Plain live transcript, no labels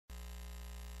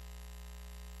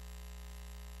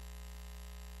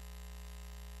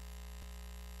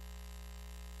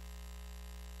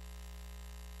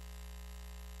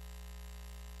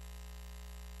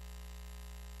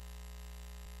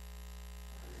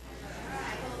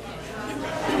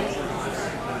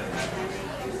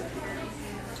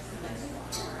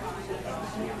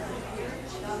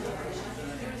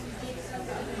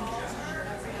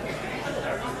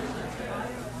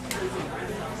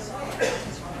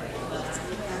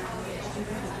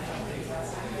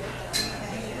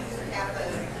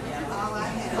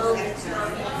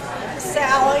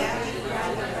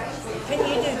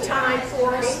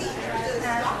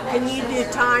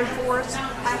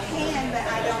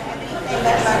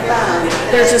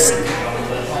There's a...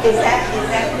 Is that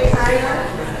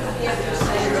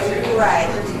right?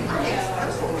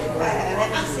 Let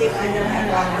me see if I know how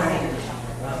to operate.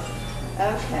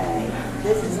 Okay,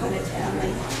 this is going to tell me.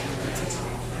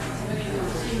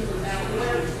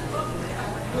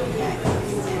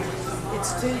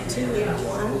 It's 2, 2, 1.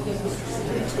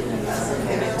 2, 2, 1.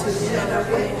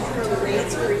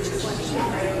 It's for each question. 2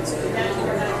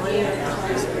 minutes.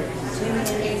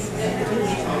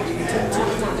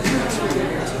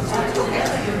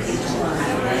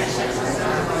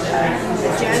 The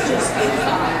judges get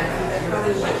 5.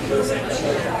 Probably like this.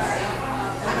 Okay.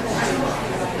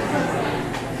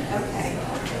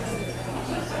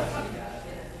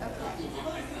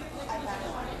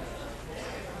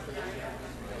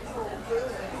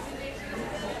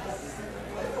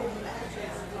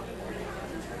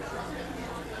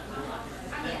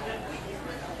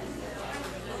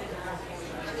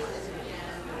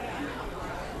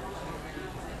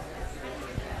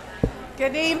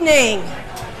 Good evening.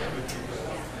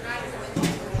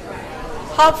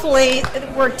 Hopefully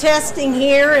we're testing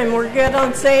here and we're good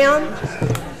on sound.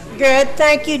 Good.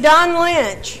 Thank you, Don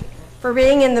Lynch, for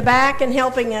being in the back and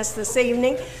helping us this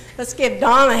evening. Let's give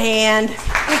Don a hand.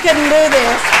 We couldn't do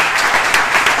this.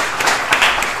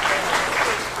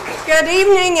 Good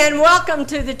evening and welcome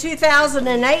to the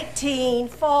 2018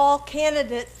 Fall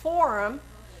Candidate Forum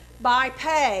by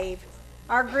PAVE.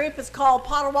 Our group is called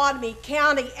Pottowatomie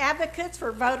County Advocates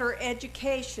for Voter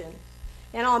Education.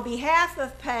 And on behalf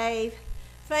of PAVE,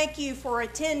 thank you for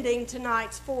attending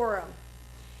tonight's forum.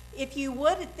 If you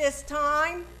would at this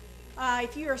time,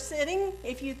 if you are sitting,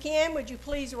 if you can, would you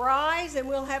please rise and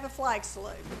we'll have a flag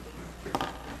salute.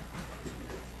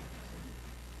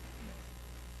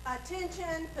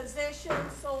 Attention, position,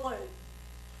 salute.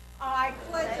 I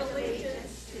pledge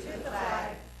allegiance to the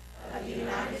flag of the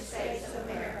United States of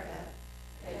America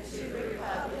and to the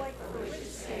republic for which it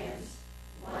stands,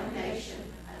 one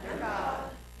nation, under God,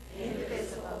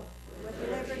 indivisible, with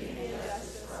liberty and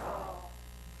justice for all.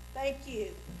 Thank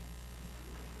you.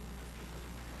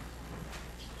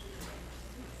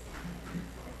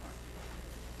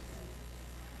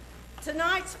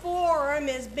 Tonight's forum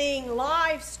is being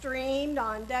live streamed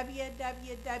on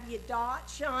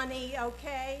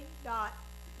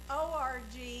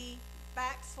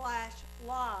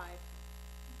www.shawneeok.org/live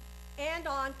and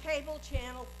on cable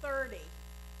channel 30.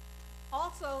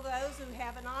 Also, those who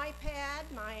have an iPad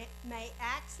may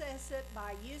access it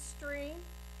by Ustream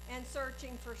and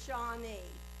searching for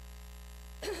Shawnee.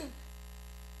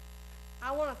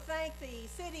 I want to thank the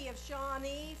City of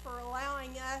Shawnee for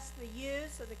allowing us the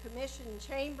use of the Commission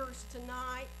chambers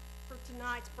tonight for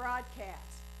tonight's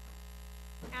broadcast.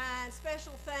 And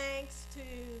special thanks to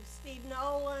Steve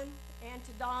Nolan and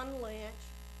to Don Lynch,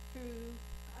 who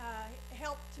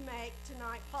helped to make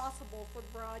tonight possible for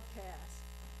the broadcast.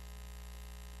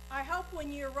 I hope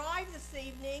when you arrived this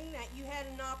evening that you had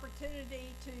an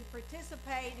opportunity to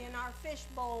participate in our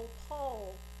fishbowl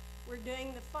poll. We're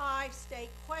doing the 5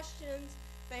 state questions.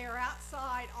 They are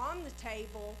outside on the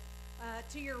table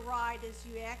to your right as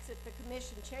you exit the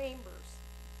commission chambers.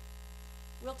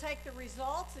 We'll take the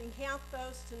results and count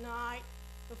those tonight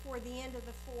before the end of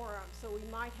the forum, so we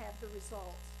might have the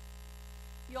results.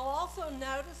 You'll also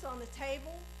notice on the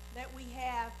table that we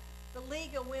have the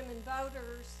League of Women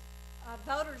Voters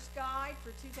Voter's Guide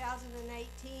for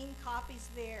 2018, copies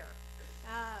there.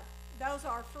 Those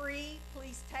are free.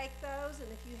 Please take those,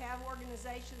 and if you have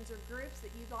organizations or groups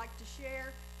that you'd like to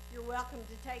share, you're welcome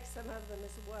to take some of them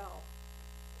as well.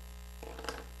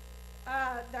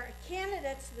 There are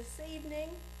candidates this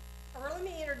evening. Let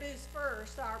me introduce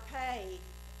first our PAVE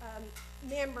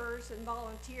members and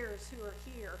volunteers who are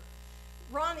here.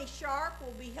 Ronnie Sharp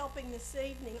will be helping this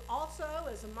evening also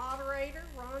as a moderator.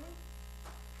 Ronnie?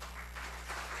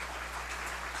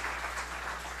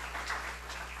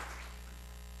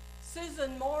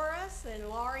 Susan Morris and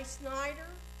Laurie Snyder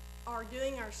are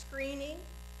doing our screening.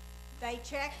 They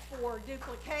check for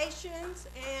duplications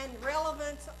and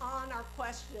relevance on our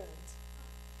questions.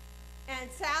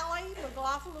 And Sally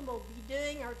McLaughlin will be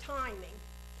doing our timing.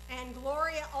 And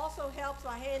Gloria also helps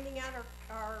by handing out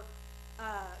our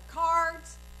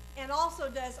cards and also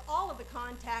does all of the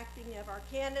contacting of our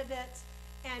candidates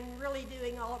and really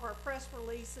doing all of our press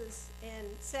releases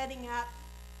and setting up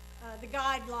the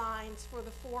guidelines for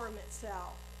the forum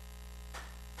itself.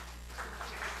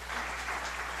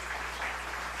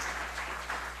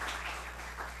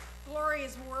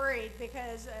 Gloria's worried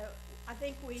because I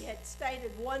think we had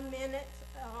stated 1 minute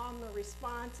on the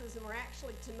responses, and we're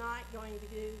actually tonight going to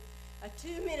do a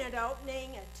 2-minute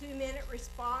opening, a 2-minute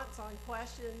response on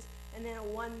questions, and then a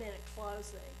 1-minute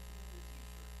closing.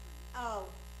 Oh,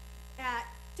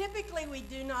 typically we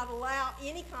do not allow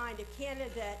any kind of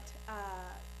candidate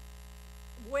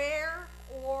wear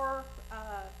or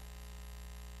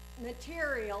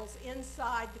materials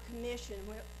inside the commission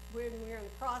when we're in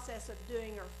the process of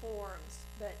doing our forums.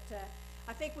 But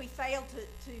I think we failed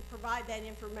to provide that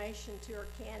information to our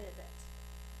candidates.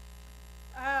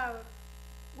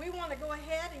 We want to go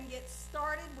ahead and get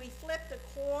started. We flipped a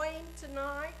coin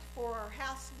tonight for our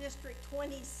House District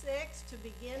 26 to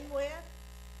begin with.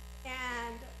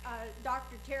 And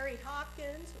Dr. Terry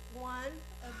Hopkins won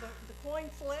the coin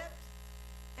flip.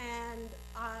 And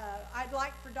I'd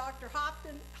like for Dr.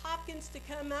 Hopkins to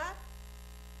come up.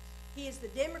 He is the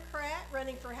Democrat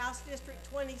running for House District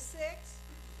 26.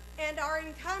 And our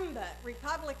incumbent,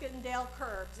 Republican Dale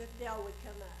Curbs, if Dale would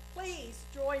come up. Please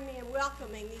join me in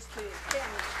welcoming these two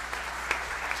candidates.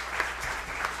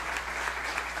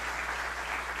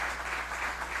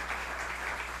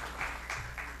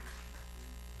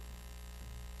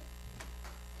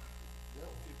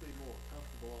 Well, if you'd be more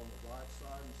comfortable on the right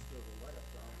side instead of the left,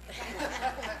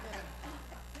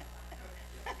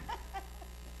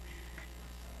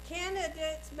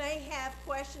 Candidates may have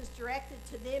questions directed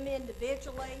to them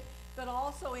individually, but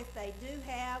also if they do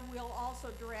have, we'll also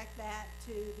direct that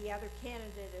to the other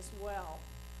candidate as well.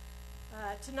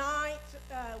 Tonight,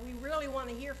 we really want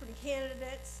to hear from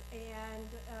candidates, and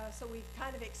so we've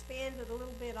kind of expanded a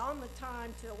little bit on the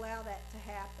time to allow that to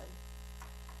happen.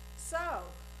 So,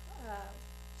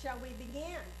 shall we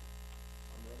begin?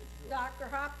 I'm ready to go. Dr.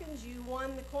 Hopkins, you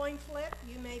won the coin flip.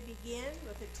 You may begin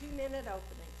with a 2-minute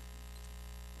opening.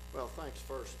 Well, thanks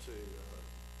first to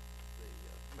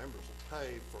the members of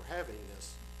PAVE for having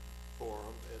this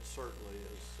forum. It certainly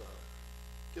is,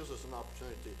 gives us an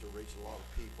opportunity to reach a lot of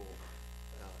people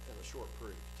in a short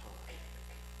period of time.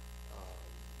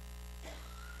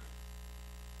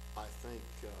 I think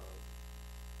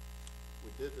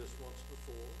we did this once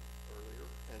before, earlier,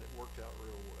 and it worked out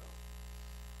real well.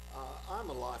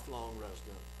 I'm a lifelong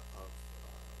resident of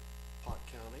Pot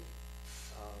County.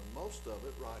 Most of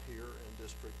it right here in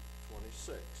District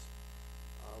 26,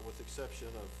 with the exception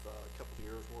of a couple of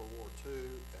years World War II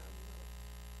and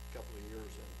a couple of years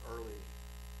in early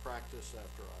practice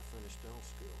after I finished dental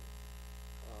school.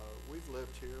 We've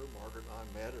lived here. Margaret and I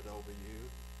met at OBU,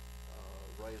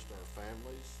 raised our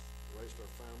family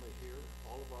here.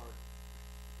 All of our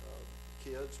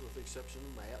kids, with the exception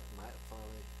of Matt. Matt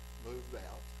finally moved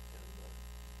out, and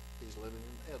he's living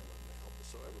in Edmond now,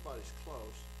 so everybody's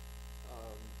close.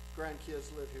 Grandkids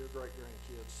live here,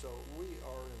 great-grandkids, so we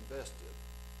are invested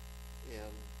in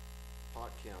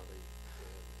Pot County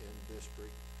and in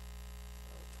District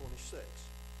 26. A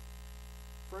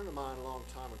friend of mine a long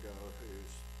time ago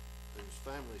whose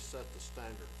family set the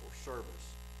standard for service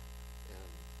in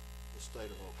the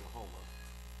state of Oklahoma,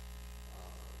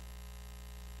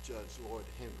 Judge Lloyd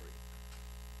Henry,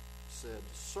 said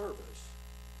service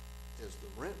is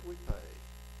the rent we pay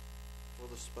for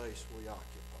the space we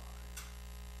occupy.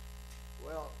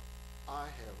 Well, I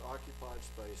have occupied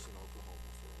space in Oklahoma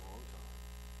for a long time,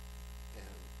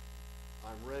 and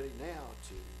I'm ready now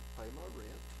to pay my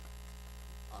rent.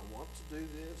 I want to do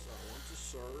this. I want to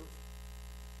serve.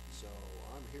 So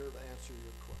I'm here to answer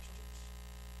your questions.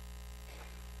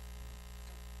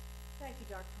 Thank you,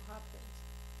 Dr. Hopkins.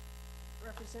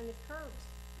 Representative Curbs.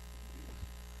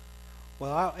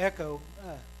 Well, I'll echo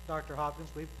Dr.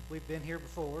 Hopkins. We've been here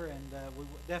before, and we're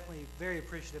definitely very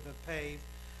appreciative of PAVE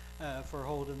for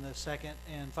holding the second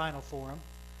and final forum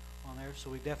on there,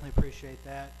 so we definitely appreciate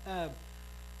that.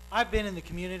 I've been in the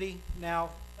community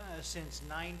now since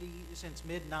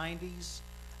mid-90s.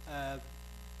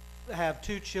 Have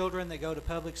 2 children that go to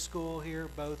public school here,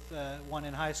 both one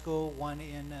in high school, one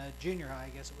in junior high,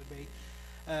 I guess it would be,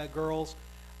 girls.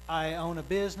 I own a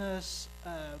business.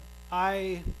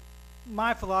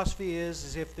 My philosophy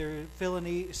is if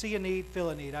they see a need, fill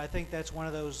a need. I think that's one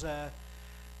of those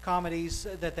comedies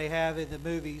that they have in the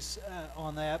movies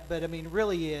on that, but I mean,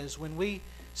 really is when we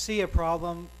see a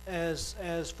problem as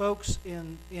folks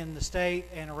in the state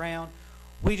and around,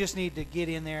 we just need to get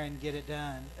in there and get it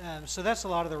done. So that's a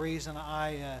lot of the reason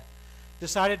I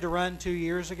decided to run 2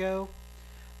 years ago.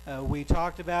 We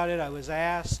talked about it. I was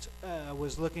asked. I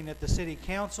was looking at the city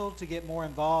council to get more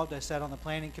involved. I sat on the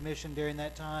planning commission during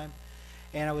that time,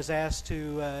 and I was asked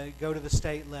to go to the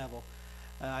state level.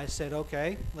 I said,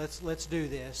 okay, let's do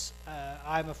this.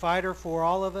 I'm a fighter for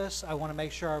all of us. I want to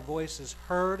make sure our voice is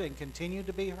heard and continue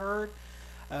to be heard.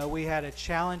 We had a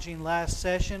challenging last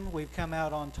session. We've come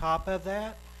out on top of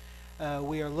that.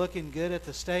 We are looking good at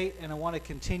the state, and I want to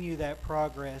continue that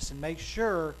progress and make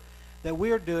sure that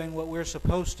we're doing what we're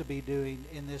supposed to be doing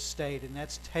in this state, and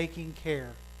that's taking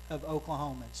care of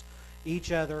Oklahomans.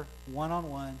 each other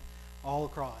one-on-one all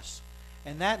across.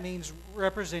 And that means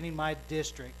representing my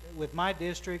district. With my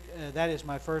district, that is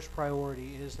my first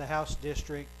priority, is the House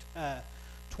District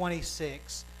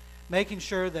 26, making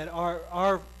sure that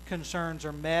our concerns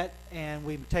are met and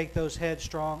we take those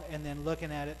headstrong, and then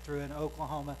looking at it through an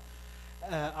Oklahoma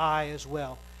eye as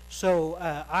well. So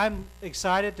I'm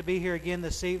excited to be here again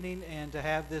this evening and to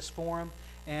have this forum,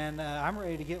 and I'm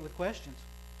ready to get with questions.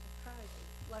 Okay,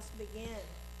 let's begin.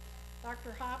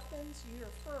 Dr. Hopkins, you're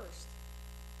first.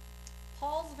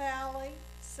 Pauls Valley,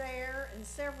 Sayre, and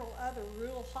several other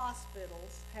rural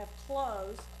hospitals have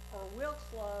closed or will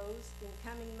close in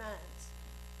coming months.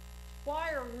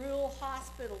 Why are rural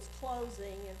hospitals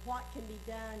closing, and what can be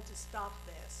done to stop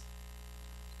this?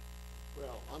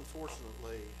 Well,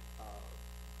 unfortunately, a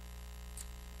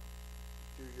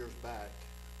few years back,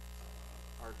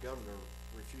 our governor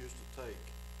refused to take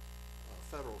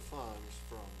federal funds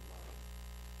from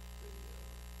the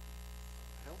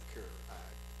Health Care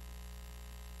Act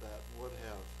that would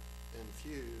have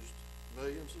infused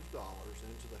millions of dollars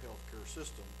into the healthcare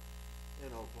system in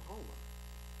Oklahoma.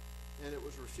 And it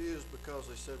was refused because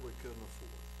they said we couldn't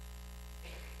afford it.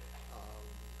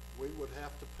 We would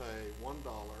have to pay $1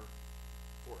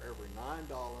 for every $9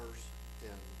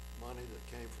 in money that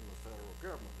came from the federal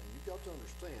government. And you've got to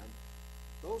understand,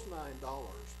 those $9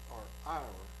 are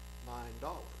our $9.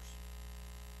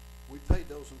 We paid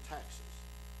those in taxes.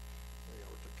 They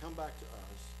are to come back to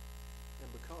us, and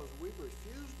because we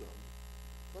refused them,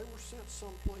 they were sent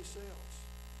someplace else.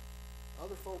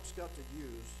 Other folks got to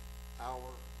use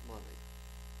our money.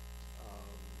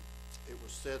 It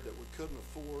was said that we couldn't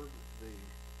afford the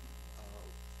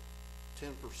 10%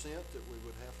 that we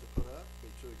would have to put up, it'd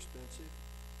be too expensive.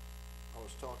 I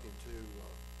was talking to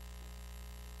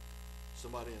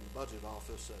somebody in the budget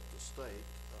office at the state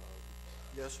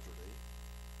yesterday,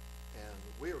 and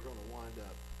we are going to wind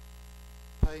up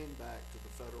paying back to the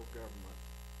federal government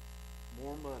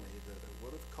more money than it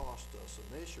would have cost us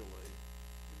initially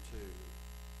to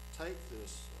take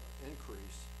this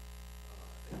increase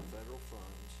in federal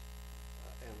funds,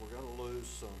 and we're going to lose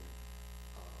some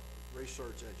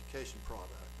research education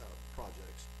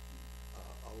projects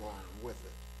along with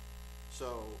it.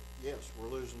 So yes,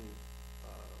 we're losing.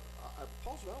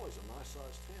 Pauls Valley is a nice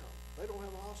sized town. They don't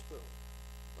have a hospital.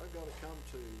 They've got to come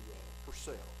to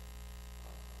Purcell.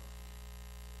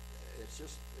 It's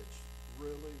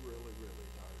really, really, really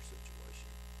dire situation.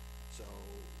 So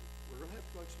we're going to have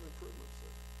to make some improvements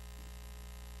there.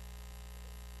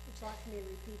 Would you like me to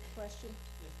repeat the question?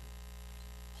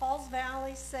 Pauls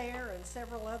Valley, Sayre, and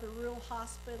several other rural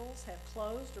hospitals have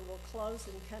closed or will close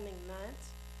in coming months.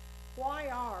 Why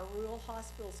are rural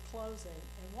hospitals closing,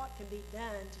 and what can be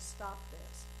done to stop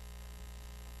this?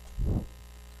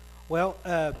 Well,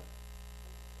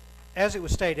 as it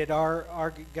was stated,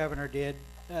 our governor did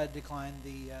decline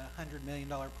the $100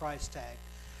 million price tag,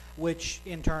 which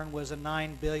in turn was a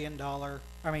 $900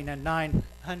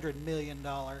 million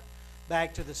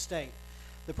back to the state.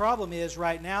 The problem is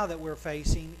right now that we're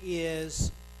facing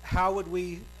is how would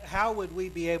we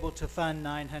be able to fund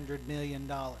 $900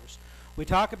 million? We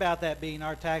talk about that being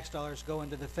our tax dollars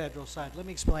going to the federal side. Let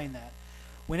me explain that.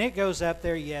 When it goes up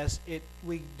there, yes,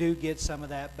 we do get some of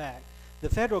that back. The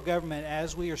federal government,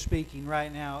 as we are speaking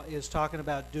right now, is talking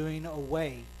about doing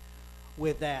away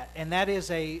with that. And that is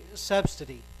a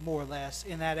subsidy, more or less,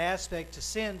 in that aspect to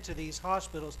send to these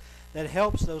hospitals that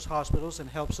helps those hospitals and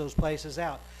helps those places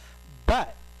out.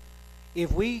 But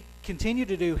if we continue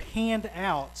to do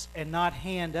handouts and not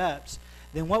hand-ups,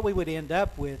 then what we would end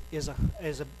up with is a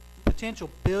potential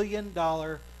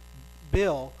billion-dollar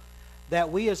bill that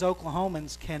we as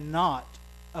Oklahomans cannot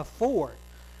afford.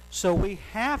 So we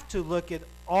have to look at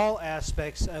all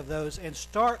aspects of those and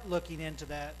start looking into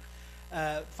that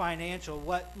financial.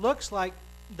 What looks like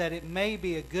that it may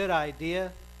be a good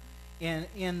idea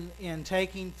in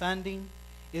taking funding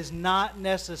is not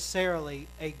necessarily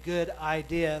a good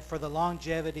idea for the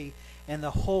longevity and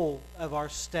the whole of our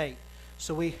state.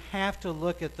 So we have to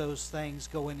look at those things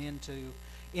going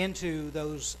into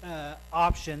those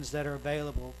options that are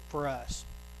available for us.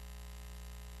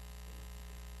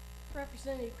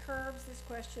 Representative Curbs, this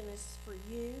question is for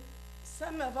you.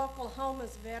 Some of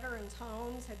Oklahoma's veterans'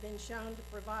 homes have been shown to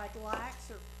provide lax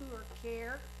or poor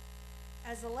care.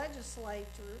 As a legislator,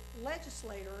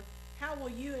 how will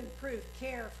you improve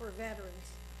care for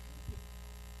veterans?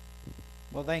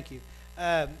 Well, thank you.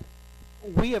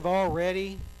 We have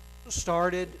already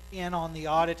started in on the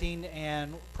auditing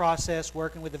and process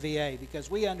working with the VA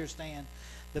because we understand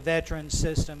the veteran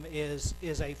system is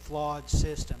a flawed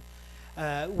system.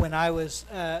 When I was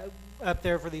up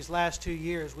there for these last 2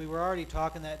 years, we were already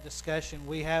talking that discussion.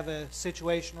 We have a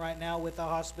situation right now with the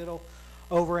hospital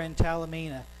over in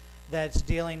Tallahassee that's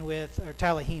dealing with, or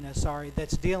Tallahena, sorry,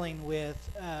 that's dealing with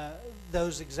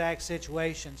those exact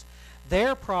situations.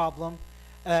 Their problem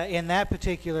in that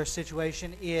particular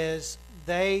situation is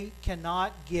they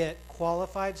cannot get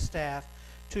qualified staff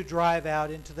to drive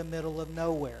out into the middle of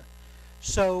nowhere.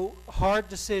 So hard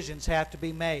decisions have to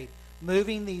be made.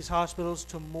 Moving these hospitals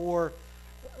to more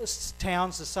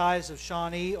towns the size of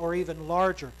Shawnee or even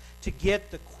larger to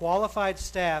get the qualified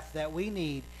staff that we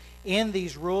need in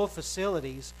these rural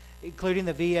facilities, including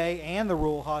the VA and the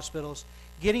rural hospitals,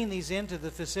 getting these into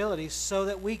the facilities so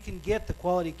that we can get the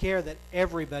quality care that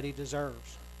everybody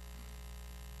deserves.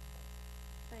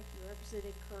 Thank you,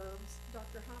 Representative Curbs.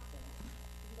 Dr. Hopkins,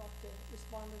 would you like to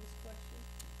respond to this question?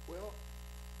 Well,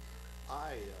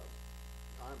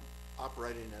 I'm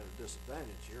operating at a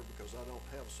disadvantage here because I don't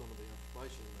have some of the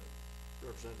information that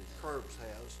Representative Curbs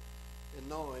has in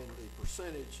knowing the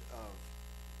percentage of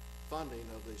funding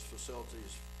of these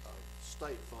facilities of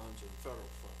state funds and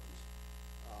federal funds.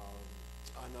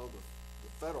 I know the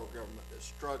federal government is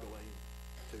struggling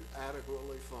to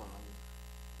adequately fund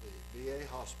the VA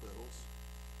hospitals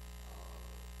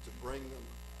to bring them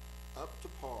up to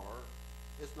par.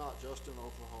 It's not just in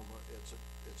Oklahoma, it's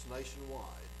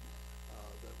nationwide,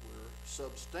 that we're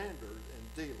substandard in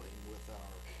dealing with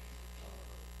our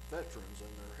veterans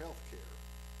and their health care.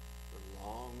 There are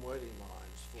long waiting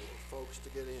lines for folks to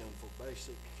get in for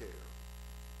basic care.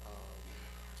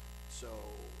 So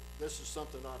this is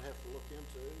something I'd have to look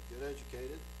into, get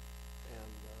educated,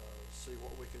 and see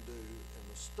what we can do in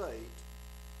the state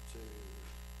to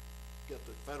get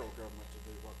the federal government to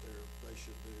do what they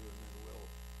should do, and then we'll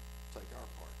take our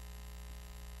part.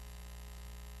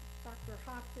 Dr.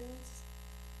 Hopkins,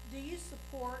 do you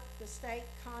support the state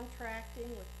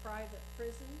contracting with private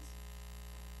prisons?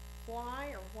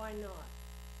 Why or why not?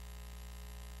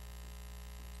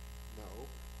 No,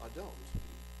 I don't.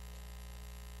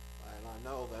 And I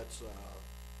know that's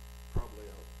probably a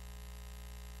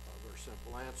very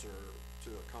simple answer to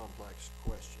a complex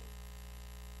question.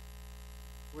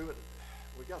 We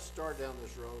got started down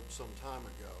this road some time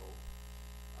ago.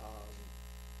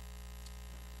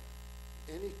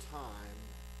 Anytime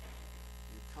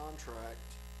you contract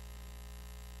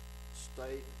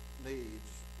state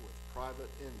needs with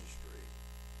private industry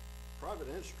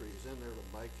is in there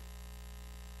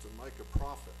to make a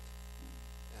profit.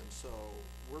 And so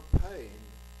we're paying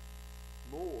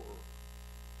more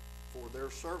for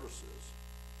their services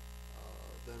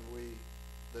than we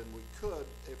could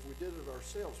if we did it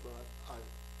ourselves. But I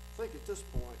think at this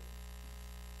point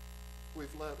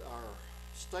we've let our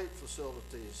state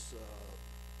facilities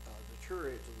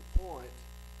deteriorate to the point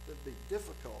that it'd be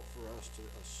difficult for us to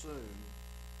assume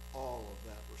all of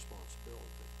that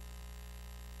responsibility.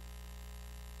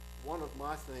 One of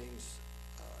my things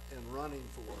in running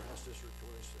for House District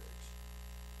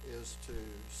 26 is to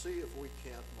see if we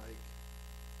can't make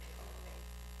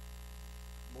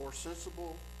more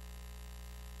sensible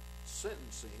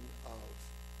sentencing of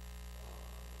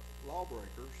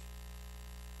lawbreakers,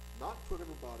 not put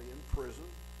everybody in prison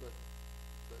that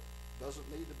doesn't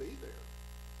need to be there.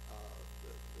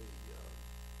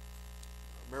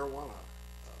 The marijuana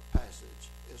passage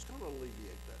is going to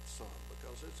alleviate that some,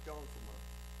 because it's gone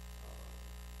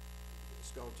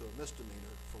to a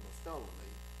misdemeanor from a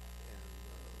felony, and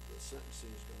the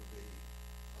sentencing is going to be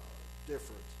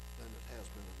different than it has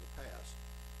been in the past.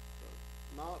 But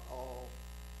not all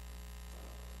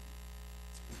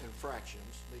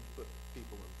infractions need to put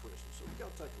people in prison, so we've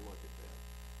got to take a look at that.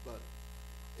 But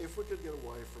if we could get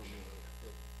away from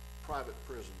the private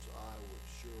prisons, I would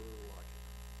sure like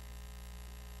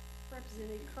it.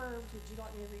 Representative Curbs, would you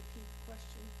like me to repeat the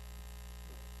question?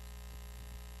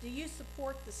 Do you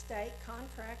support the state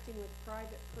contracting with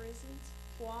private prisons?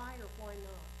 Why or why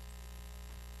not?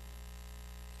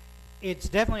 It's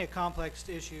definitely a complex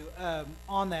issue.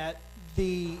 On that,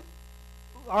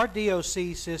 our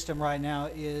DOC system right now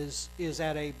is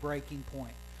at a breaking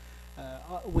point.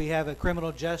 We have a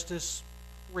criminal justice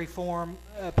reform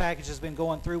package that's been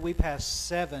going through. We passed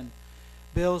 7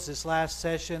 bills this last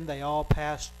session. They all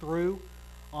passed through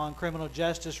on criminal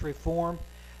justice reform.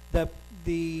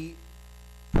 The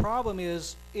problem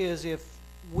is if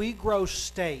we grow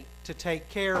state to take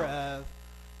care of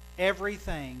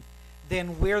everything,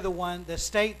 then the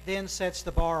state then sets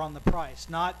the bar on the price,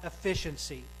 not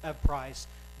efficiency of price.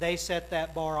 They set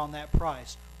that bar on that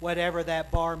price, whatever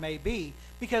that bar may be,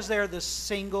 because they're the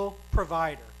single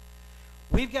provider.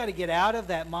 We've got to get out of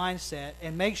that mindset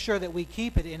and make sure that we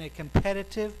keep it in a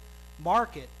competitive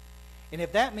market And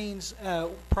if that means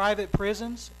private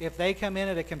prisons, if they come in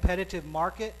at a competitive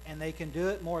market and they can do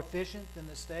it more efficient than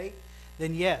the state,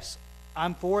 then yes,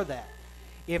 I'm for that.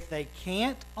 If they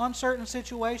can't on certain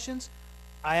situations,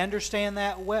 I understand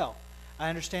that well. I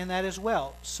understand that as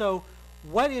well. So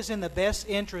what is in the best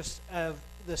interest of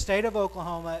the state of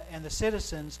Oklahoma and the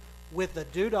citizens with the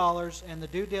due dollars and the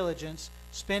due diligence,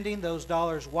 spending those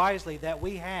dollars wisely that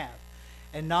we have,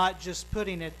 and not just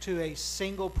putting it to a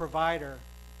single provider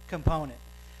component.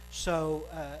 So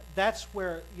that's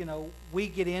where, you know, we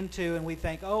get into and we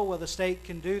think, oh, well, the state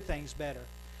can do things better.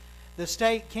 The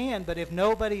state can, but if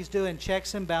nobody's doing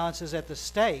checks and balances at the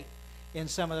state in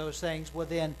some of those things, well,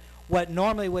 then what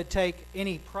normally would take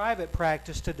any private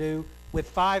practice to do with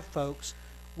 5 folks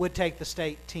would take the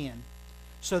state 10.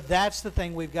 So that's the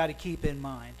thing we've got to keep in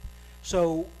mind.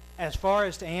 So as far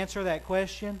as to answer that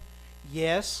question,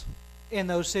 yes, in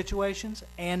those situations,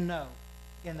 and no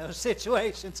in those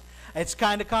situations. It's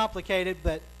kind of complicated,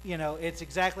 but, you know, it's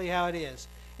exactly how it is.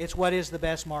 It's what is the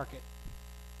best market.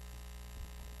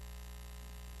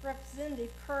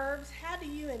 Representative Curbs, how do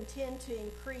you intend to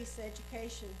increase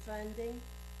education funding?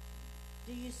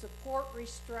 Do you support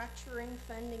restructuring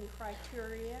funding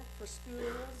criteria for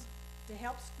schools to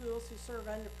help schools who serve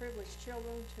underprivileged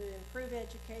children to improve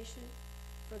education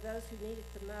for those who need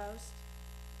it the most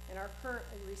and are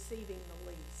currently receiving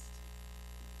the least?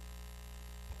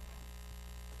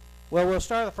 Well, we'll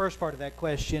start the first part of that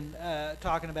question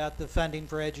talking about the funding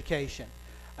for education.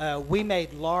 We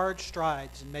made large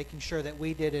strides in making sure that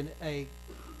we did a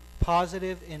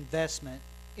positive investment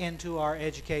into our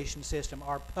education system,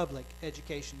 our public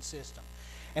education system.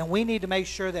 And we need to make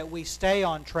sure that we stay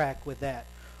on track with that.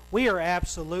 We are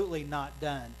absolutely not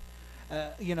done.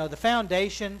 You know, the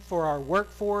foundation for our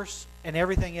workforce and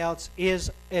everything else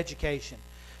is education.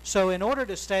 So in order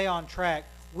to stay on track,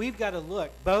 we've got to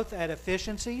look both at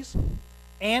efficiencies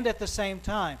and at the same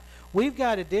time, we've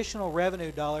got additional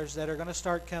revenue dollars that are going to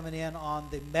start coming in on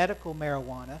the medical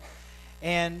marijuana.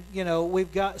 And, you know,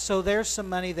 we've got, so there's some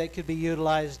money that could be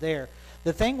utilized there.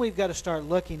 The thing we've got to start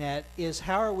looking at is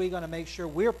how are we going to make sure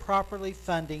we're properly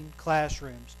funding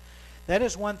classrooms. That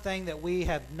is one thing that we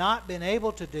have not been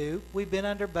able to do. We've been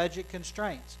under budget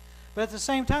constraints. But at the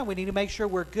same time, we need to make sure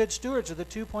we're good stewards of the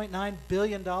 $2.9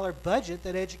 billion budget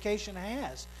that education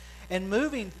has. And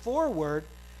moving forward,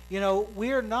 you know,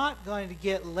 we're not going to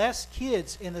get less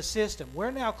kids in the system.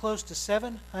 We're now close to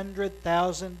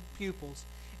 700,000 pupils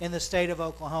in the state of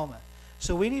Oklahoma.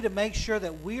 So we need to make sure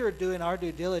that we are doing our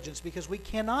due diligence, because we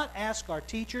cannot ask our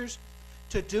teachers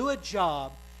to do a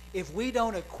job if we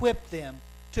don't equip them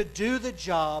to do the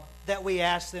job that we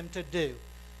ask them to do.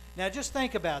 Now just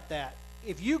think about that.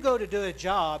 If you go to do a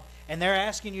job and they're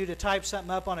asking you to type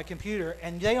something up on a computer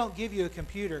and they don't give you a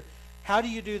computer, how do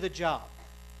you do the job?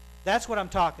 That's what I'm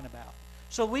talking about.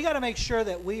 So we got to make sure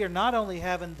that we are not only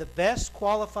having the best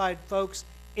qualified folks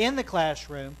in the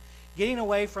classroom, getting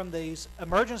away from these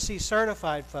emergency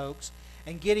certified folks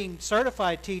and getting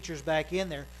certified teachers back in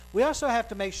there. We also have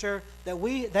to make sure that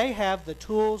they have the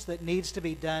tools that needs to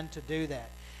be done to do that.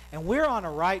 And we're on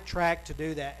a right track to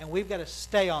do that, and we've got to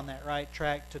stay on that right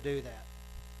track to do that.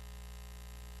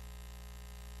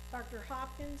 Dr.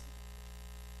 Hopkins,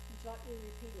 would you like me to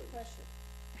repeat the question?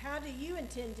 How do you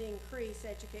intend to increase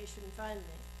education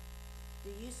funding?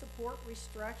 Do you support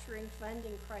restructuring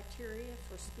funding criteria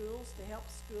for schools to help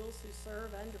schools who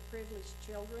serve underprivileged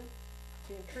children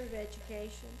to improve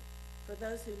education for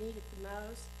those who need it the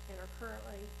most and are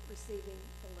currently receiving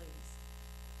the least?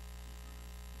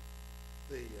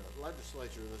 The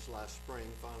legislature this last spring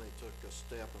finally took a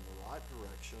step in the right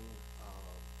direction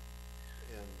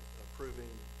in approving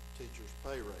teachers'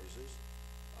 pay raises.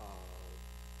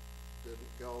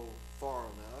 Didn't go far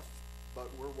enough, but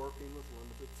we're working with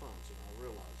limited funds, and I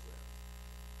realize that.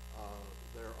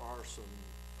 There are some,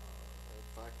 in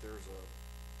fact, there's a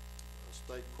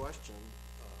state question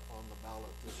on the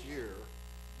ballot this year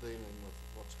dealing with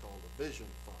what's called a vision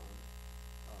fund.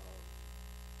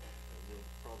 And we'll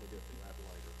probably get to that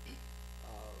later.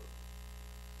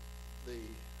 The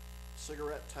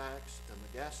cigarette tax and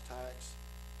the gas tax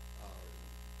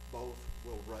both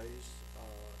will raise a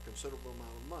considerable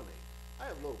amount of money. I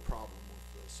have no problem with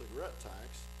the cigarette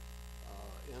tax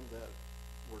in that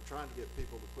we're trying to get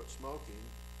people to quit smoking,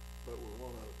 but we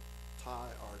want to tie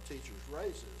our teachers'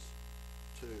 raises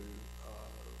to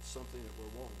something that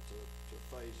we're wanting to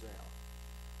phase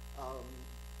out.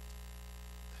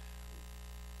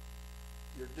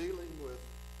 You're dealing with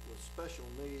special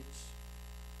needs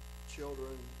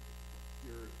children.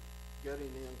 You're getting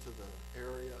into the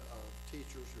area of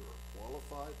teachers who are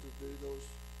qualified to do those,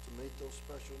 to meet those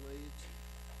special needs.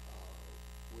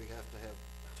 We have to have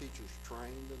teachers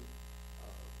trained, and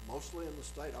mostly in the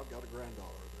state. I've got a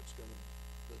granddaughter that's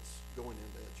going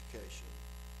into education,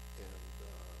 and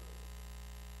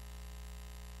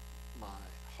my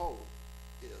hope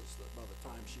is that by the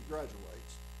time she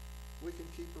graduates, we can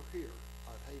keep her here.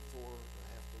 I'd hate for her to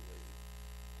have to leave.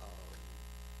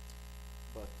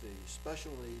 But the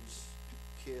special needs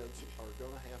kids are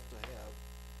going to have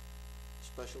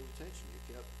special attention. You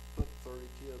can't put 30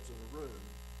 kids in a room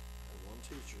and one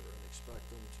teacher and expect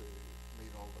them to meet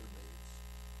all their needs.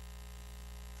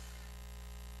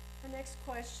 Our next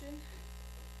question,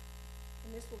 and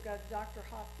this will go to Dr.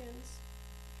 Hopkins.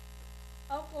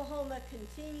 Oklahoma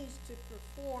continues to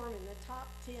perform in the top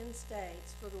 10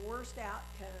 states for the worst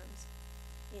outcomes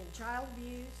in child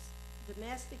abuse,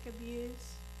 domestic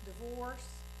abuse, divorce,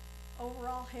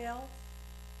 overall health,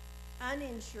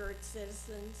 uninsured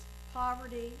citizens,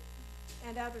 poverty,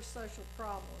 and other social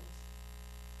problems.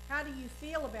 How do you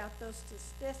feel about those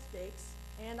statistics,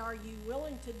 and are you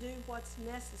willing to do what's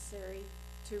necessary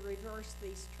to reverse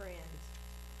these trends?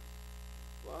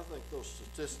 Well, I think those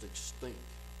statistics stink.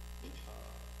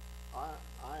 I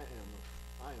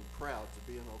am proud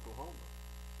to be in Oklahoma.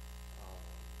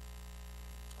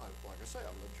 Like I say,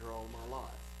 I've lived here all my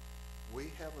life.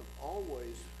 We haven't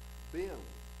always been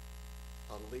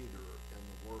a leader in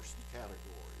the worst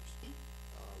categories.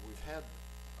 We've had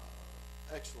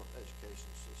excellent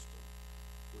education system.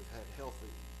 We've had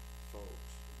healthy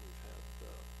folks. We've had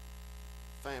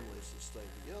families that stay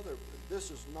together.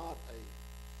 This is not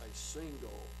a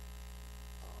single.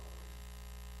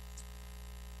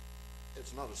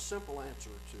 It's not a simple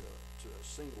answer to a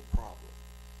single problem.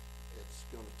 It's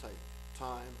going to take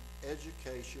time.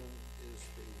 Education is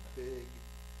the big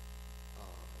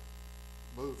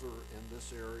mover in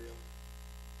this area.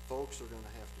 Folks are going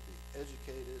to have to be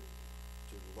educated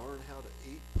to learn how to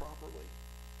eat properly,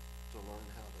 to learn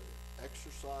how to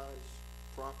exercise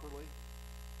properly,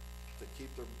 to keep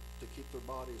their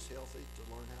bodies healthy, to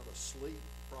learn how to sleep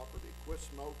properly, quit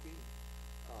smoking.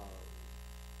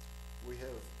 We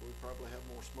probably have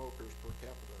more smokers per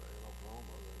capita in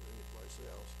Oklahoma than any place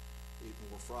else, eat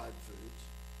more fried foods,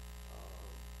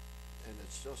 and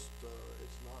it's just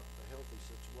it's not a healthy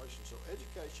situation. So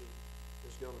education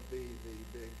is going to be the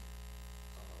big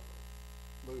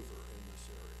mover in this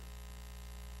area.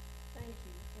 Thank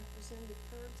you. Representative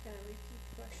Curbs, can I repeat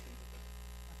the question?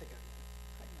 I think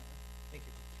thank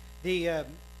you.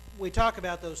 We talk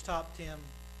about those top 10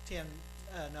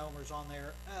 numbers on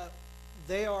there.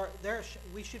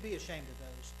 We should be ashamed of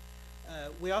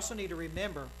those. We also need to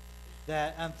remember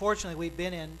that unfortunately we've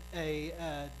been in a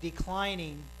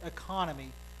declining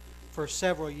economy for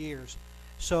several years.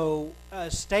 So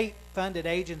state-funded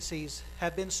agencies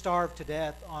have been starved to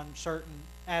death on certain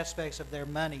aspects of their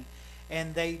money.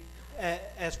 And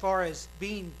as far as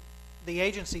being the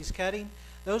agencies cutting,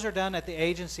 those are done at the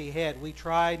agency head. We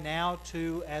try now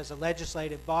to, as a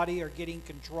legislative body, are getting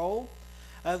control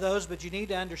of those, but you need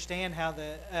to understand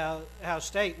how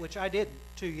state, which I didn't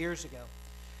 2 years ago.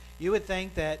 You would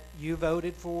think that you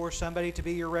voted for somebody to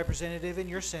be your representative and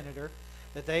your senator,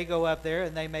 that they go up there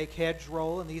and they make heads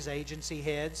roll and these agency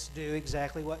heads do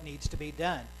exactly what needs to be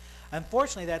done.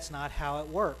 Unfortunately, that's not how it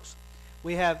works.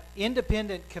 We have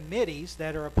independent committees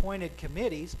that are appointed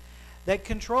committees that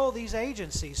control these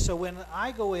agencies. So when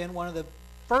I go in, one of the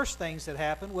first things that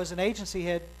happened was an agency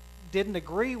head didn't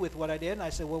agree with what I did, and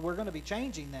I said, well, we're going to be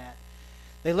changing that.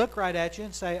 They look right at you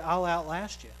and say, I'll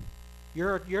outlast you.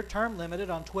 You're term limited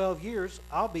on 12 years.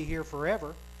 I'll be here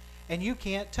forever, and you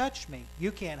can't touch me.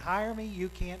 You can't hire me. You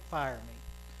can't fire me.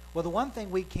 Well, the one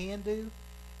thing we can do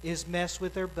is mess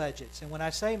with their budgets. And when I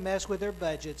say mess with their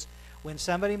budgets, when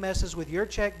somebody messes with your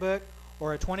checkbook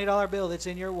or a $20 bill that's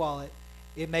in your wallet,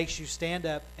 it makes you stand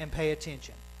up and pay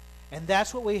attention. And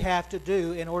that's what we have to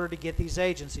do in order to get these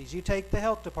agencies. You take the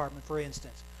health department, for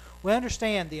instance. We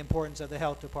understand the importance of the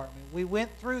health department. We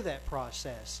went through that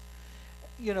process,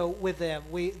 with them.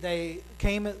 They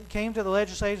came to the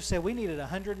legislature and said we needed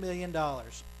 $100 million.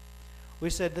 We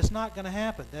said that's not going to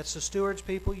happen. That's the stewards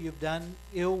people. You've done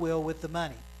ill will with the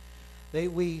money.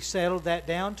 We settled that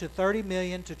down to $30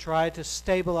 million to try to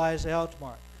stabilize the health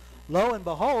department. Lo and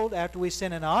behold, after we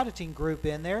sent an auditing group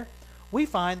in there, we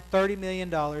find $30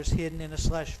 million hidden in a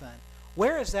slush fund.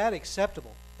 Where is that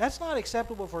acceptable? That's not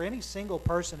acceptable for any single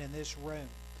person in this room.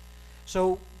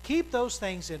 So keep those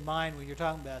things in mind when you're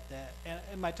talking about that.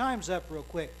 And my time's up real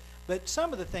quick, but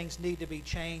some of the things need to be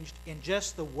changed in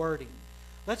just the wording.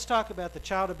 Let's talk about the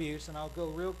child abuse, and I'll go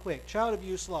real quick. Child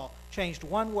abuse law changed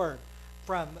one word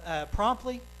from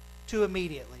promptly to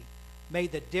immediately.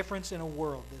 Made the difference in a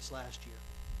world this last year.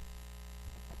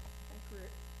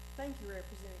 Thank you,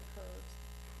 Representative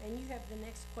Curbs. And you have the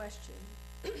next question.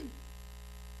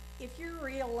 If you're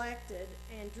reelected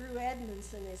and Drew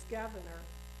Edmondson is governor,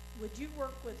 would you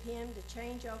work with him to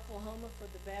change Oklahoma for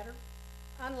the better?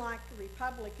 Unlike the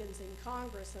Republicans in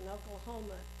Congress in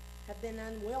Oklahoma have been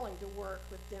unwilling to work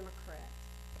with Democrats.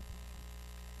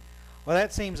 Well,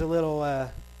 that seems a little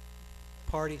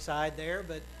party side there,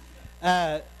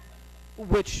 but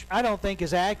which I don't think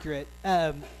is accurate.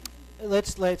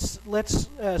 Let's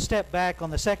step back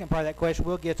on the second part of that question.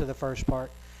 We'll get to the first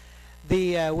part.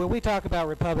 When we talk about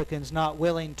Republicans not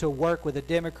willing to work with the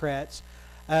Democrats,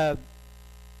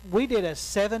 we did a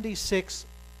 76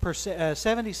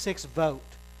 vote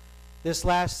this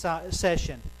last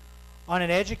session on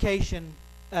an education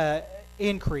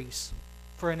increase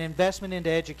for an investment into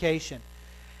education.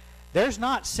 There's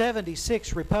not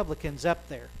 76 Republicans up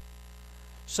there.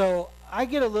 So I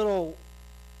get a little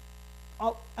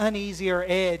uneasy or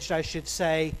edged, I should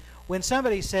say, when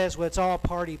somebody says, well, it's all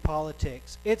party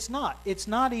politics. It's not. It's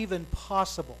not even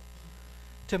possible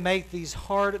to make these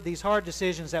hard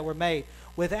decisions that were made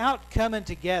without coming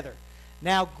together.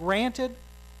 Now, granted,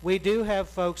 we do have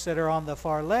folks that are on the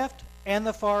far left and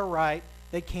the far right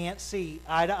that can't see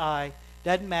eye to eye.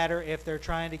 Doesn't matter if they're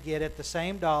trying to get at the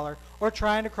same dollar or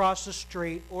trying to cross the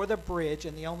street or the bridge,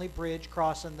 and the only bridge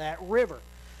crossing that river.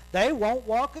 They won't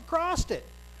walk across it.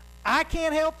 I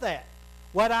can't help that.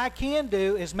 What I can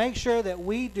do is make sure that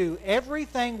we do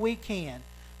everything we can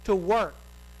to work.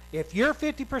 If you're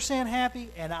 50% happy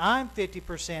and I'm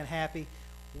 50% happy,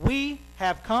 we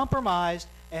have compromised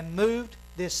and moved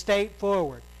this state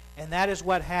forward. And that is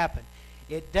what happened.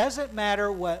 It doesn't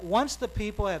matter what, once the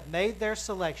people have made their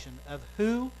selection of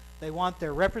who they want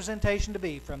their representation to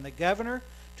be, from the governor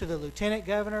to the lieutenant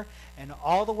governor and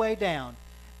all the way down,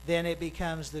 then it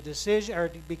becomes the decision, or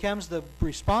it becomes the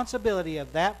responsibility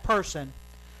of that person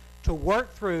to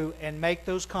work through and make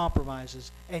those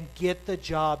compromises and get the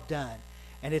job done.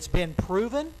 And it's been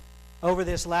proven over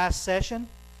this last session,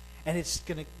 and it's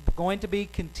going to be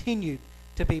continued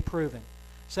to be proven.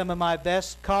 Some of my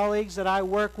best colleagues that I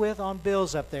work with on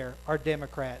bills up there are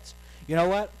Democrats. You know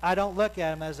what? I don't look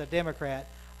at them as a Democrat.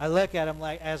 I look at them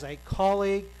like as a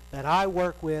colleague that I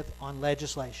work with on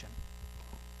legislation.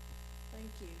 Thank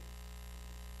you.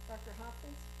 Dr.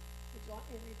 Hopkins, would you like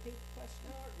me to repeat the question?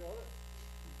 No, I got it.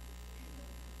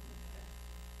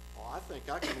 Well, I think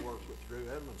I can work with Drew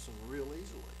Edmondson real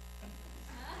easily.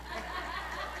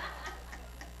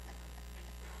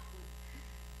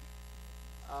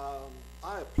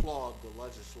 I applaud the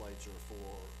legislature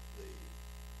for the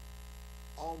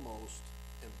almost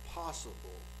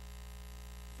impossible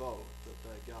vote that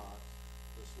they got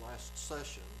this last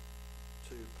session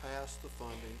to pass the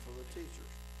funding for the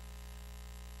teachers.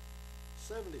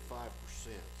 75%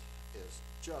 is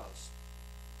just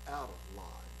out of line.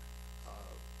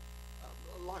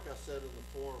 Like I said in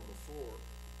the forum before,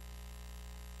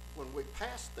 when we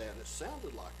passed that, it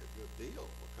sounded like a good deal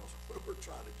because we were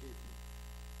trying to keep them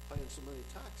paying so many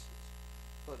taxes,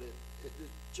 but it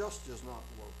just is not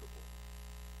workable.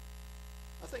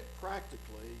 I think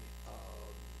practically,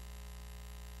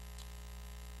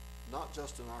 not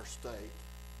just in our state,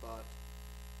 but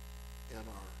in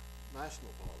our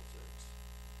national politics,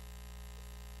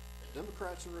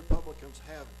 Democrats and Republicans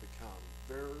have become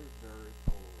very, very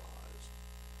polarized.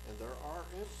 And there are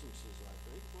instances, I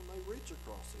think, when they reach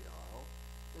across the aisle,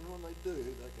 and when they do,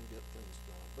 they can get things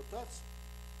done. But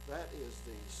that is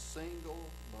the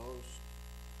single most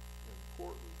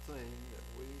important thing that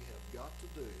we have got to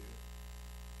do,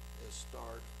 is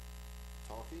start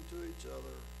talking to each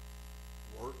other,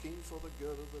 working for the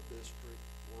good of the district,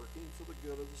 working for the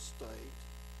good of the state,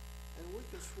 and we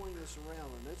can swing this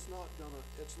around. And it's not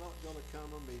gonna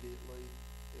come immediately.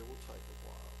 It will take a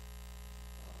while.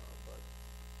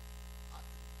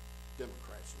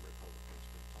 Democrats and Republicans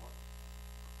can talk.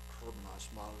 Herb and I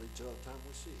smile at each other every time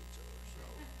we see each other. So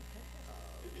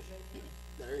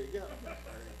there you go.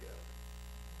 There you go.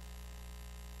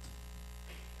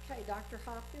 Okay, Dr.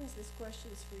 Hopkins, this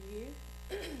question's for you.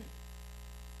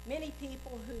 Many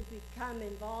people who become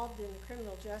involved in the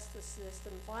criminal justice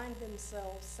system find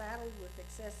themselves saddled with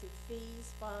excessive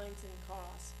fees, fines, and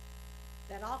costs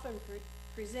that often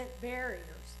present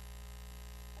barriers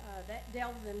that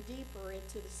delve them deeper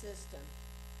into the system.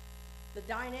 The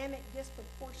dynamic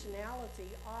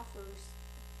disproportionality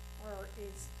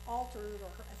is altered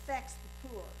or affects the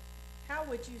poor. How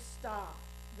would you stop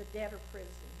the debtor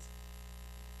prisons?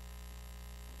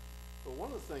 Well,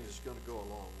 one of the things that's going to go a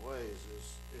long ways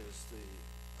is the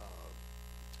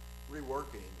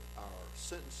reworking our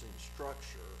sentencing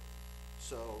structure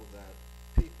so that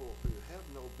people who have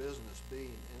no business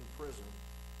being in prison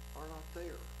are not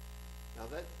there. Now,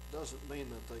 that doesn't mean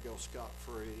that they go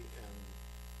scot-free and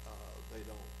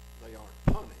they aren't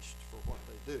punished for what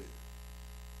they do,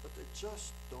 but they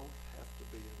just don't have to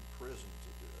be in prison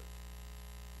to do it.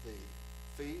 The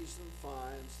fees and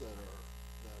fines that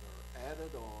are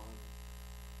added on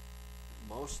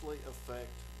mostly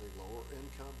affect the lower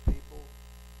income people,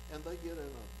 and they get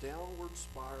in a downward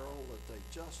spiral that they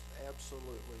just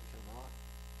absolutely cannot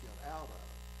get out of.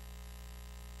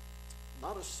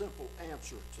 Not a simple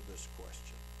answer to this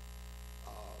question.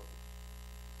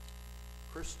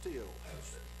 Chris Steele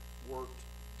has worked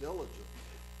diligently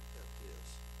at this,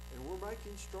 and we're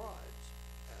making strides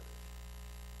at it.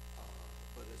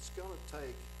 But it's going to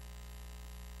take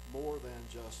more than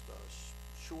just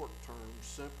a short-term,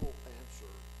 simple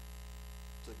answer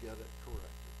to get it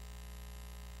corrected.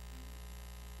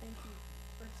 Thank you.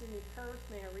 Representative Kurth,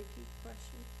 may I repeat the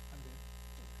question?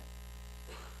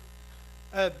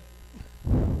 I'm good.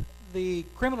 The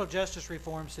criminal justice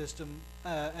reform system,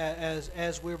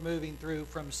 as we're moving through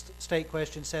from State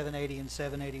Question 780 and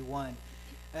 781,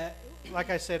 like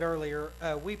I said earlier,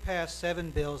 we passed 7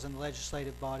 bills in the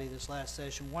legislative body this last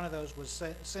session. One of those was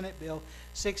Senate Bill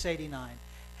 689.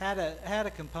 Had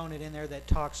a component in there that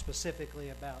talks specifically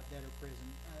about debtor prison,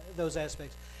 those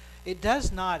aspects. It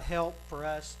does not help for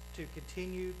us to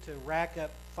continue to rack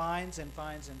up fines and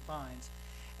fines and fines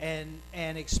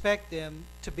and expect them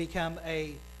to become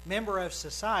a member of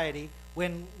society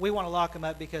when we want to lock them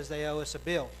up because they owe us a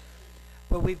bill.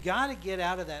 But we've got to get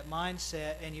out of that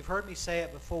mindset, and you've heard me say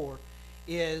it before,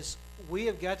 is we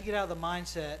have got to get out of the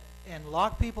mindset and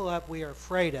lock people up we are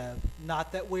afraid of,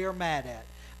 not that we are mad at.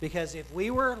 Because if we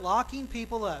were locking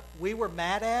people up we were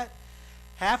mad at,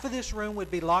 half of this room would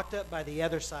be locked up by the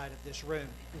other side of this room.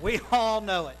 We all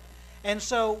know it. And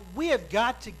so we have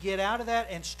got to get out of that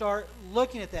and start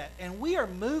looking at that. And we are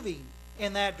moving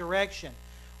in that direction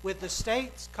with the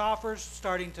state's coffers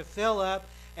starting to fill up,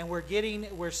 and we're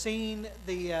seeing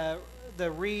the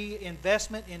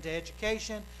reinvestment into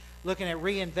education, looking at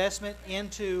reinvestment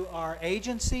into our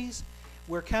agencies.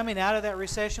 We're coming out of that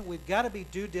recession. We've got to be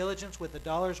due diligence with the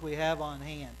dollars we have on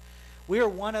hand. We are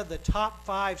one of the top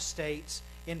 5 states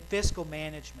in fiscal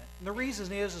management. And the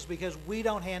reason is because we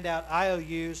don't hand out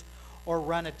IOUs or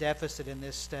run a deficit in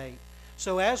this state.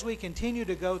 So as we continue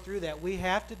to go through that, we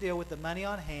have to deal with the money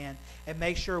on hand and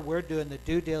make sure we're doing the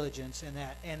due diligence in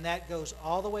that. And that goes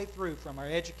all the way through from our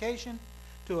education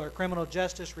to our criminal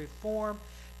justice reform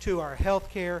to our health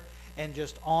care and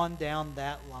just on down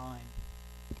that line.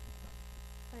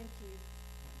 Thank you.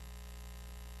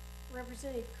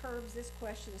 Representative Curbs, this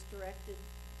question is directed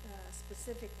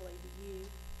specifically to you.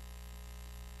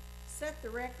 Set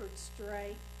the record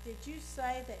straight. Did you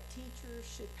say that teachers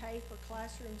should pay for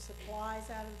classroom supplies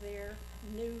out of their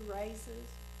new raises?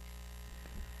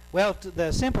 Well,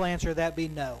 the simple answer to that be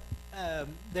no.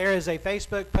 There is a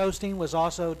Facebook posting was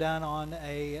also done on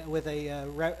with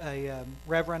a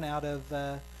reverend out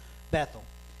of Bethel,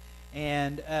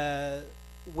 and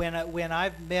when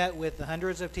I've met with the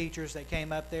hundreds of teachers that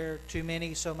came up there, too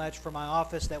many so much for my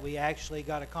office that we actually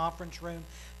got a conference room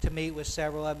to meet with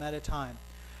several of them at a time.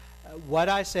 What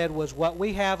I said was what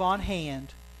we have on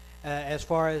hand as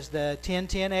far as the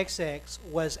 1010XX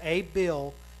was a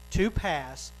bill to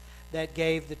pass that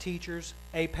gave the teachers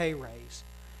a pay raise,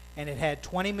 and it had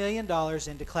 $20 million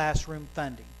into classroom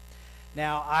funding.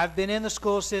 Now, I've been in the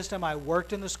school system. I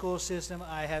worked in the school system.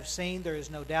 I have seen, there is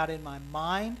no doubt in my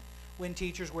mind, when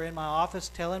teachers were in my office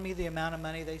telling me the amount of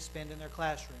money they spend in their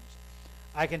classrooms.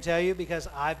 I can tell you because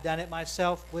I've done it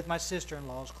myself with my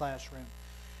sister-in-law's classroom.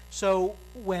 So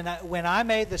when I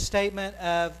made the statement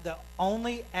of the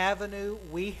only avenue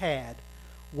we had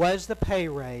was the pay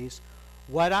raise,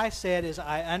 what I said is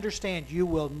I understand you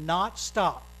will not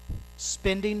stop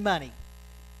spending money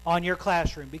on your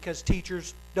classroom because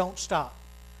teachers don't stop.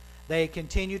 They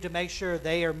continue to make sure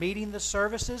they are meeting the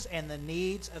services and the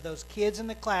needs of those kids in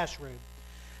the classroom.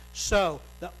 So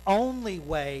the only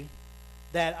way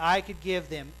that I could give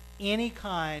them any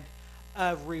kind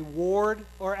of reward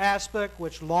or aspect,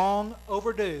 which long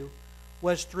overdue,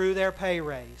 was through their pay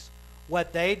raise.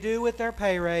 What they do with their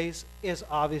pay raise is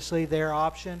obviously their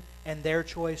option and their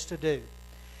choice to do.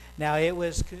 Now it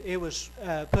was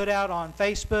put out on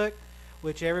Facebook,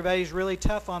 which everybody's really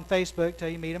tough on Facebook till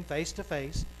you meet them face to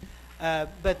face.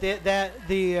 But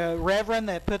the reverend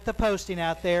that put the posting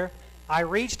out there, I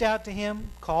reached out to him,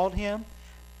 called him,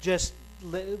 just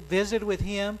visited with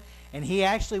him, and he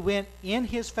actually went in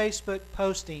his Facebook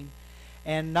posting,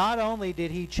 and not only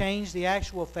did he change the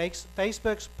actual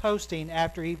Facebook's posting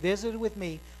after he visited with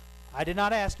me, I did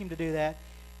not ask him to do that.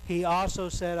 He also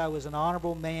said I was an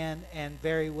honorable man and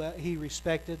very well. He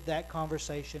respected that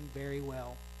conversation very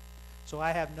well. So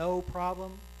I have no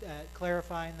problem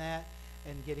clarifying that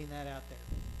and getting that out there.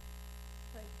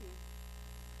 Thank you.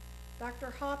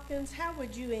 Dr. Hopkins, how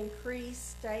would you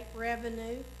increase state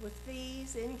revenue with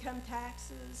fees, income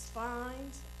taxes,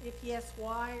 fines? If yes,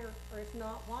 why? Or if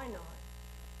not, why not?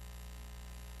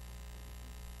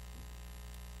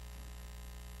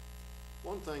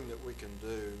 One thing that we can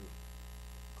do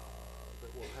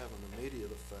that will have an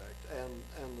immediate effect, and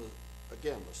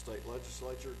again, the state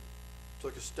legislature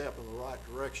took a step in the right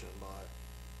direction by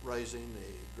raising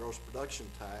the gross production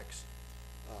tax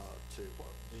to, what,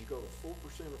 did you go to 4% or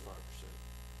 5%?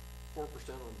 4%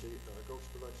 on gross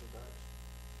production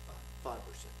tax?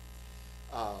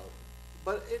 5%.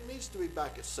 But it needs to be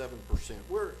back at 7%.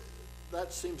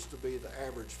 That seems to be the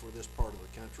average for this part of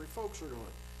the country. Folks are going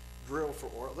to drill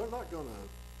for oil. They're not going to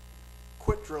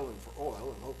quit drilling for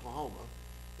oil in Oklahoma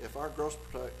if our gross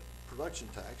production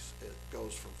tax, it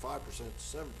goes from 5% to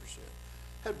 7%.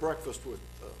 Had breakfast with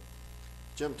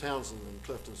Jim Townsend and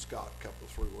Clifton Scott a couple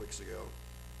of 3 weeks ago,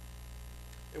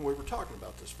 and we were talking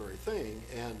about this very thing,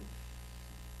 and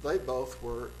they both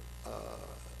were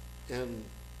in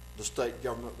the state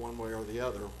government one way or the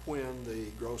other when the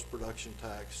gross production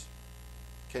tax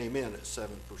came in at 7%.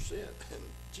 And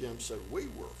Jim said, we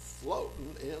were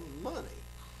floating in money.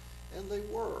 And they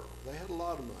were. They had a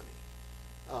lot of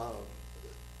money.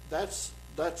 That's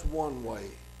one way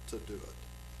to do it.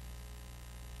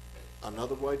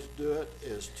 Another way to do it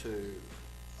is to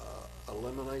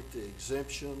eliminate the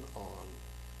exemption on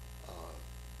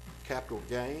capital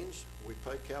gains. We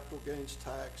pay capital gains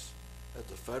tax at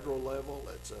the federal level.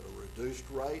 It's at a reduced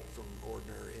rate from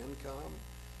ordinary income.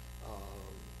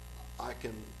 I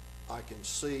can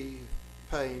see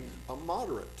paying a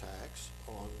moderate tax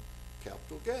on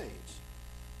capital gains.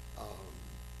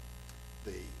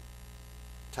 The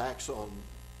tax on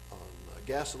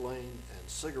gasoline and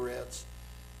cigarettes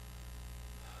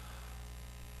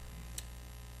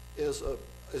is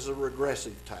a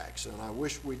regressive tax, and I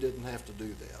wish we didn't have to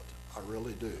do that. I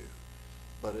really do.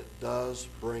 But it does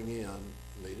bring in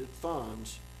needed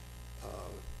funds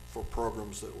for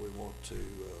programs that we want to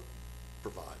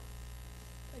provide.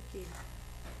 Thank you.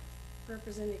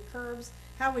 Representative Curbs,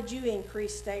 how would you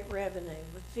increase state revenue?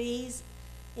 With fees,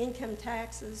 income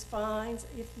taxes, fines?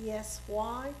 If yes,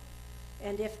 why?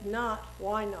 And if not,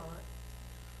 why not?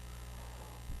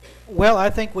 Well, I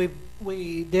think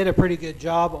we did a pretty good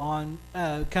job on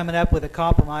coming up with a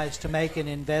compromise to make an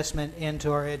investment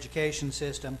into our education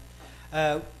system.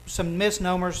 Some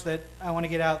misnomers that I want to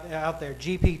get out there.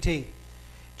 GPT.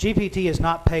 GPT is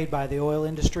not paid by the oil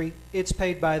industry. It's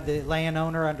paid by the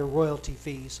landowner under royalty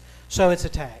fees. So it's a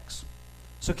tax.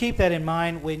 So keep that in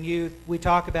mind when we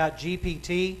talk about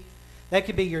GPT. That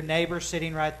could be your neighbor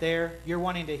sitting right there. You're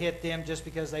wanting to hit them just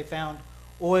because they found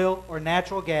oil or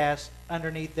natural gas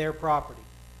underneath their property.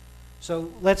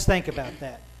 So let's think about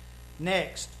that.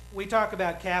 Next, we talk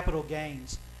about capital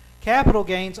gains. Capital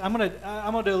gains, I'm gonna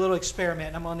do a little experiment,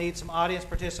 and I'm gonna need some audience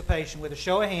participation with a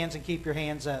show of hands, and keep your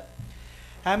hands up.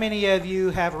 How many of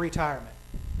you have a retirement?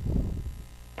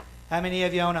 How many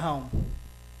of you own a home?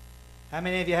 How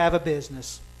many of you have a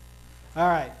business? All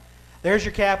right. There's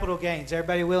your capital gains.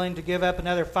 Everybody willing to give up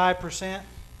another 5%?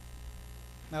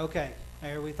 Okay.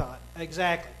 There we thought.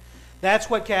 Exactly. That's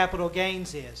what capital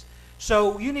gains is.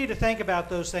 So you need to think about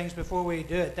those things before we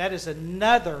do it. That is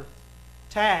another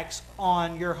tax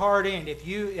on your hard end. If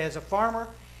you, as a farmer,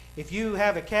 if you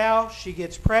have a cow, she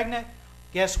gets pregnant,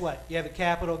 guess what? You have a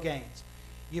capital gains.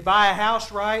 You buy a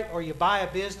house, right, or you buy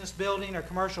a business building or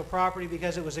commercial property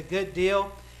because it was a good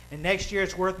deal, and next year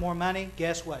it's worth more money,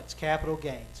 guess what? It's capital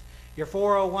gains. Your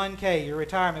 401k, your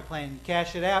retirement plan, you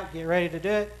cash it out, get ready to do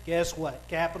it, guess what?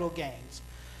 Capital gains.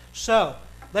 So,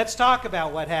 let's talk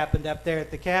about what happened up there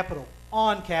at the Capitol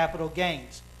on capital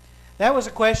gains. That was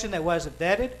a question that wasn't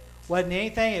vetted, wasn't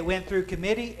anything. It went through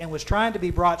committee and was trying to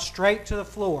be brought straight to the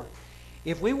floor.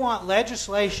 If we want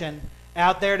legislation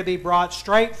out there to be brought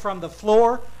straight from the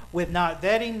floor with not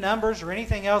vetting numbers or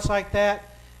anything else like that,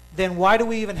 then why do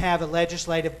we even have a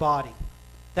legislative body?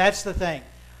 That's the thing.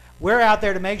 We're out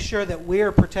there to make sure that we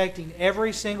are protecting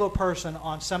every single person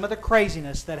on some of the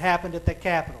craziness that happened at the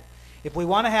Capitol. If we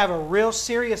want to have a real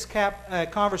serious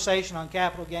conversation on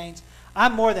capital gains,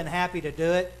 I'm more than happy to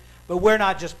do it, but we're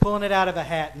not just pulling it out of a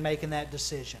hat and making that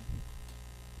decision.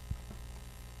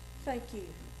 Thank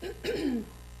you.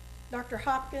 Dr.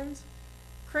 Hopkins,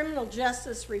 criminal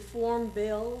justice reform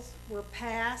bills were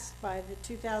passed by the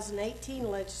 2018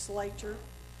 legislature,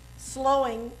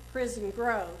 slowing prison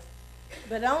growth,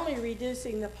 but only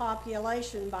reducing the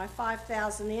population by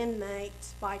 5,000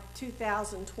 inmates by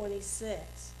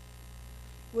 2026.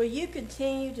 Will you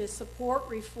continue to support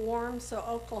reform so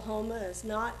Oklahoma is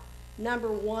not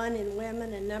number 1 in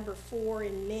women and number 4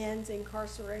 in men's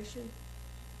incarceration?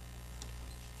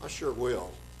 I sure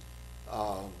will.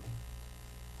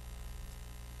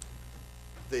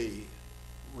 The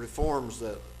reforms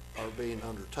that are being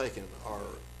undertaken are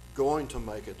going to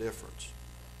make a difference.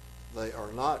 They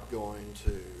are not going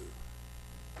to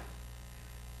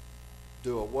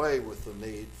do away with the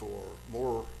need for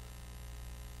more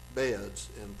beds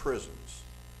in prisons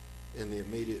in the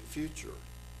immediate future,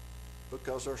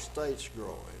 because our state's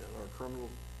growing and our criminal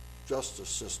justice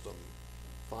system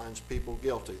finds people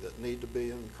guilty that need to be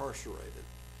incarcerated.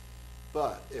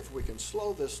 But if we can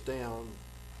slow this down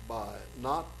by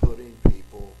not putting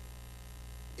people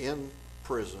in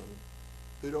prison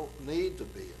who don't need to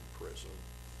be in prison,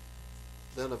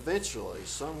 then eventually,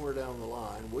 somewhere down the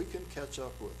line, we can catch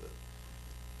up with it.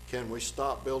 Can we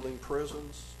stop building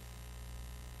prisons?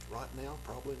 Right now,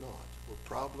 probably not. We're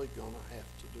probably going to have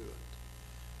to do it.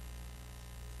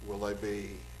 Will they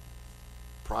be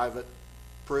private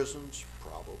prisons?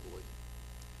 Probably.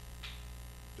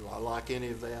 Do I like any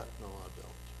of that? No, I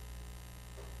don't.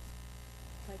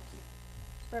 Thank you.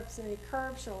 Representative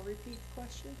Curb shall repeat the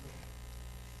question.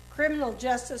 Criminal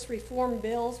justice reform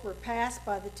bills were passed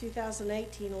by the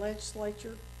 2018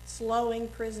 legislature, slowing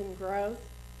prison growth,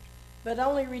 but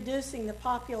only reducing the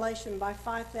population by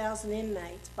 5,000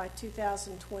 inmates by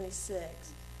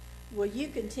 2026. Will you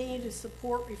continue to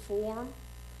support reform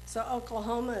so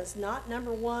Oklahoma is not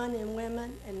number 1 in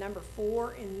women and number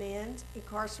 4 in men's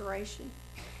incarceration?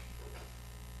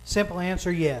 Simple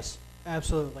answer, yes,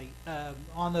 absolutely.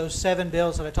 On those 7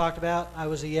 bills that I talked about, I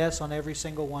was a yes on every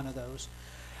single one of those.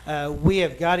 We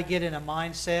have got to get in a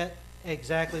mindset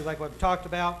exactly like what we talked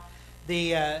about.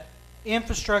 The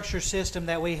infrastructure system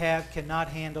that we have cannot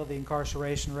handle the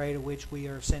incarceration rate at which we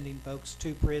are sending folks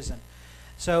to prison.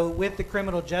 So with the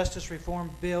criminal justice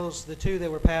reform bills, the 2 that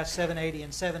were passed, 780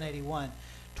 and 781,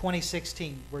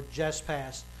 2016, were just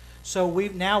passed. So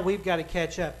we've got to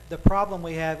catch up. The problem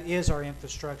we have is our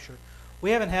infrastructure.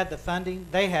 We haven't had the funding,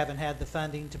 they haven't had the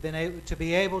funding to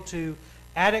be able to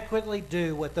adequately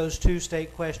do what those 2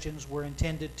 state questions were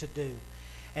intended to do.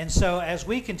 And so as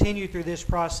we continue through this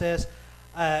process,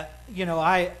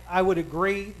 I would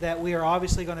agree that we are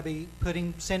obviously going to be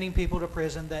sending people to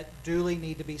prison that duly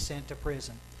need to be sent to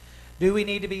prison. Do we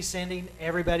need to be sending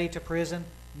everybody to prison?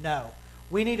 No.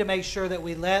 We need to make sure that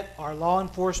we let our law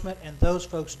enforcement and those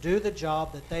folks do the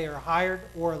job that they are hired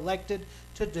or elected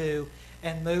to do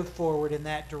and move forward in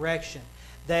that direction.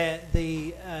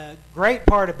 The great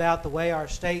part about the way our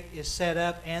state is set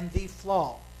up and the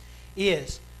flaw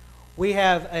is we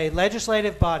have a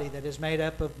legislative body that is made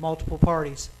up of multiple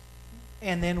parties,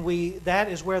 and then that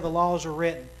is where the laws are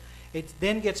written. It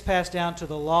then gets passed down to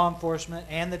the law enforcement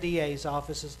and the DA's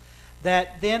offices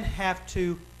that then have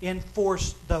to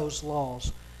enforce those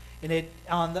laws. And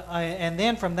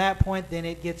then from that point, then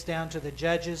it gets down to the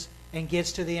judges and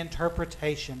gets to the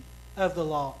interpretation of the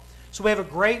law. So we have a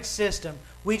great system.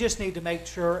 We just need to make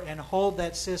sure and hold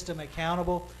that system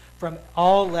accountable from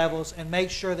all levels and make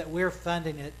sure that we're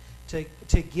funding it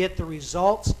to get the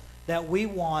results that we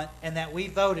want and that we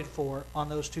voted for on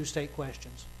those 2 state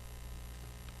questions.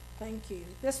 Thank you.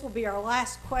 This will be our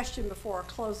last question before our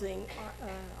closing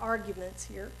arguments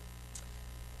here.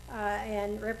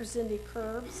 And Representative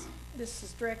Curbs, this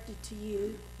is directed to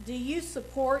you. Do you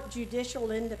support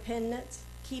judicial independence,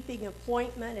 keeping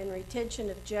appointment and retention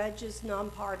of judges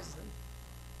nonpartisan?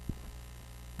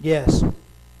 Yes.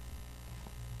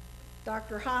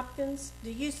 Dr. Hopkins,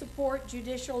 do you support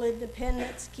judicial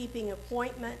independence, keeping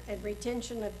appointment and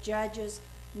retention of judges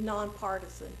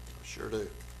nonpartisan? I sure do.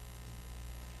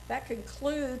 That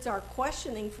concludes our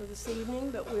questioning for this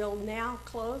evening, but we'll now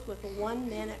close with a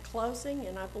 1-minute closing,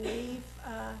 and I believe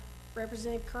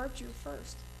Representative Curbs, you're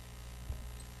first.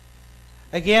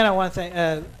 Again, I want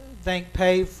to thank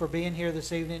PAVE for being here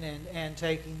this evening and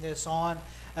taking this on.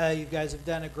 You guys have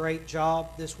done a great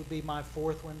job. This would be my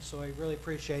 4th one, so I really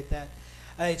appreciate that.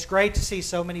 It's great to see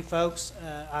so many folks.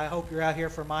 I hope you're out here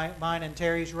for mine and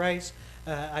Terry's race.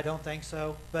 I don't think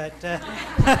so, but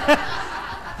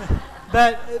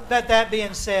but that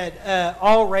being said,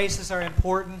 all races are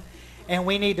important, and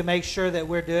we need to make sure that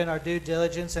we're doing our due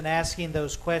diligence and asking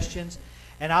those questions.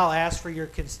 And I'll ask for your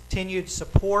continued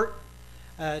support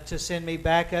to send me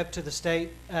back up to the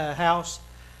State House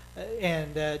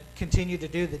and continue to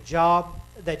do the job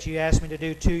that you asked me to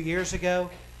do 2 years ago.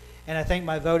 And I think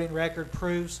my voting record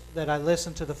proves that I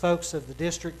listen to the folks of the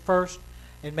district first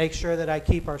and make sure that I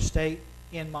keep our state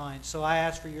in mind. So I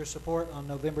ask for your support on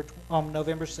November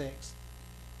 6th.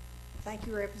 Thank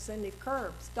you, Representative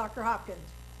Curbs. Dr. Hopkins.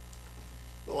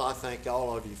 Well, I thank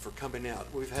all of you for coming out.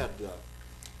 We've had,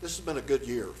 this has been a good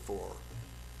year for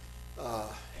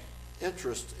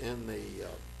interest in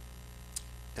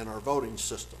in our voting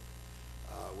system.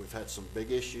 We've had some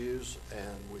big issues,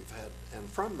 and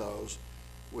from those,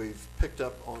 we've picked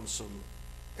up on some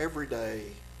everyday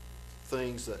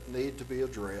things that need to be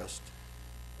addressed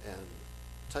and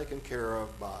taken care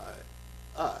of by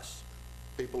us,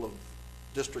 people of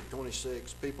District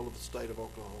 26, people of the state of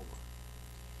Oklahoma.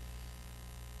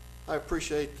 I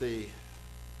appreciate the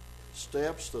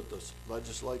steps that the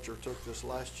legislature took this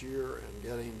last year in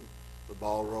getting the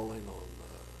ball rolling on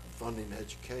funding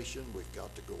education. We've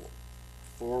got to go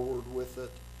forward with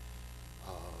it.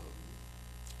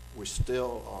 We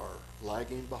still are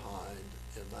lagging behind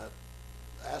in that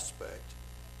aspect.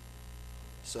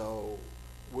 So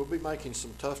we'll be making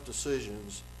some tough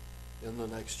decisions in the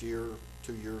next year,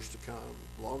 2 years to come,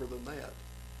 longer than that.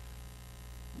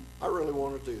 I really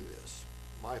want to do this.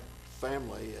 My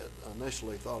family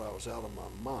initially thought I was out of my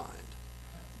mind,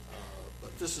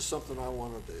 but this is something I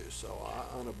want to do. So I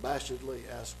unabashedly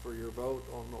ask for your vote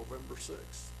on November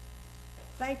 6th.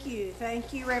 Thank you.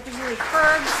 Thank you, Representative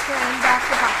Fergs and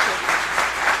Dr. Hopkins.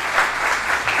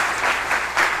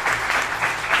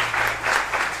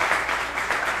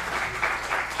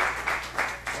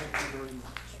 Thank you very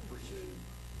much. Appreciate it.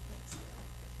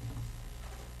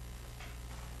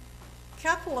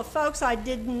 Couple of folks I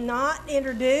did not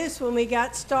introduce when we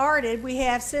got started. We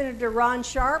have Senator Ron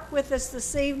Sharp with us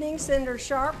this evening. Senator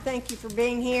Sharp, thank you for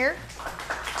being here.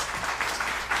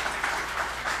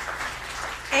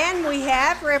 And we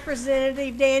have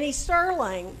Representative Danny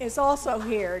Sterling is also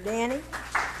here. Danny,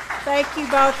 thank you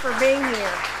both for being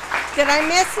here. Did I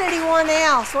miss anyone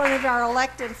else, one of our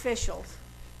elected officials?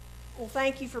 Well,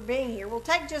 thank you for being here. We'll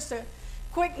take just a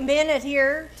quick minute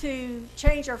here to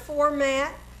change our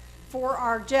format for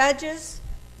our judges.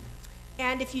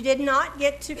 And if you did not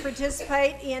get to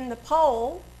participate in the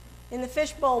poll, in the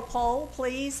fishbowl poll,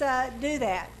 please do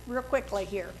that real quickly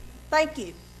here. Thank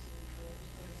you.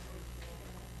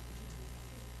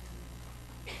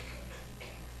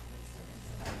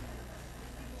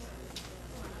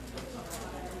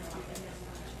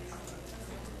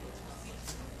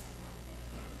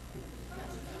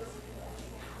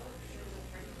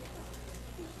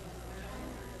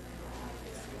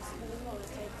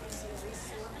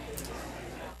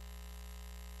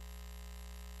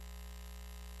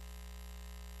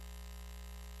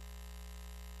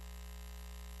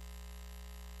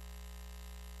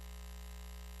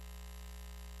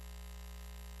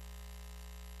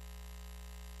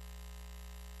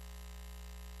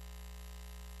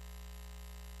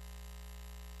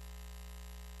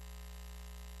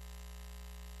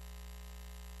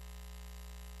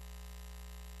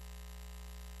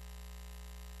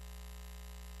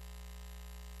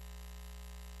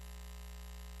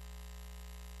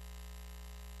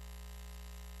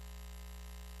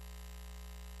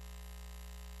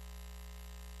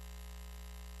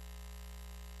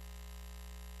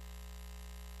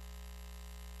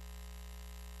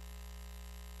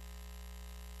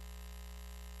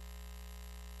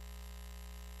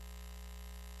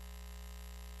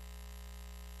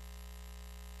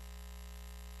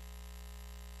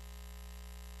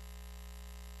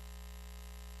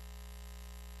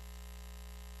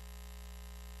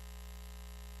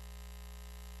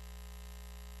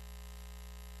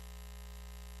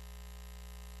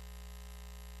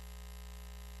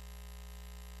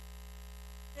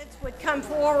 Would come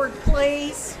forward,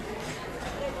 please.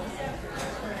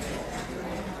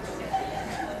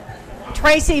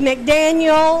 Tracy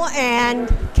McDaniel and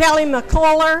Kelly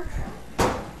McCullough.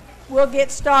 We'll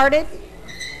get started.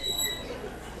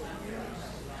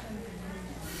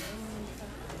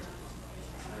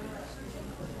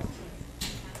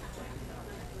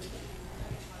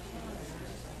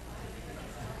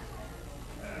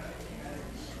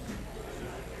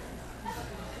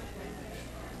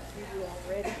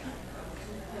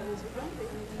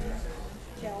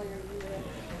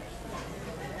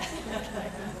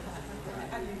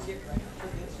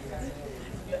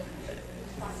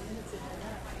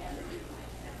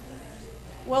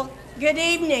 Well, good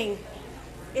evening.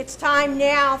 It's time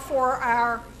now for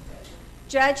our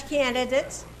judge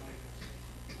candidates.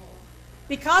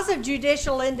 Because of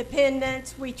judicial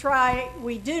independence, we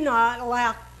do not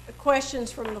allow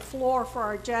questions from the floor for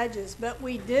our judges, but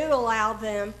we do allow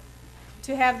them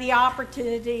to have the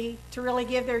opportunity to really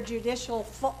give their judicial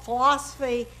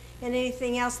philosophy and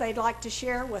anything else they'd like to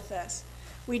share with us.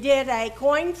 We did a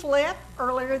coin flip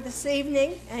earlier this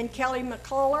evening, and Kelly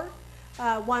McCullough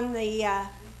won the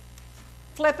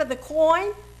flip of the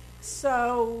coin.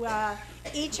 So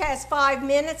each has 5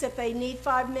 minutes. If they need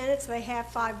 5 minutes, they have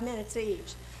 5 minutes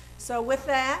each. So with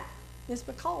that, Ms.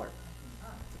 McCullough.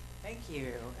 Thank you.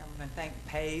 I want to thank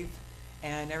PAVE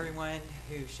and everyone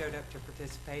who showed up to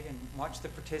participate and watch the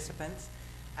participants.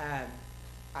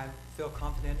 I feel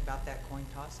confident about that coin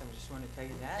toss. I just want to tell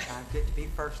you that. I get to be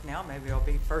first now. Maybe I'll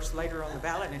be first later on the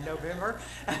ballot in November.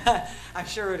 I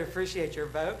sure would appreciate your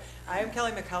vote. I am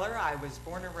Kelly McCullough. I was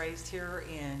born and raised here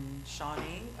in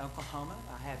Shawnee, Oklahoma.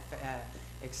 I have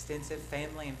extensive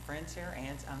family and friends here,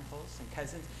 aunts, uncles, and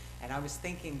cousins. And I was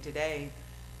thinking today,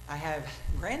 I have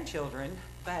grandchildren,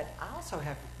 but I also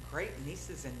have great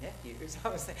nieces and nephews. I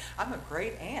was thinking, I'm a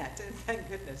great aunt, and thank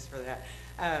goodness for that.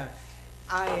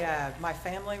 My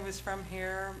family was from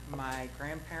here. My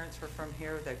grandparents were from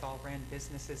here. They've all ran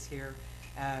businesses here.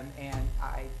 And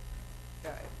I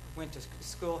went to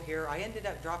school here. I ended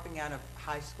up dropping out of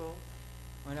high school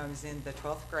when I was in the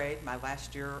 12th grade, my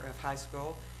last year of high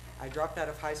school. I dropped out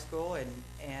of high school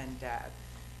and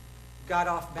got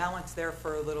off balance there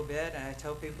for a little bit. And I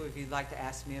told people, if you'd like to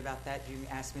ask me about that, you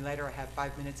can ask me later. I have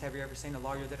 5 minutes. Have you ever seen a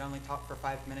lawyer that only talked for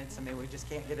 5 minutes? I mean, we just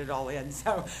can't get it all in.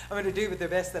 So I'm going to do the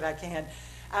best that I can.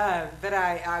 But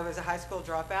I was a high school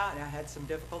dropout, and I had some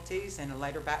difficulties, and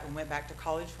later went back to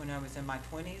college when I was in my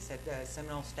 20s at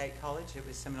Seminole State College. It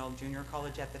was Seminole Junior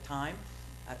College at the time,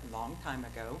 a long time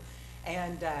ago.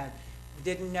 And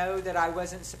didn't know that I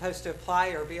wasn't supposed to apply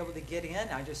or be able to get in.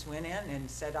 I just went in and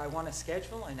said I want a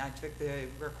schedule, and I took the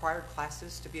required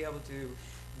classes to be able to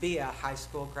be a high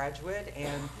school graduate,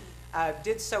 and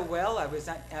did so well. I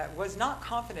was not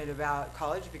confident about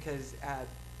college because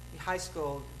high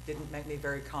school didn't make me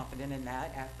very confident in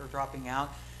that after dropping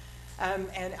out.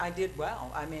 And I did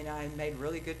well. I mean, I made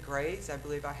really good grades. I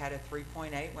believe I had a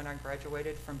 3.8 when I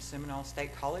graduated from Seminole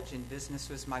State College, and business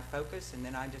was my focus. And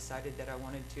then I decided that I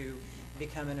wanted to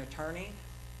become an attorney.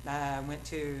 I went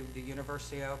to the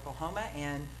University of Oklahoma,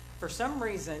 and for some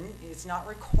reason, it's not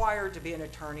required to be an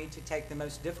attorney to take the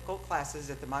most difficult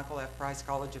classes at the Michael F. Price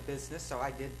College of Business, so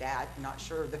I did that. Not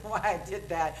sure why I did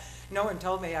that. No one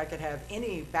told me I could have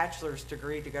any bachelor's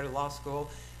degree to go to law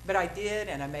school, but I did,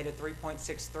 and I made a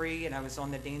 3.63, and I was on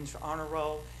the Dean's Honor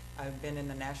Roll. I've been in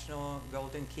the National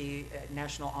Golden Key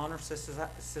National Honor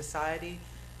Society.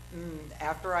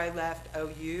 After I left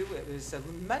OU, it was a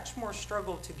much more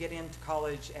struggle to get into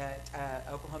college at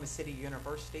Oklahoma City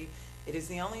University. It is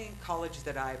the only college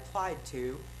that I applied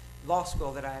to, law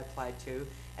school that I applied to,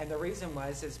 and the reason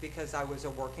is because I was a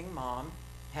working mom,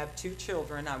 have 2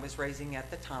 children I was raising at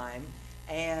the time,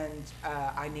 and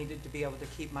I needed to be able to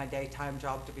keep my daytime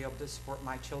job to be able to support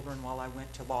my children while I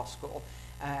went to law school.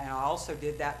 And I also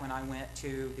did that when I went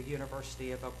to the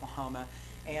University of Oklahoma.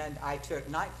 And I took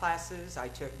night classes, I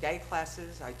took day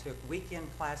classes, I took weekend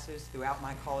classes throughout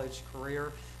my college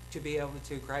career to be able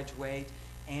to graduate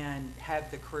and have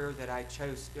the career that I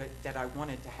chose, that I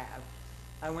wanted to have.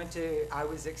 I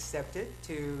was accepted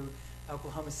to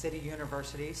Oklahoma City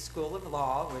University School of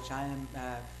Law, which I am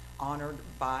honored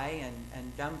by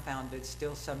and dumbfounded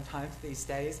still sometimes these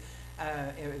days.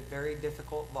 It was a very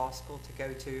difficult law school to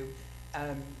go to,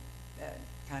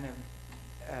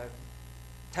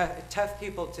 tough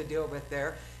people to deal with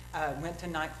there. Went to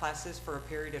night classes for a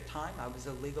period of time. I was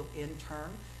a legal intern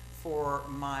for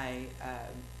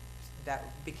that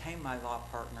became my law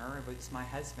partner. It was my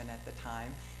husband at the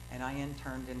time, and I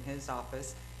interned in his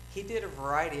office. He did a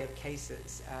variety of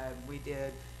cases. We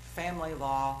did family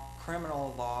law,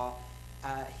 criminal law.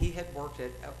 He had worked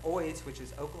at OIDS, which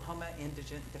is Oklahoma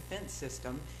Indigent Defense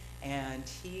System, and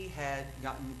he had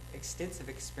gotten extensive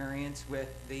experience with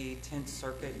the 10th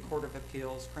Circuit Court of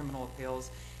Appeals, Criminal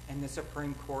Appeals, and the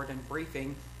Supreme Court and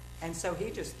briefing. And so he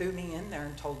just threw me in there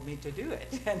and told me to do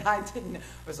it. And I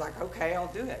was like, okay,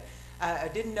 I'll do it. I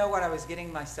didn't know what I was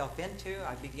getting myself into.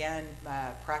 I began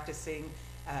practicing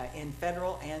in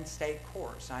federal and state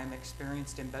courts. I am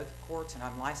experienced in both courts, and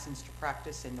I'm licensed to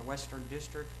practice in the Western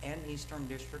District and Eastern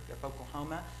District of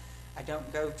Oklahoma. I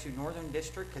don't go to Northern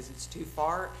District because it's too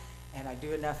far, and I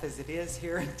do enough as it is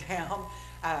here in town.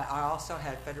 I also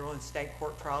had federal and state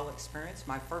court trial experience.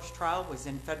 My first trial was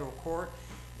in federal court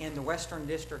in the Western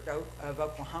District of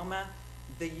Oklahoma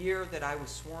the year that I was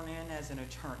sworn in as an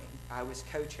attorney. I was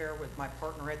co-chair with my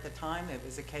partner at the time. It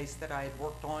was a case that I had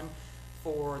worked on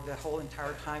for the whole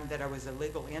entire time that I was a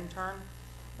legal intern,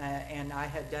 and I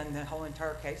had done the whole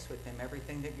entire case with them,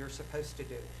 everything that you're supposed to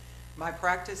do. My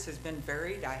practice has been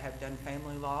varied. I have done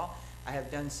family law. I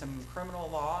have done some criminal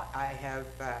law. I have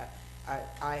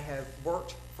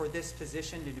worked for this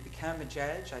position to become a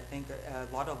judge. I think a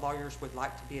lot of lawyers would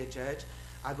like to be a judge.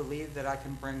 I believe that I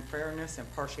can bring fairness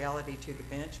and partiality to the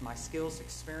bench. My skills,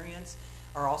 experience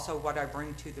are also what I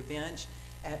bring to the bench.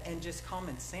 and just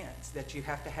common sense that you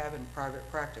have to have in private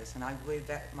practice. And I believe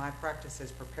that my practice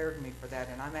has prepared me for that.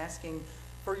 And I'm asking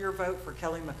for your vote for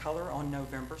Kelly McCullough on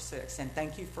November 6th. And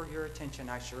thank you for your attention.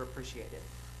 I sure appreciate it.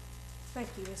 Thank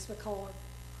you, Ms. McCullough.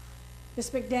 Ms.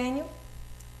 McDaniel?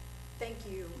 Thank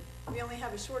you. We only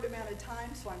have a short amount of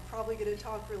time, so I'm probably going to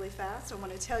talk really fast. I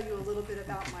want to tell you a little bit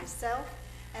about myself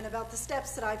and about the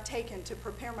steps that I've taken to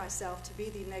prepare myself to be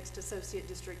the next Associate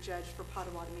District Judge for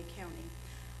Pottowatomie County.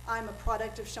 I'm a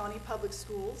product of Shawnee Public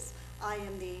Schools. I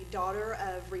am the daughter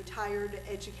of retired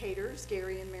educators,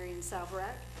 Gary and Marion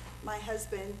Salvarak. My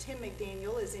husband, Tim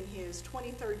McDaniel, is in his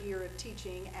 23rd year of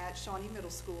teaching at Shawnee Middle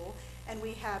School, and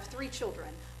we have 3 children.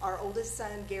 Our oldest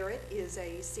son, Garrett, is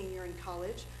a senior in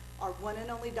college. Our one and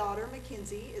only daughter,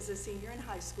 Mackenzie, is a senior in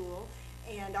high school,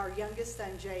 and our youngest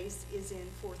son, Jace, is in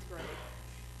 4th grade.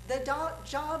 The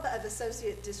job of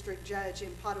Associate District Judge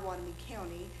in Pottowatomie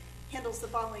County handles the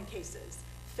following cases: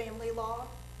 family law,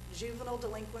 juvenile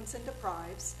delinquents and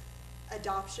deprives,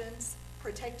 adoptions,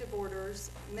 protective orders,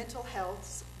 mental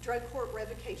health, drug court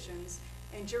revocations,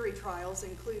 and jury trials,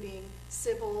 including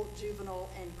civil, juvenile,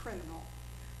 and criminal.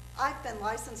 I've been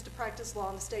licensed to practice law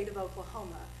in the state of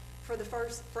Oklahoma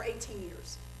for 18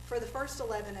 years. For the first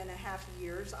 11 and a half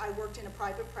years, I worked in a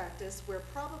private practice where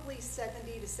probably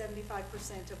 70 to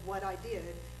 75% of what I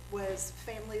did was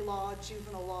family law,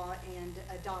 juvenile law, and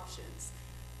adoptions.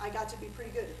 I got to be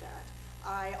pretty good at that.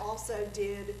 I also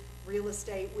did real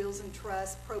estate, wills and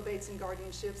trusts, probates and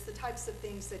guardianships, the types of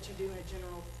things that you do in a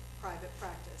general private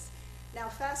practice. Now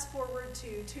fast forward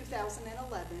to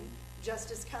 2011,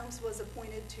 Justice Combs was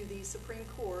appointed to the Supreme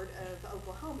Court of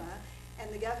Oklahoma, and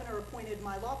the governor appointed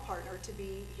my law partner to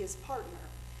be his partner.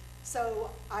 So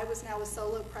I was now a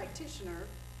solo practitioner,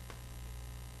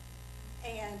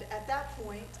 and at that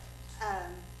point,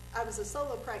 I was a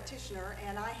solo practitioner,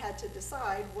 and I had to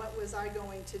decide what was I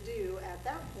going to do at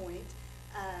that point.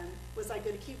 Was I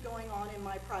going to keep going on in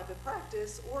my private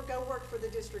practice or go work for the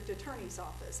district attorney's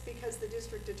office? Because the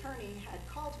district attorney had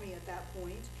called me at that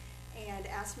point and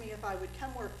asked me if I would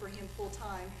come work for him full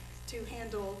time to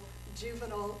handle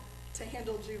juvenile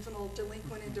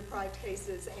delinquent and deprived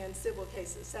cases and civil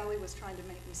cases. Sally was trying to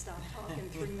make me stop talking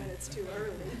 3 minutes too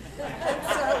early.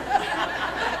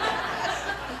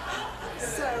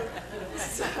 So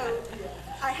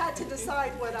I had to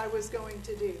decide what I was going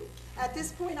to do. At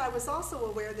this point, I was also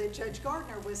aware that Judge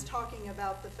Gardner was talking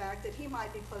about the fact that he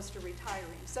might be close to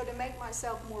retiring. So to make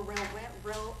myself more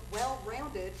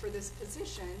well-rounded for this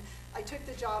position, I took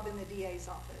the job in the DA's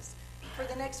office. For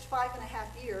the next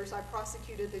 5.5 years, I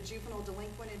prosecuted the juvenile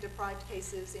delinquent and deprived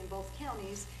cases in both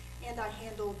counties, and I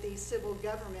handled the civil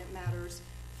government matters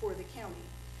for the county.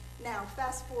 Now,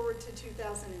 fast forward to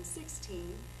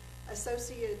 2016,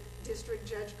 Associate District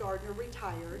Judge Gardner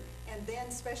retired, and then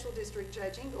Special District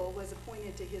Judge Engel was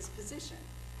appointed to his position.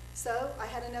 So I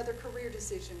had another career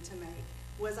decision to make.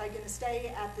 Was I going to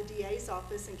stay at the DA's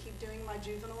office and keep doing my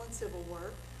juvenile and civil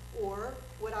work, or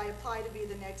would I apply to be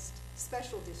the next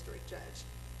Special District Judge?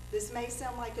 This may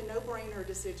sound like a no-brainer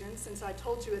decision, since I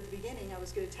told you at the beginning I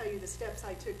was going to tell you the steps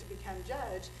I took to become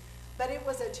judge, but it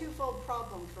was a twofold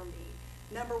problem for me.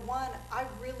 Number one, I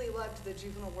really loved the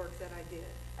juvenile work that I did.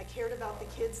 I cared about the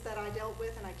kids that I dealt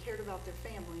with, and I cared about their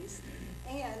families,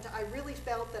 and I really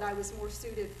felt that I was more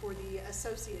suited for the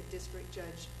Associate District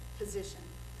Judge position.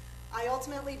 I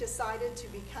ultimately decided to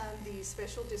become the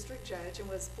Special District Judge and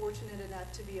was fortunate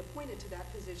enough to be appointed to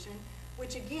that position,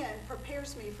 which again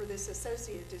prepares me for this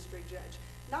Associate District Judge,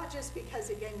 not just because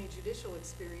it gave me judicial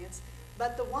experience,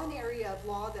 but the one area of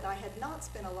law that I had not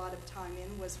spent a lot of time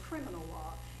in was criminal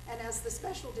law. And as the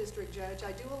Special District Judge,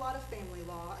 I do a lot of family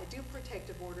law, I do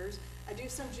protective orders, I do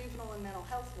some juvenile and mental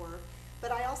health work,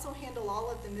 but I also handle all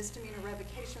of the misdemeanor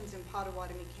revocations in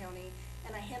Pottowatomie County,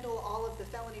 and I handle all of the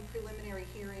felony preliminary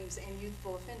hearings and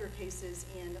youthful offender cases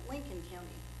in Lincoln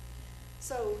County.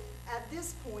 So at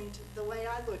this point, the way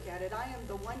I look at it, I am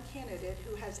the one candidate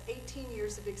who has 18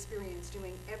 years of experience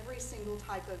doing every single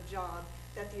type of job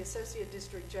that the Associate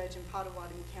District Judge in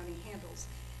Pottowatomie County handles.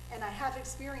 And I have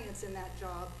experience in that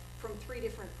job from 3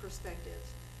 different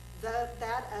perspectives.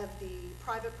 That of the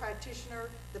private practitioner,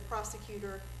 the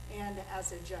prosecutor, and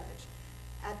as a judge.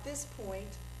 At this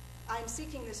point, I'm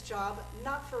seeking this job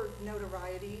not for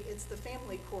notoriety, it's the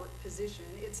family court position.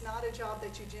 It's not a job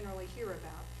that you generally hear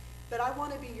about. But I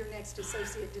want to be your next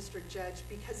Associate District Judge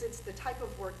because it's the type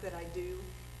of work that I do,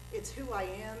 it's who I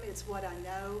am, it's what I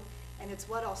know, and it's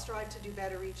what I'll strive to do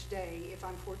better each day if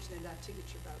I'm fortunate enough to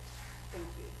get your vote. Thank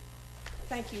you.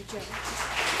 Thank you, Judge.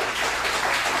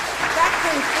 That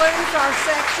concludes our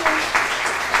section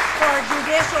for our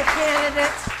judicial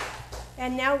candidates.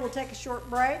 And now we'll take a short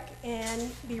break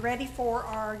and be ready for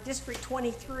our District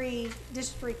 23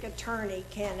 district attorney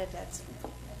candidates.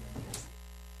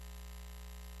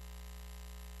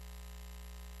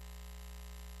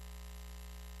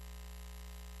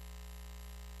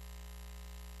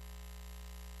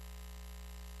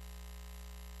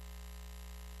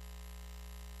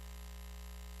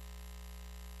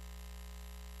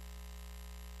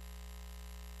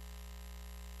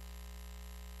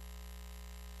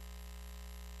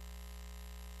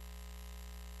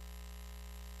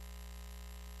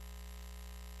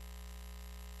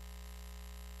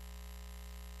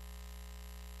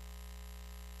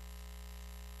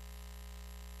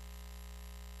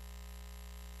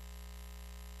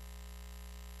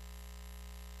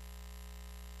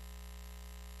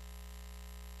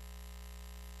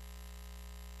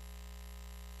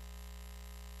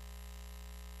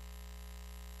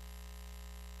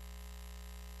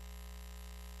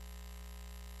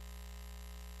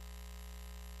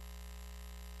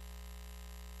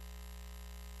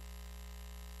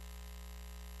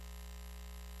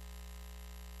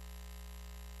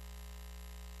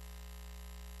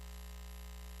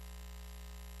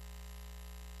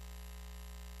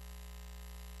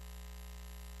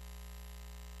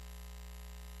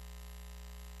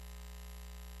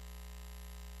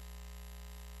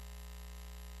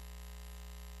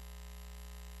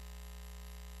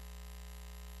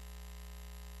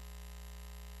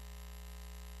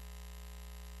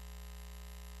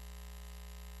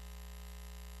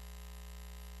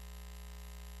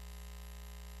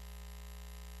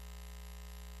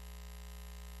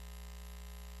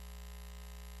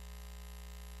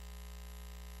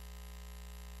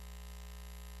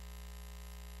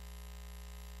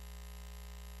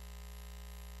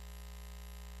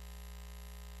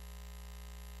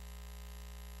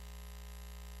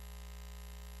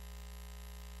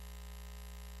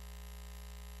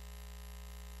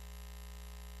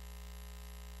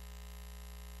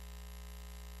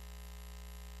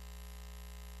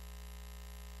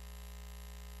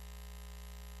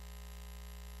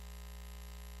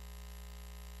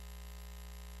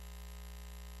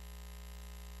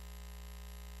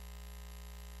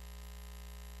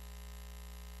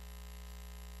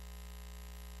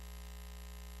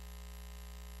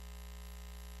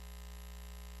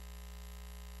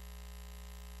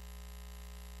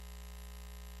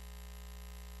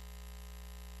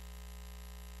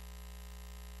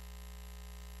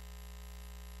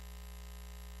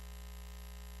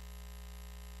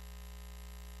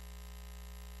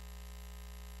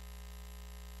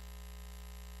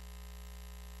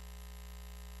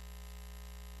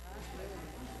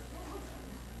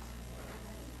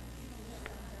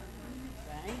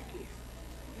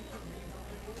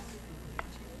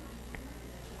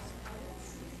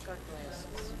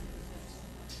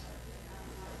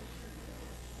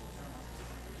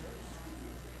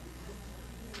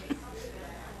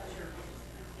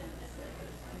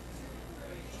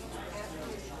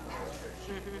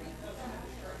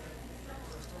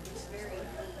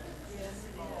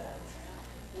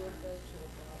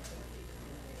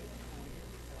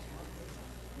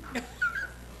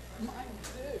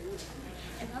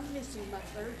 My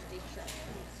Thursday show.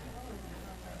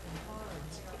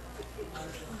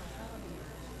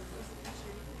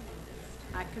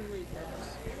 I can read those.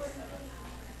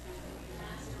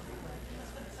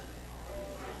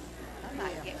 I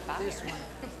might get fired. This one.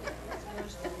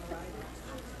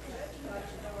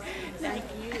 Thank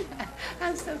you.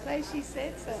 I'm so glad she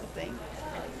said something.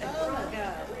 Oh my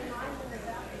God.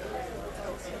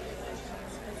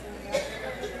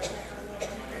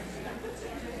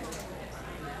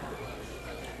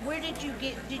 Where did you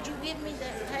give me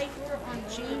that paper on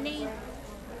Jeannie?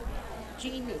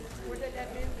 Jeannie, what did I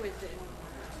do with it?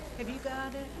 Have you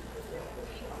got it?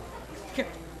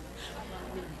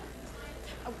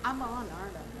 Oh, I'm on,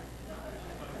 aren't I?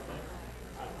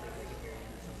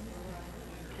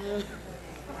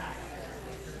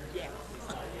 Yeah.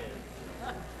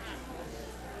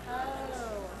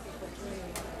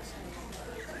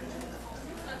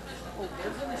 Oh,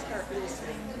 they're gonna start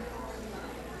listening.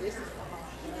 This is the hot.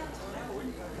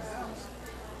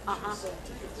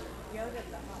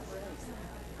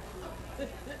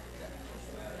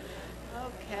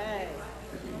 Okay.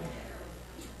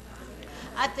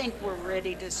 I think we're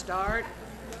ready to start.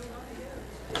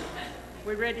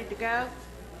 We ready to go?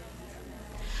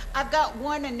 I've got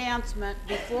one announcement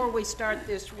before we start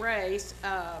this race.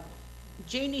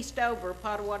 Jeannie Stover,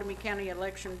 Pottowatomie County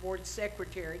Election Board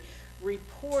Secretary,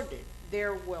 reported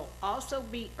there will also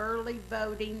be early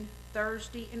voting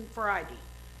Thursday and Friday,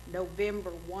 November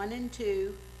 1 and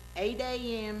 2, 8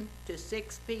 a.m. to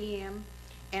 6 p.m.,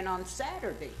 and on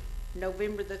Saturday,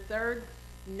 November the 3rd,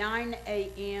 9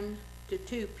 a.m. to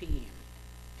 2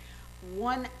 p.m.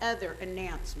 One other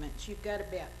announcement. You've got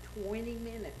about 20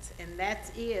 minutes, and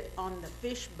that's it on the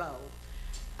fishbowl.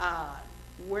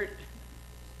 We're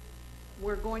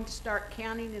going to start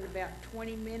counting in about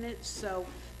 20 minutes, so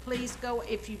please go.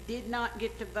 If you did not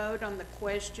get to vote on the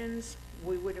questions,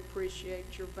 we would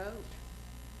appreciate your vote.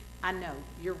 I know,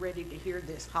 you're ready to hear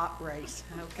this hot race.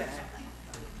 Okay.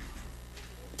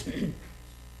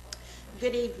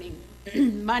 Good evening.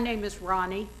 My name is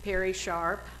Ronnie Perry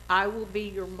Sharp. I will be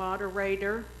your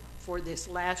moderator for this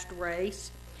last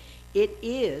race. It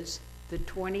is the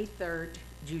 23rd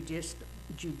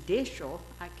Judicial,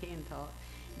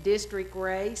 District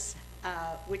race,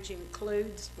 which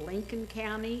includes Lincoln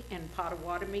County and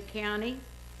Pottowatomie County.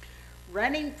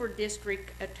 Running for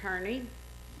district attorney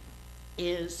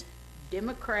is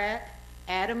Democrat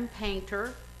Adam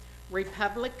Painter,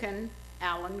 Republican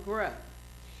Alan Grubb.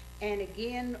 And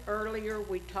again, earlier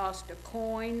we tossed a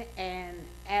coin, and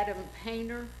Adam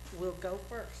Painter will go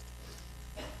first.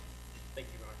 Thank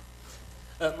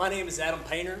you, Ron. My name is Adam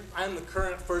Painter. I'm the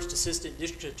current First Assistant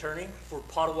District Attorney for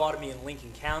Pottowatomie and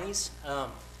Lincoln Counties. I'd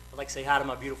like to say hi to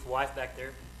my beautiful wife back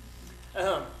there.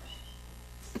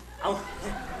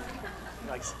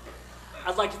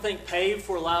 I'd like to thank PAVE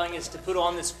for allowing us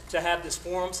to have this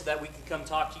forum so that we can come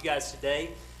talk to you guys today.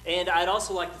 And I'd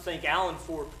also like to thank Alan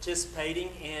for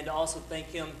participating, and also thank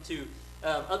him to,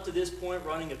 up to this point,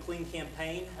 running a clean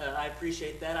campaign. I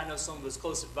appreciate that. I know some of his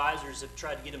close advisors have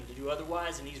tried to get him to do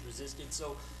otherwise, and he's resisted,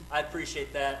 so I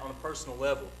appreciate that on a personal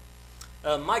level.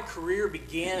 My career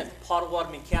began at the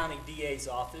Pottowatomie County DA's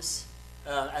office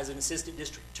as an assistant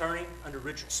district attorney under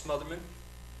Richard Smotherman.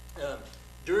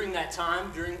 During that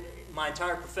time, during my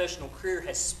entire professional career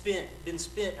has been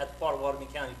spent at the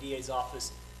Pottowatomie County DA's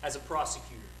office as a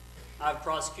prosecutor. I've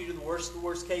prosecuted the worst of the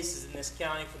worst cases in this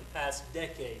county for the past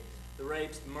decade. The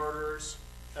rapes, the murderers,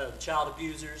 the child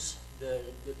abusers,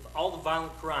 all the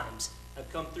violent crimes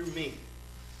have come through me.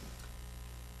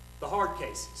 The hard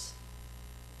cases.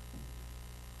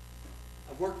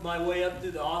 I worked my way up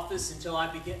through the office until I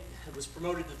was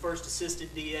promoted to first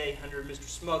assistant DA under Mr.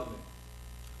 Smotherman.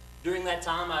 During that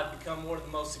time, I've become one of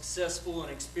the most successful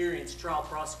and experienced trial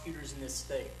prosecutors in this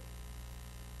state.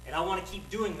 And I want to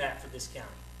keep doing that for this county.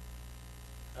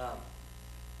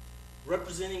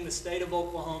 Representing the state of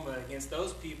Oklahoma against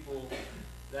those people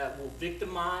that will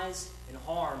victimize and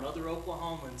harm other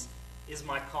Oklahomans is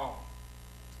my calling.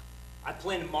 I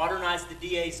plan to modernize the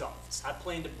DA's office. I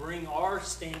plan to bring our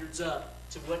standards up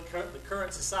to what the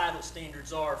current societal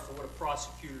standards are for what a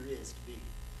prosecutor is to be.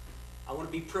 I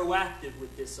want to be proactive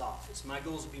with this office. My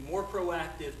goal is to be more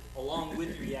proactive along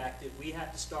with reactive. We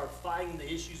have to start fighting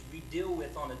the issues we deal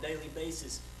with on a daily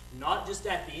basis, not just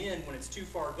at the end when it's too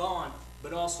far gone,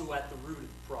 but also at the root of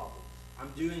the problem. I'm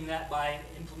doing that by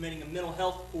implementing a mental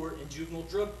health court and juvenile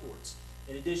drug courts,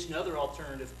 in addition to other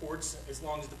alternative courts, as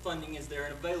long as the funding is there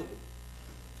and available.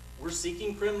 We're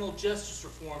seeking criminal justice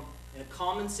reform in a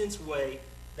common sense way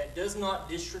that does not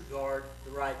disregard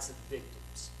the rights of the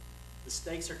victims. The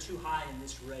stakes are too high in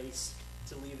this race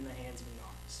to leave in the hands of an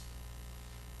office.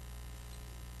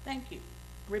 Thank you.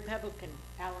 Republican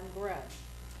Alan Grubb.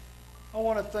 I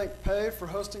want to thank PAVE for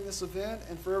hosting this event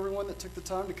and for everyone that took the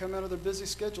time to come out of their busy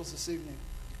schedules this evening.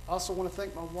 I also want to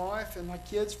thank my wife and my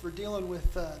kids for dealing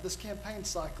with this campaign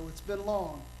cycle. It's been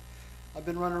long. I've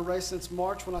been running a race since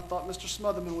March when I thought Mr.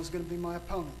 Smotherman was going to be my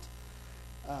opponent.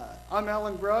 I'm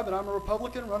Alan Grubb, and I'm a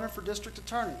Republican running for district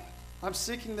attorney. I'm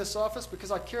seeking this office because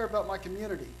I care about my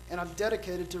community, and I'm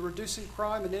dedicated to reducing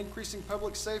crime and increasing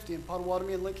public safety in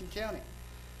Pottowatomie and Lincoln County.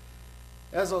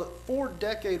 As a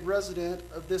 4-decade resident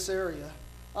of this area,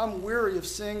 I'm weary of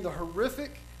seeing the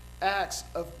horrific acts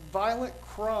of violent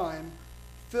crime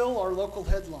fill our local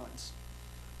headlines.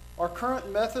 Our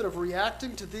current method of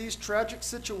reacting to these tragic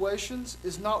situations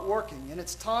is not working, and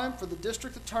it's time for the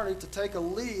district attorney to take a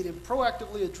lead in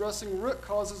proactively addressing root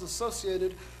causes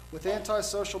associated with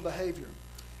antisocial behavior.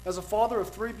 As a father of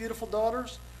 3 beautiful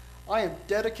daughters, I am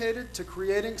dedicated to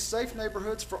creating safe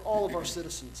neighborhoods for all of our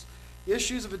citizens.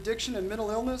 Issues of addiction and mental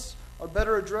illness are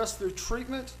better addressed through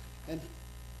treatment and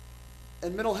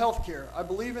mental health care. I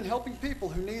believe in helping people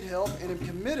who need help and am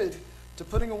committed to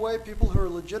putting away people who are a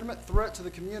legitimate threat to the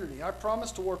community. I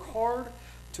promise to work hard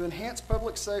to enhance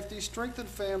public safety, strengthen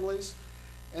families,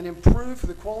 and improve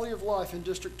the quality of life in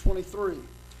District 23.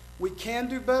 We can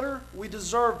do better. We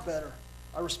deserve better.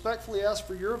 I respectfully ask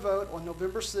for your vote on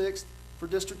November 6th for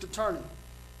district attorney.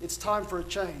 It's time for a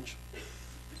change.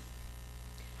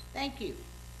 Thank you.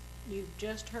 You've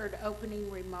just heard opening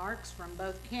remarks from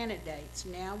both candidates.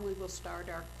 Now we will start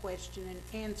our question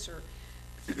and answer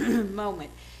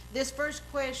moment. This first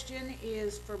question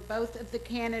is for both of the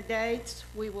candidates.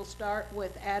 We will start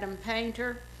with Adam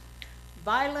Painter.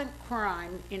 Violent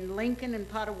crime in Lincoln and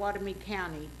Pottowatomie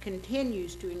County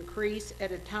continues to increase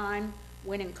at a time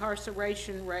when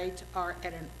incarceration rates are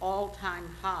at an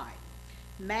all-time high.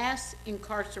 Mass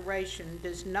incarceration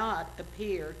does not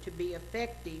appear to be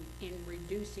effective in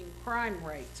reducing crime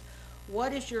rates.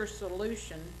 What is your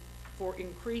solution for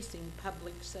increasing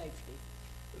public safety?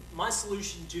 My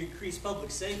solution to increase public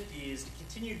safety is to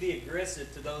continue to be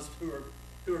aggressive to those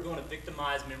who are going to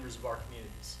victimize members of our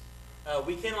communities.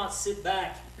 We cannot sit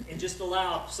back and just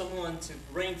allow someone to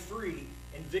reign free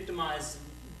and victimize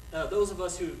those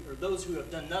who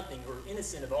have done nothing or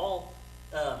innocent of all,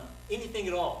 anything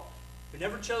at all, who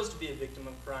never chose to be a victim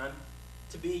of crime,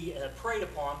 to be preyed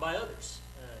upon by others.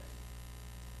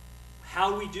 How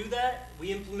do we do that?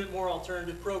 We implement more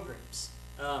alternative programs.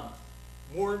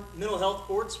 More mental health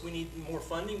courts. We need more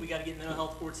funding. We got to get mental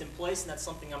health courts in place, and that's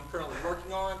something I'm currently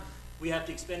working on. We have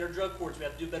to expand our drug courts. We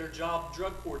have to do a better job of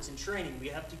drug courts and training. We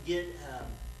have to get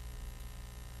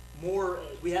more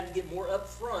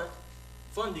upfront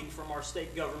funding from our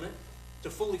state government to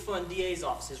fully fund DA's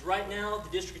offices. Right now, the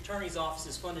district attorney's office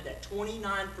is funded at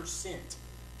 29%.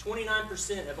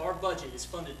 29% of our budget is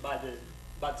funded by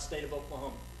the state of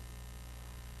Oklahoma.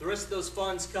 The rest of those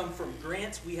funds come from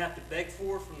grants we have to beg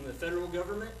for from the federal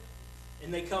government,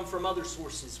 and they come from other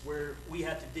sources where we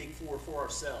have to dig for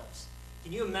ourselves.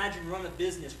 Can you imagine running a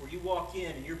business where you walk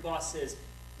in and your boss says,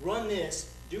 run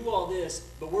this, do all this,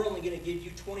 but we're only going to give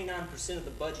you 29% of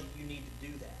the budget you need to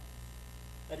do that?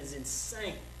 That is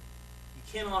insane. You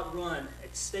cannot run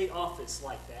a state office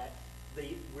like that.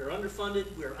 We're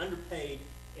underfunded, we're underpaid,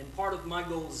 and part of my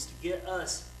goal is to get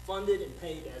us funded and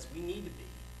paid as we need to be,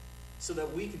 so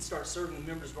that we can start serving the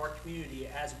members of our community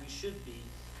as we should be,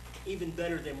 even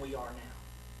better than we are now.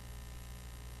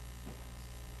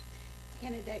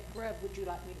 Candidate Grubb, would you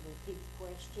like me to repeat the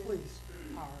question? Please.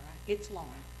 All right, it's long.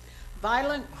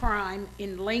 Violent crime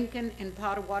in Lincoln and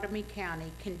Pottowatomie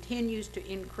County continues to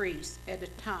increase at a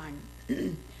time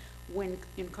when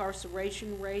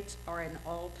incarceration rates are at an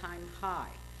all-time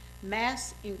high.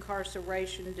 Mass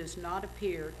incarceration does not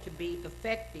appear to be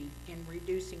effective in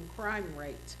reducing crime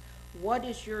rates. What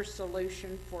is your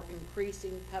solution for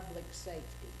increasing public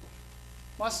safety?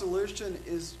 My solution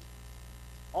is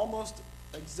almost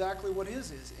exactly what his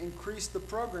is. Increase the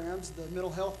programs, the mental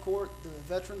health court, the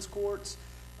veterans courts.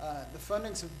 The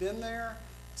fundings have been there.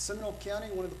 Seminole County,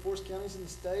 one of the poorest counties in the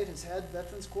state, has had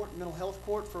veterans court and mental health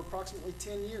court for approximately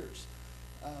 10 years.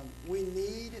 We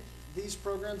need these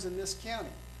programs in this county.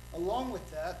 Along with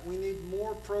that, we need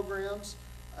more programs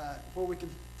where we can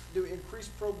do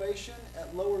increased probation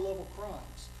at lower level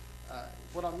crimes.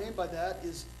 What I mean by that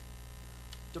is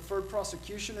deferred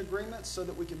prosecution agreements so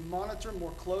that we can monitor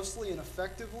more closely and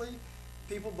effectively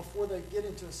people before they get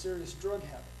into a serious drug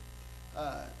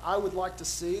habit. I would like to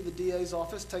see the DA's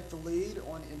office take the lead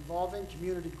on involving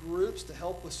community groups to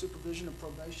help with supervision and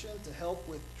probation, to help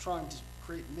with trying to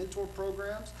create mentor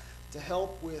programs, to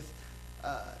help with,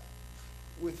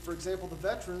 for example, the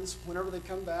veterans, whenever they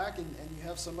come back and you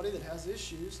have somebody that has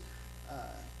issues,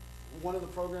 one of the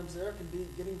programs there can be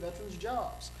getting veterans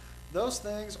jobs. Those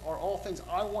things are all things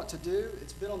I want to do.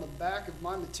 It's been on the back of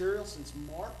my material since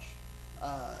March,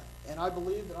 and I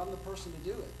believe that I'm the person to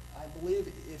do it. I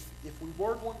believe if we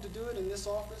were going to do it in this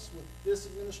office with this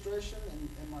administration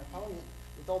and my opponent,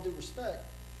 with all due respect,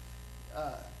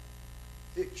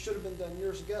 it should have been done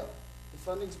years ago. The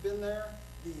funding's been there,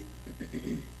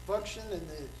 the function and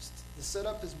the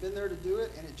setup has been there to do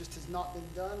it, and it just has not been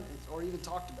done or even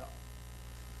talked about.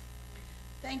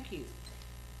 Thank you.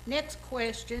 Next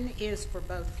question is for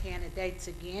both candidates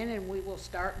again, and we will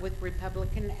start with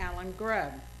Republican Alan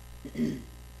Grubb.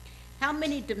 How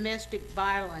many domestic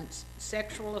violence,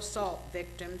 sexual assault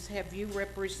victims have you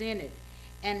represented,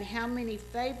 and how many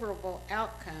favorable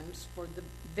outcomes for the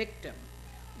victim?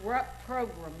 What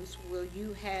programs will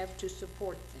you have to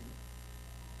support them?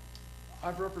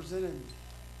 I've represented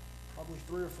probably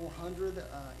 300 or 400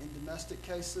 in domestic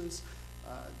cases,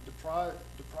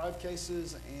 deprived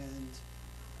cases, and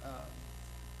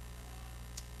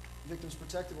victims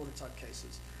protective order type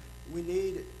cases. We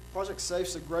need, Project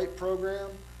Safe's a great program.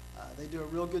 They do a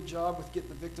real good job with getting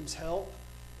the victims help.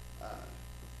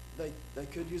 They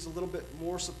could use a little bit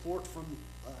more support from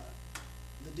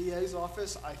the DA's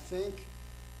office. I think,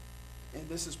 and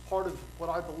this is part of what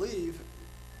I believe,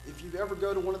 if you ever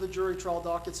go to one of the jury trial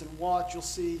dockets and watch, you'll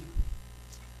see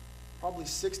probably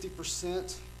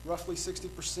 60%, roughly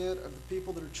 60% of the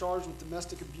people that are charged with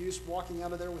domestic abuse walking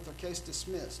out of there with their case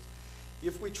dismissed.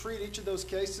 If we treat each of those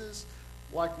cases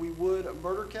like we would a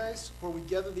murder case, where we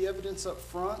gather the evidence up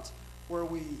front, where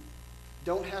we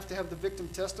don't have to have the victim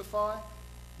testify,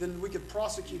 then we could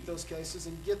prosecute those cases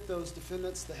and get those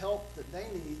defendants the help that they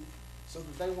need so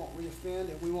that they won't reoffend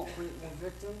and we won't create more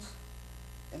victims.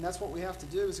 And that's what we have to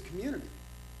do as a community.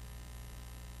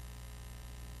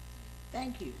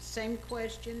 Thank you. Same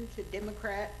question to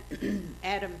Democrat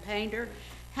Adam Painter.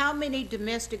 How many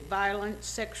domestic violence,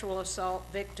 sexual assault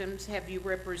victims have you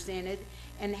represented,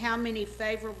 and how many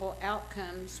favorable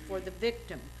outcomes for the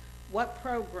victim? What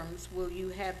programs will you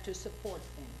have to support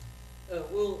them?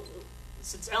 Well,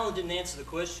 since Alan didn't answer the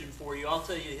question for you, I'll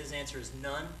tell you his answer is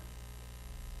none.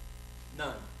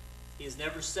 None. He has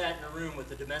never sat in a room with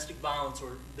a domestic violence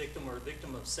or a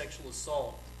victim of sexual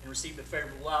assault and received a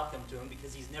favorable outcome to him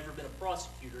because he's never been a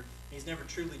prosecutor and he's never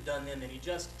truly done them any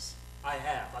justice. I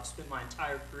have. I've spent my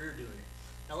entire career doing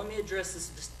it. Now let me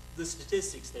address the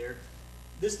statistics there.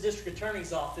 This district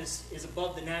attorney's office is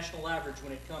above the national average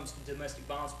when it comes to domestic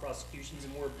violence prosecutions,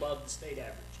 and we're above the state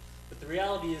average. But the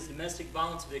reality is domestic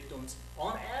violence victims,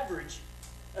 on average,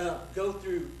 go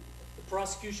through the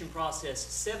prosecution process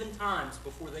 7 times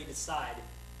before they decide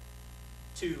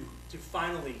to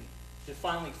finally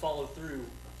follow through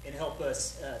and help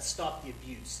us stop the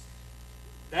abuse.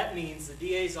 That means the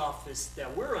DA's office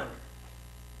that we're under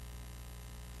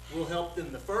will help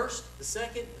them the first, the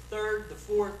second, the third, the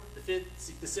fourth, the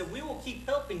fifth, the sixth. We will keep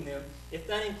helping them if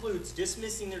that includes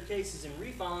dismissing their cases and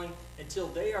refiling until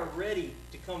they are ready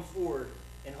to come forward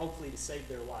and hopefully to save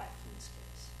their life in this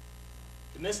case.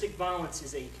 Domestic violence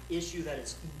is an issue that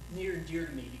is near and dear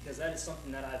to me because that is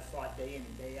something that I've fought day in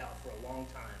and day out for a long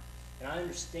time. And I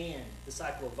understand the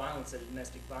cycle of violence that a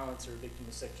domestic violence or a victim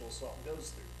of sexual assault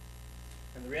goes through.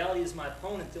 And the reality is my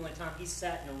opponent, the only time he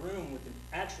sat in a room with an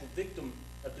actual victim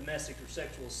of domestic or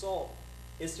sexual assault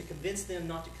is to convince them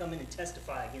not to come in and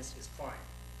testify against his client.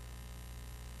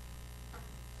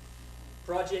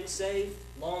 Project SAVE,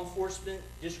 law enforcement,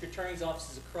 district attorney's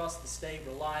offices across the state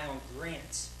rely on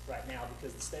grants right now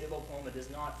because the state of Oklahoma does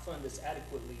not fund us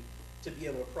adequately to be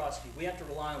able to prosecute. We have to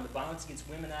rely on the Violence Against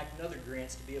Women Act and other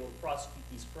grants to be able to prosecute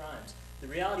these crimes. The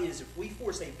reality is if we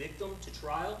force a victim to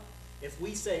trial, if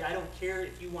we say, I don't care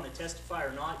if you want to testify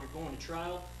or not, you're going to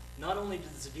trial, not only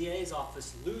does the DA's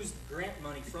office lose the grant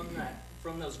money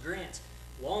from those grants,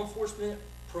 law enforcement,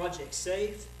 Project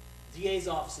SAVE, DA's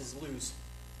offices lose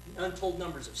untold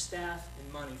numbers of staff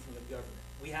and money from the government.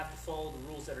 We have to follow the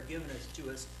rules that are given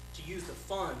to us to use the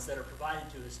funds that are provided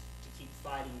to us to keep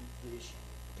fighting the issue.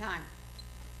 Time.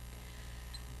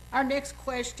 Our next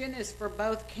question is for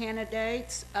both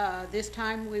candidates. This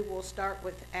time we will start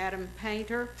with Adam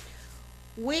Painter.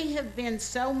 We have been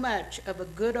so much of a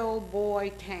good old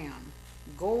boy town,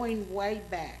 going way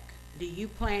back. Do you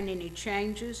plan any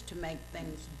changes to make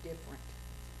things different?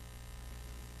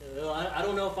 I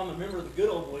don't know if I'm a member of the Good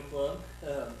Old Boy Club.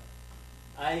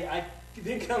 I've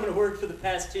been coming to work for the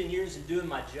past 10 years and doing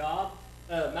my job.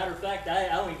 Matter of fact, I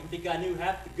don't even think I knew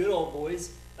half the good old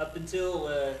boys up until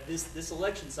this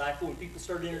election cycle when people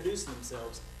started introducing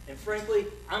themselves. And frankly,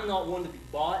 I'm not one to be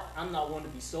bought, I'm not one to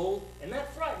be sold, and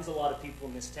that frightens a lot of people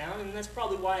in this town, and that's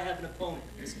probably why I have an opponent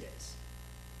in this case.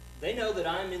 They know that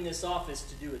I'm in this office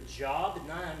to do a job,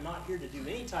 and I'm not here to do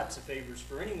any types of favors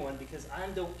for anyone because I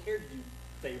don't care to do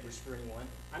favors for anyone.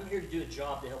 I'm here to do a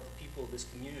job to help the people of this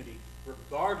community,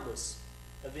 regardless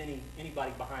of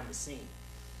anybody behind the scene.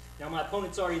 Now, my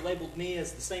opponent's already labeled me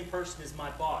as the same person as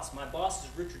my boss. My boss is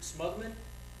Richard Smugman.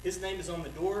 His name is on the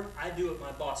door. I do what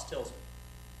my boss tells me,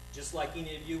 just like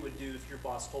any of you would do if your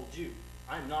boss told you.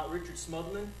 I'm not Richard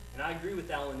Smugman, and I agree with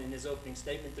Alan in his opening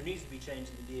statement. There needs to be change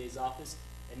in the DA's office,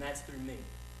 and that's through me.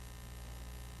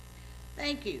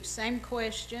 Thank you. Same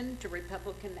question to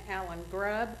Republican Alan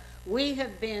Grubb. We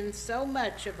have been so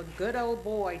much of a good old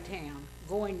boy town,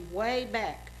 going way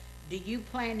back. Do you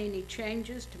plan any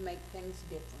changes to make things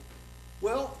different?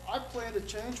 Well, I planned to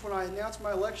change when I announced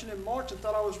my election in March and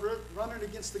thought I was running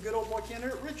against the good old boy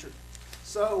candidate, Richard.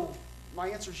 So my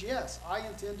answer is yes. I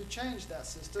intend to change that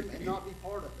system and not be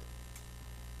part of it.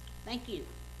 Thank you.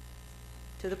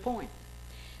 To the point.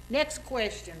 Next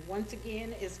question, once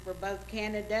again, is for both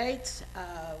candidates.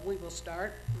 We will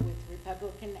start with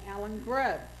Republican Alan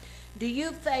Grubb. Do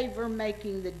you favor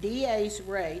making the DA's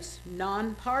race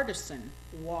nonpartisan?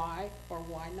 Why or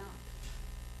why not?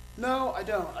 No, I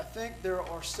don't. I think there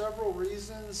are several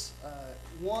reasons.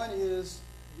 One is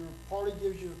your party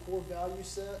gives you a core value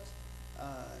set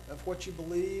of what you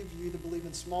believe. You either believe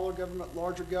in smaller government,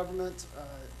 larger government.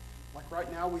 Like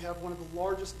right now, we have one of the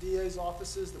largest DA's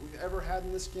offices that we've ever had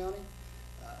in this county.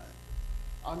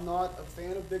 I'm not a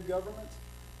fan of big government,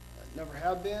 never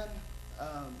have been,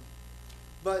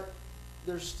 but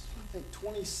there's, I think,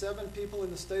 27 people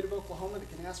in the state of Oklahoma that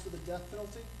can ask for the death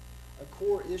penalty, a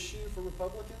core issue for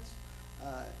Republicans.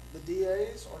 The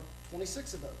DAs are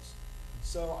 26 of those.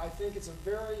 So I think it's a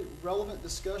very relevant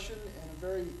discussion and a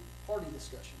very party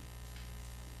discussion.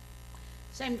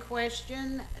 Same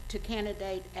question to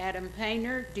candidate Adam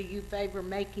Painter. Do you favor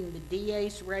making the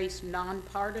DA's race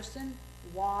nonpartisan?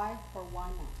 Why or why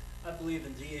not? I believe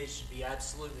the DA should be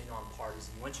absolutely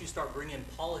nonpartisan. Once you start bringing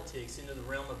politics into the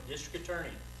realm of district attorney,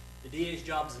 the DA's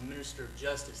job is a minister of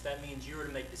justice. That means you are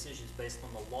to make decisions based on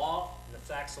the law and the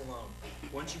facts alone.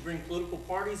 Once you bring political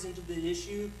parties into the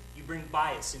issue, you bring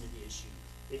bias into the issue.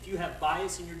 If you have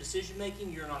bias in your decision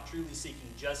making, you're not truly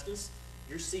seeking justice.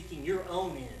 You're seeking your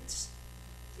own ends.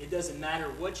 It doesn't matter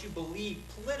what you believe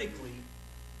politically.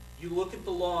 You look at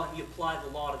the law and you apply the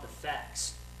law to the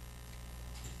facts.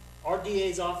 Our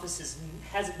DA's office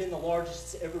hasn't been the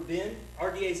largest it's ever been.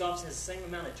 Our DA's office has the same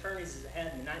amount of attorneys as it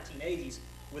had in the 1980s,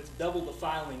 with double the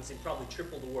filings and probably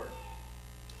triple the work.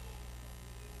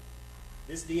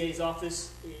 This DA's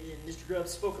office, and Mr.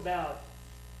 Grubbs spoke about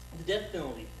the death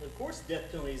penalty. Of course, the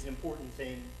death penalty is an important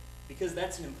thing because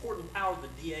that's an important power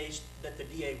that the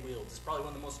DA wields. It's probably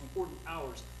one of the most important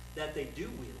powers that they do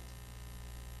wield.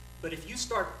 But if you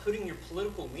start putting your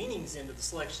political leanings into the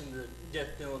selection of the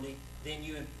death penalty, then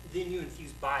you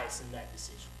infuse bias in that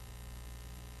decision.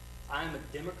 I am a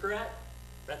Democrat.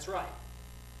 That's right.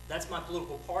 That's my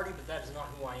political party, but that is not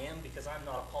who I am because I'm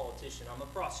not a politician. I'm a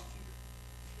prosecutor.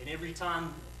 And every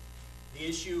time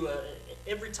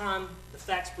every time the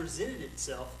facts presented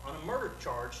itself on a murder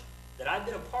charge that I've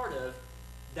been a part of,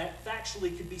 that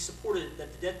factually could be supported,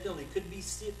 that the death penalty could be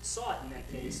sought in that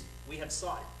case, we have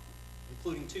sought it,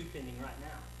 including 2 pending right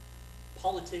now.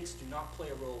 Politics do not play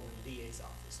a role in the DA's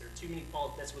office. There are too many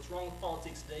that's what's wrong with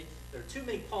politics today. There are too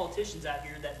many politicians out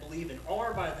here that believe an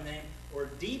R by the name or a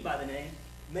D by the name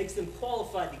makes them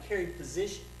qualified to carry the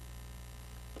position.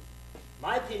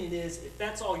 My opinion is, if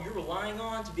that's all you're relying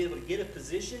on to be able to get a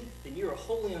position, then you're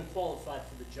wholly unqualified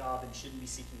for the job and shouldn't be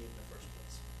seeking it in the first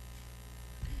place.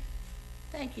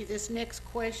 Thank you. This next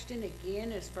question,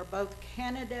 again, is for both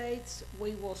candidates.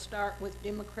 We will start with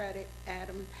Democratic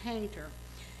Adam Painter.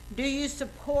 Do you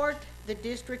support the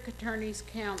District Attorney's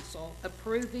Council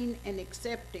approving and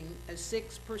accepting a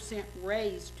 6%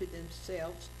 raise to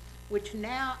themselves, which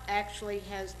now actually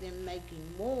has them making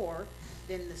more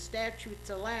than the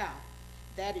statutes allow?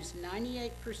 That is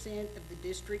 98% of the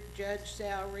district judge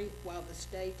salary, while the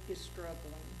state is struggling.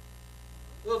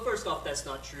 Well, first off, that's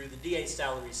not true. The DA's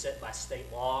salary is set by state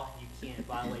law. You can't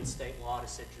violate state law to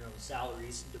set your own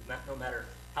salaries, no matter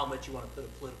how much you want to put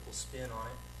a political spin on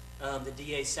it. The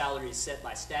DA's salary is set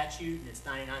by statute, and it's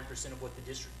 99% of what the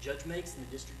district judge makes, and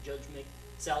the district judge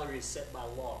salary is set by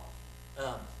law.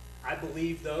 I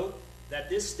believe, though, that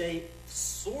this state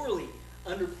sorely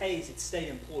underpays its state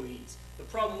employees. The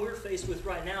problem we're faced with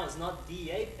right now is not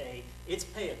DA pay, it's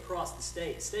pay across the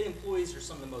state. State employees are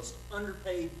some of the most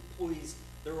underpaid employees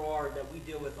there are that we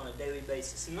deal with on a daily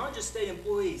basis. And not just state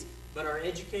employees, but our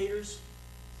educators,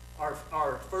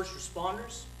 our first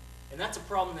responders. And that's a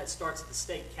problem that starts at the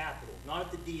state capitol, not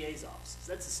at the DA's offices.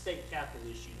 That's a state capitol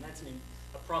issue, and that's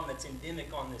a problem that's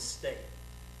endemic on this state.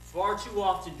 Far too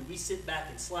often do we sit back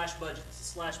and slash budgets and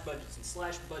slash budgets and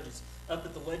slash budgets up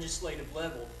at the legislative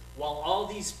level while all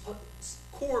these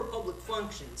core public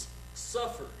functions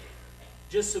suffer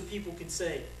just so people can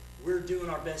say, we're doing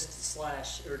our best to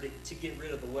slash or to get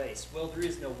rid of the waste. Well, there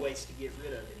is no waste to get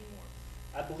rid of anymore.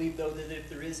 I believe, though, that if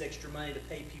there is extra money to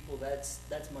pay people, that's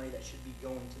money that should be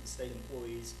going to the state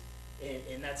employees,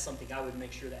 and that's something I would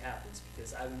make sure that happens,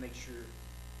 because I would make sure,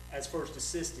 as first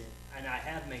assistant, and I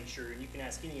have made sure, and you can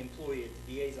ask any employee at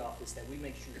the DA's office, that we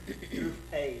make sure your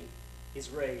pay is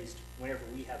raised whenever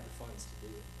we have the funds to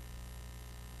do it.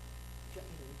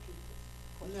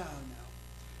 No.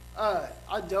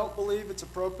 I don't believe it's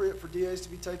appropriate for DAs to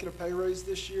be taking a pay raise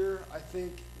this year. I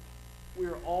think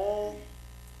we're all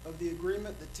of the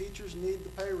agreement that teachers need the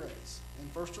pay raise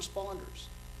and first responders.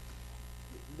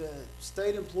 The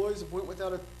state employees have went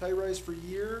without a pay raise for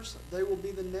years. They will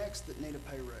be the next that need a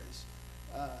pay raise.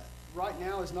 Right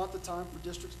now is not the time for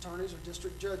district attorneys or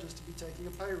district judges to be taking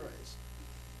a pay raise.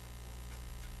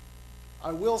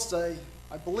 I will say,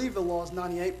 I believe the law is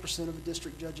 98% of a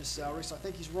district judge's salary, so I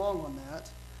think he's wrong on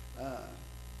that.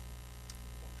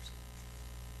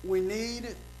 We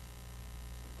need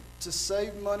to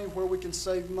save money where we can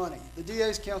save money. The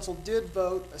DA's council did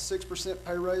vote a 6%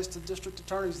 pay raise to district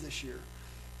attorneys this year.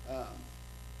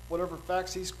 whatever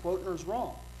facts he's quoting is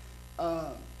wrong.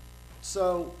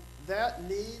 So that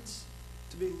needs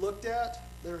to be looked at.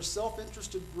 They're a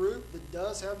self-interested group that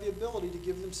does have the ability to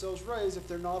give themselves raise if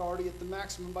they're not already at the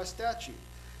maximum by statute.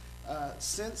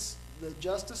 Since the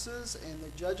justices and the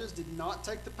judges did not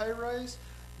take the pay raise,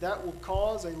 that will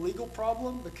cause a legal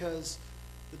problem because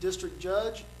the district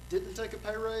judge didn't take a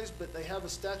pay raise, but they have a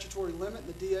statutory limit.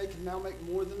 The DA can now make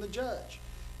more than the judge.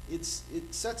 It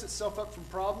sets itself up for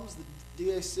problems. The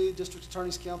DAC, District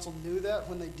Attorney's Council, knew that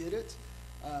when they did it,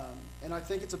 and I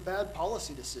think it's a bad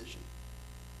policy decision.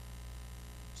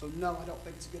 So no, I don't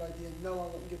think it's a good idea. No, I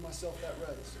won't give myself that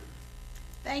raise.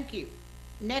 Thank you.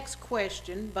 Next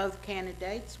question, both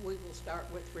candidates. We will start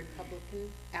with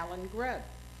Republican Alan Grubb.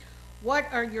 What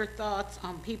are your thoughts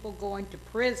on people going to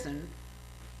prison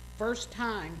first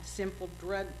time simple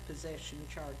drug possession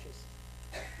charges?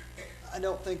 I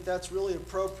don't think that's really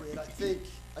appropriate. I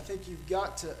think you've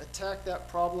got to attack that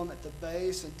problem at the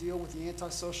base and deal with the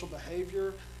antisocial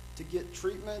behavior to get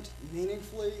treatment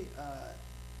meaningfully.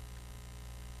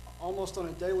 Almost on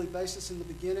a daily basis in the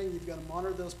beginning, you've got to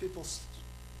monitor those people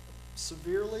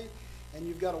severely, and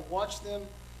you've got to watch them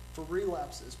for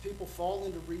relapses. People fall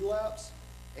into relapse,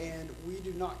 and we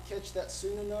do not catch that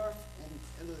soon enough. And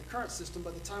under the current system,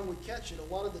 by the time we catch it,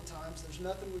 a lot of the times there's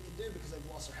nothing we can do because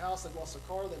they've lost their house, they've lost their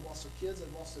car, they've lost their kids,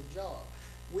 they've lost their job.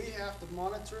 We have to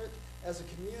monitor it as a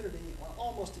community on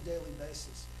almost a daily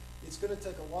basis. It's going to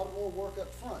take a lot more work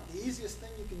up front. The easiest thing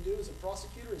you can do as a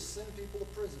prosecutor is send people to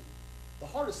prison. The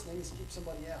hardest thing is to keep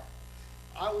somebody out.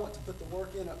 I want to put the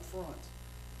work in up front.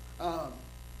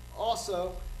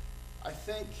 Also, I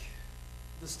think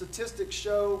the statistics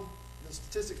show, the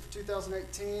statistics for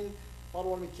 2018,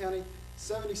 Pottowatomie County,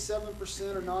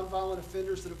 77% are nonviolent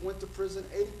offenders that have went to prison.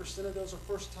 80% of those are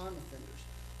first-time offenders.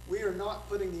 We are not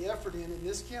putting the effort in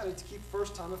this county to keep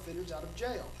first-time offenders out of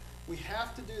jail. We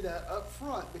have to do that up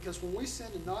front because when we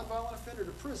send a nonviolent offender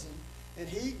to prison, and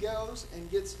he goes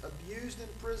and gets abused in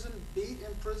prison, beat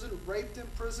in prison, raped in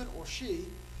prison, or she,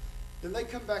 then they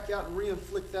come back out and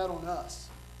re-inflict that on us.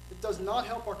 It does not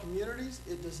help our communities.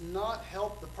 It does not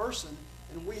help the person,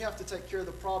 and we have to take care of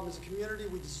the problem. As a community,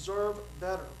 we deserve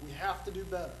better. We have to do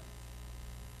better.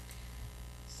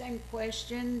 Same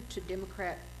question to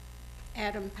Democrat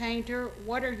Adam Painter.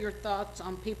 What are your thoughts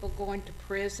on people going to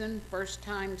prison,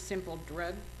 first-time simple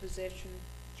drug possession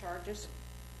charges?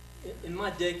 In my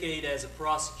decade as a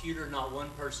prosecutor, not one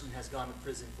person has gone to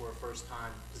prison for a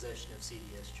first-time possession of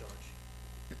CDS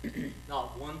charge.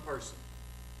 Not one person.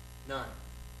 None.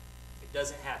 It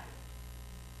doesn't happen.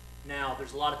 Now,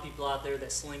 there's a lot of people out there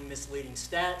that sling misleading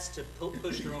stats to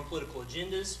push their own political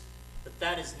agendas, but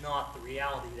that is not the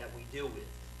reality that we deal with.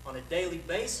 On a daily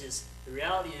basis, the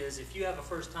reality is if you have a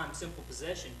first-time simple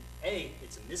possession, A,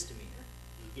 it's a misdemeanor.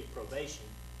 You get probation.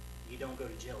 You don't go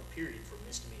to jail, period, for a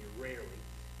misdemeanor, rarely.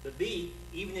 But B,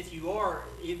 even if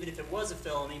it was a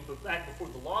felony, but back before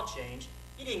the law changed,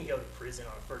 you didn't go to prison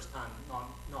on a first-time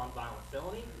non-violent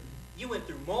felony. You went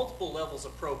through multiple levels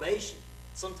of probation,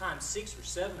 sometimes 6 or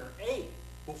 7 or 8,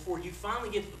 before you finally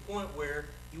get to the point where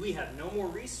we have no more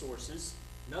resources,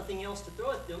 nothing else to throw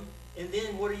at them, and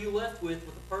then what are you left with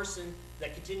a person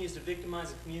that continues to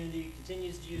victimize the community,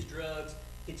 continues to use drugs,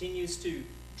 continues to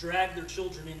drag their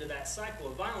children into that cycle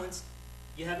of violence?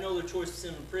 You have no other choice to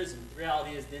send them to prison. The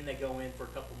reality is then they go in for a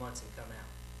couple months and come out.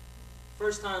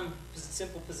 First-time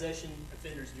simple possession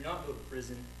offenders do not go to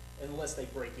prison unless they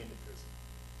break into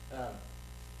prison.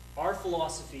 Our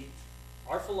philosophy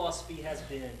has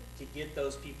been to get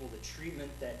those people the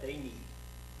treatment that they need.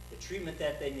 The treatment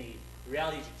that they need. The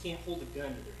reality is you can't hold a gun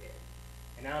to their head.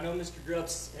 And I know Mr.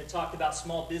 Grubbs had talked about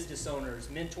small business owners,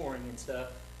 mentoring and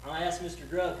stuff. I asked Mr.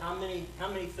 Grubb, how many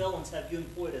felons have you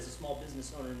employed as a small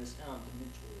business owner in this town to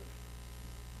mentor them?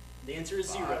 The answer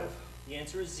is 0. 5. The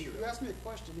answer is 0. You asked me a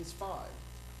question, it's 5.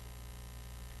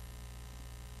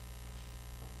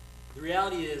 The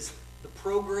reality is the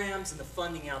programs and the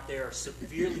funding out there are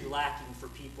severely lacking for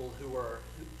people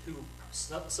who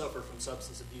suffer from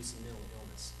substance abuse and mental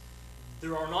illness.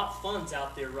 There are not funds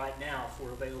out there right now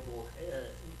for available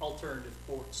alternative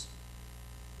courts.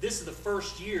 This is the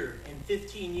first year in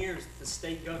 15 years that the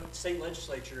state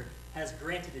legislature has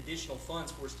granted additional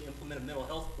funds for us to implement a mental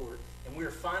health court, and we are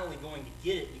finally going to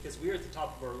get it because we are at the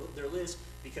top of their list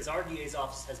because our DA's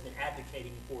office has been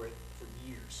advocating for it for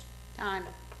years. Time.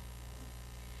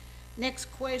 Next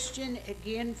question,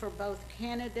 again for both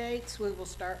candidates. We will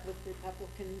start with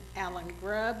Republican Alan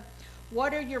Grubb.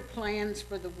 What are your plans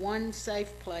for the One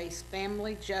Safe Place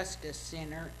Family Justice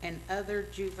Center and other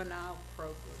juvenile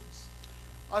programs?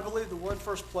 I believe the One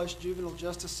First Place Juvenile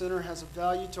Justice Center has a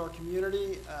value to our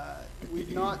community.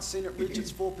 We've not seen it reach its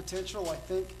full potential. I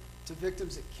think to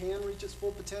victims that can reach its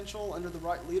full potential under the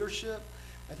right leadership.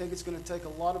 I think it's going to take a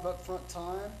lot of upfront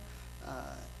time.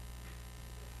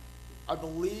 I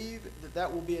believe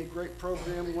that will be a great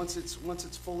program once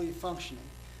it's fully functioning.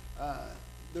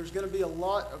 There's going to be a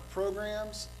lot of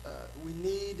programs. We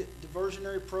need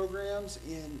diversionary programs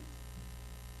in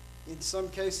some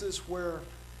cases where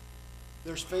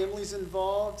there's families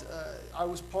involved. I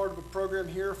was part of a program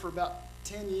here for about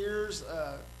 10 years.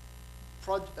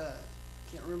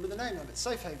 Can't remember the name of it.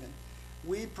 Safe Haven.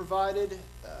 We provided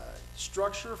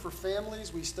structure for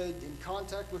families. We stayed in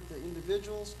contact with the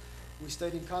individuals. We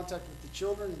stayed in contact with the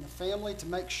children and the family to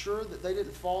make sure that they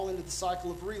didn't fall into the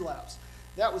cycle of relapse.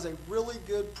 That was a really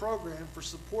good program for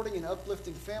supporting and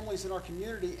uplifting families in our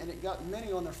community, and it got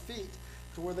many on their feet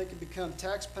to where they could become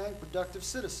tax-paying, productive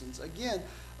citizens. Again,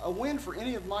 a win for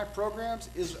any of my programs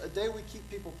is a day we keep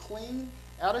people clean,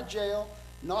 out of jail,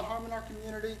 not harming our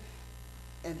community,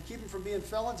 and keep them from being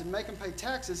felons and make them pay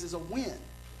taxes is a win.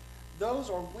 Those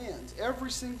are wins.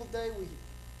 Every single day we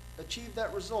achieve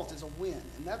that result is a win,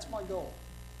 and that's my goal.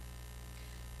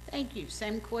 Thank you.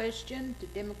 Same question to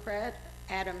Democrat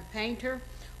Adam Painter.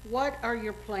 What are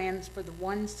your plans for the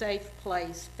One Safe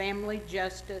Place Family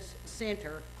Justice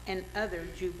Center and other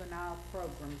juvenile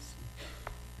programs?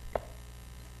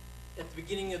 At the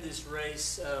beginning of this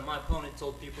race, my opponent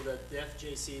told people that the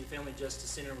FJC, the Family Justice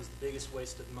Center, was the biggest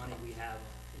waste of money we have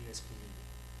in this community.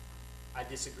 I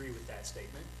disagree with that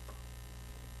statement.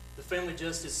 The Family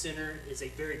Justice Center is a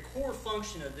very core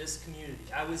function of this community.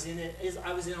 I was in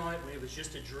on it when it was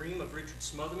just a dream of Richard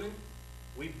Smotherman.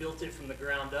 We built it from the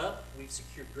ground up. We've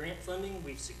secured grant funding.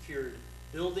 We've secured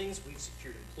buildings. We've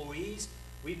secured employees.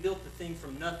 We built the thing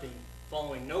from nothing,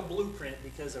 following no blueprint,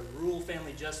 because a rural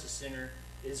family justice center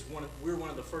is we're one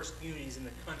of the first communities in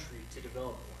the country to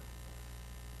develop one.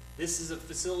 This is a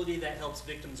facility that helps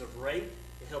victims of rape.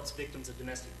 It helps victims of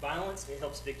domestic violence. It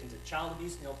helps victims of child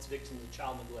abuse. And helps victims of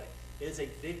child neglect. It is a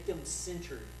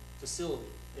victim-centered facility.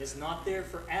 It is not there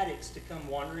for addicts to come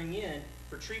wandering in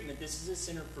for treatment. This is a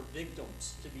center for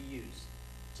victims to be used,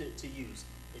 to use.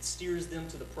 It steers them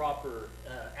to the proper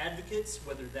advocates,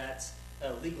 whether that's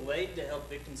legal aid to help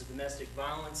victims of domestic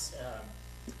violence,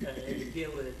 and be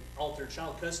able to alter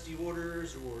child custody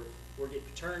orders or get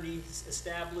paternity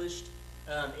established.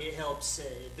 It helps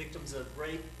victims of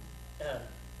rape.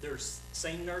 There's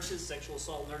SANE nurses, sexual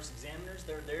assault nurse examiners.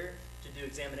 They're there to do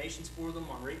examinations for them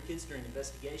on rape kits during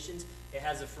investigations. It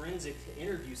has a forensic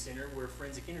interview center where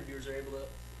forensic interviewers are able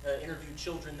to interview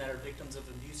children that are victims of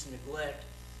abuse and neglect,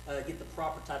 get the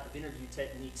proper type of interview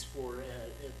techniques for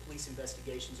police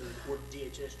investigations or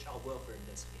DHS child welfare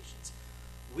investigations.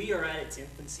 We are at its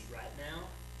infancy right now,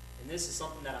 and this is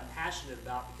something that I'm passionate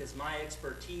about because my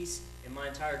expertise in my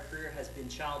entire career has been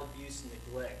child abuse and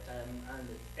neglect. I'm an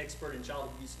expert in child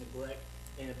abuse, neglect,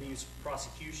 and abuse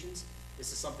prosecutions.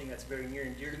 This is something that's very near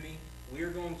and dear to me. We are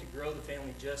going to grow the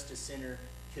Family Justice Center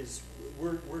because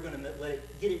we're going to let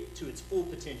it get it to its full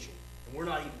potential, and we're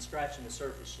not even scratching the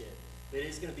surface yet. But it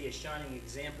is going to be a shining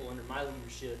example under my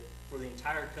leadership for the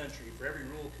entire country, for every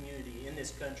rural community in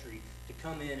this country to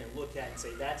come in and look at and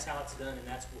say, that's how it's done and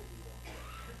that's what we want.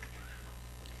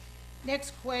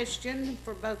 Next question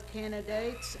for both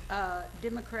candidates.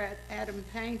 Democrat Adam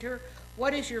Painter,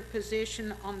 what is your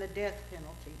position on the death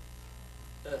penalty?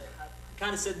 I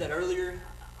kind of said that earlier.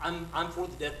 I'm for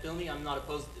the death penalty. I'm not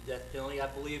opposed to the death penalty. I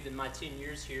believe in my 10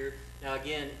 years here. Now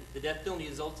again, the death penalty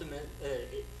is ultimate.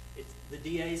 The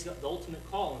DA's got the ultimate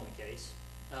call in the case,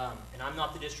 and I'm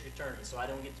not the district attorney, so I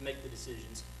don't get to make the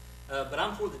decisions. But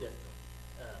I'm for the death penalty.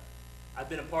 I've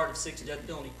been a part of 6 death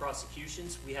penalty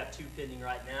prosecutions. We have 2 pending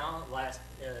right now.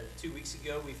 2 weeks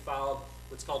ago, we filed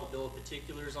what's called a bill of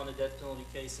particulars on a death penalty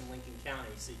case in Lincoln County,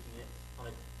 seeking it on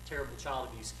a terrible child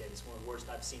abuse case, one of the worst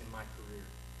I've seen in my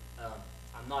career.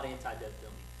 I'm not anti-death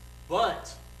penalty,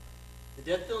 but the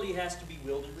death penalty has to be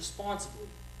wielded responsibly,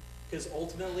 because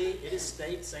ultimately it is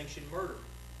state-sanctioned murder.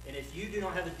 And if you do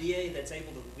not have a DA that's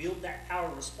able to wield that power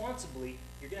responsibly,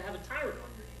 you're going to have a tyrant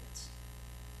on your hands.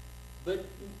 But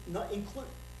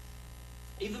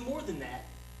even more than that,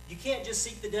 you can't just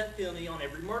seek the death penalty on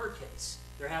every murder case.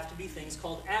 There have to be things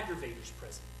called aggravators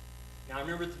present. Now, I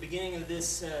remember at the beginning of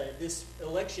this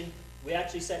election, we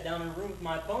actually sat down in a room with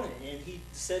my opponent, and he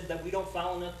said that we don't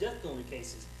file enough death penalty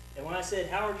cases. And when I said,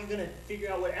 how are you going to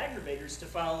figure out what aggravators to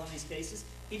file in these cases,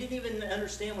 he didn't even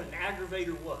understand what an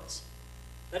aggravator was.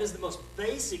 That is the most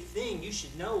basic thing you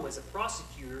should know as a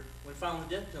prosecutor when filing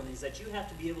the death penalty, is that you have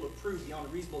to be able to prove beyond a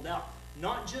reasonable doubt,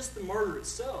 not just the murder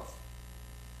itself,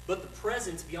 but the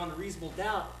presence beyond a reasonable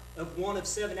doubt of one of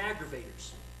 7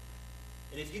 aggravators.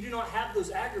 And if you do not have those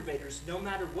aggravators, no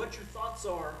matter what your thoughts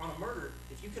are on a murder,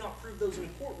 if you cannot prove those in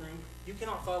a courtroom, you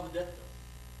cannot file the death penalty.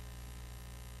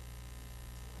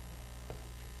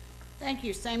 Thank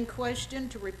you. Same question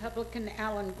to Republican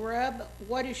Alan Grubb.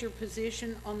 What is your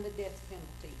position on the death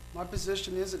penalty? My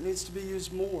position is it needs to be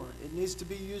used more. It needs to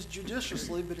be used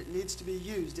judiciously, but it needs to be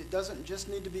used. It doesn't just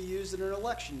need to be used in an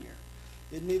election year.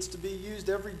 It needs to be used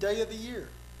every day of the year.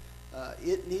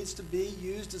 It needs to be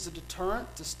used as a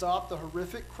deterrent to stop the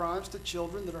horrific crimes to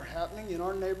children that are happening in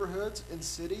our neighborhoods and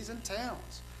cities and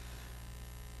towns.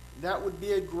 That would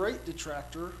be a great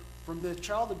detractor from the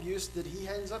child abuse that he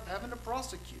ends up having to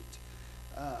prosecute.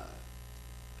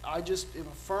 I just am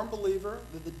a firm believer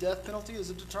that the death penalty is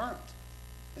a deterrent,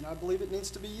 and I believe it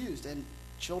needs to be used. And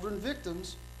children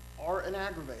victims are an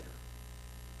aggravator.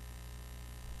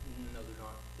 No, they're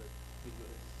not, but we go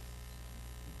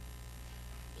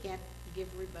ahead. Can't give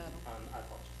rebuttal. I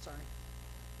apologize. Sorry.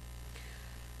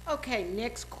 Okay,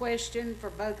 next question for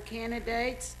both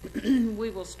candidates. We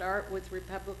will start with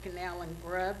Republican Alan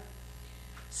Grubb.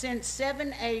 Since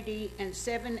 780 and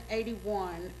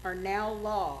 781 are now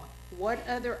law, what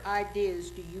other ideas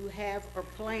do you have or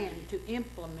plan to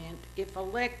implement if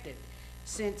elected,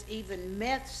 since even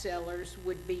meth sellers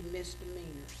would be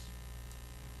misdemeanors?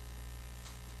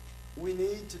 We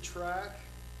need to track.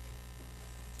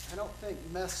 I don't think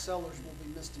meth sellers will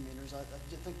be misdemeanors. I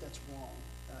think that's wrong.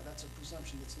 That's a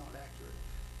presumption that's not accurate.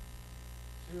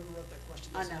 Whoever wrote that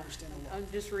question I doesn't know. understand the law. I'm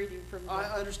just reading from the...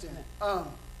 I understand.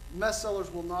 Meth sellers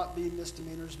will not be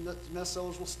misdemeanors. Meth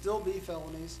sellers will still be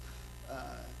felonies.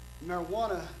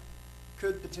 Marijuana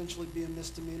could potentially be a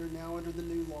misdemeanor now under the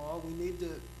new law. We need to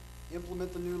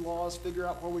implement the new laws, figure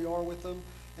out where we are with them,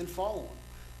 and follow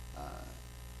them.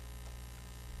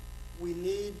 We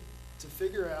need to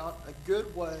figure out a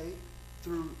good way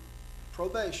through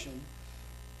probation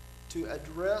to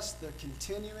address the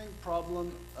continuing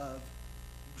problem of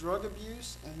drug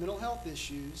abuse and mental health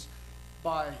issues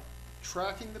by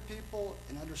tracking the people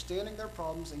and understanding their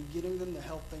problems and getting them the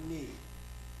help they need.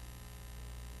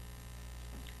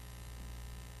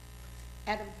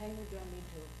 Adam Painter, do I need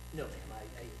to? No,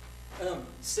 ma'am.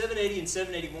 780 and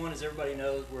 781, as everybody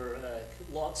knows, were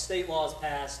state laws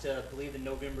passed, I believe, in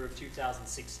November of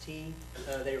 2016.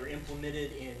 They were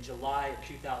implemented in July of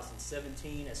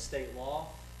 2017 as state law.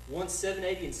 Once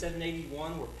 780 and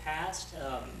 781 were passed,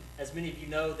 as many of you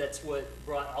know, that's what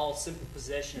brought all simple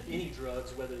possession of any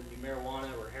drugs, whether it be marijuana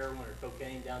or heroin or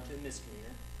cocaine, down to a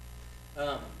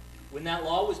misdemeanor. When that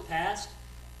law was passed,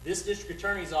 this district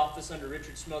attorney's office under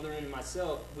Richard Smotherman and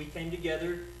myself, we came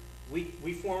together,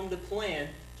 we formed a plan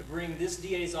to bring this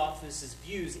DA's office's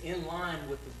views in line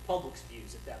with the public's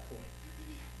views at that point.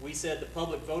 We said the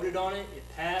public voted on it, it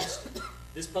passed.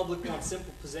 This public wants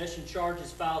simple possession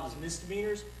charges filed as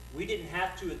misdemeanors. We didn't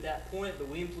have to at that point, but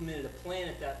we implemented a plan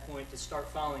at that point to start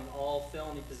filing all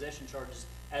felony possession charges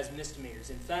as misdemeanors.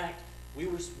 In fact, it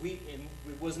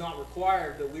was not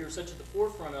required, but we were such at the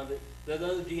forefront of it that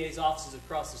other DA's offices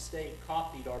across the state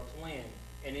copied our plan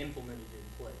and implemented it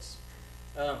in place.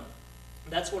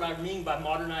 That's what I mean by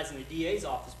modernizing the DA's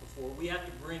office before. We have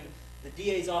to bring the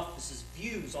DA's office's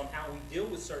views on how we deal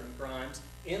with certain crimes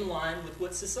in line with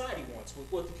what society wants, with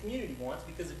what the community wants,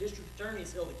 because the district attorney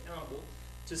is held accountable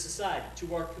to society,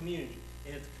 to our community.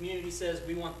 And if the community says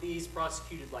we want these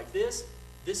prosecuted like this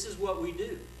is what we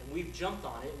do. And we've jumped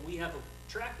on it, and we have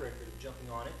a track record of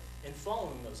jumping on it and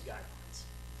following those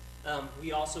guidelines.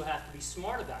 We also have to be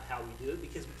smart about how we do it,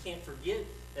 because we can't forget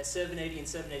that 780 and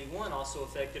 781 also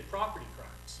affected property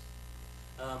crimes.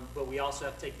 But we also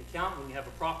have to take into account when you have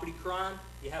a property crime,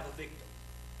 you have a victim.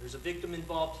 There's a victim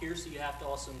involved here, so you have to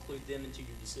also include them into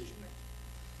your decision making.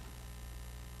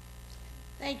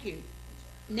 Thank you.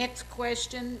 Next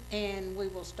question, and we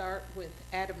will start with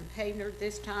Adam Painter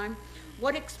this time.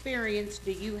 What experience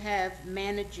do you have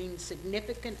managing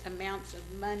significant amounts of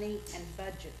money and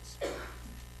budgets?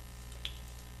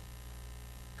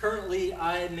 Currently,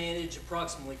 I manage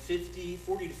approximately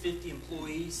 40 to 50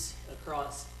 employees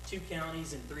across 2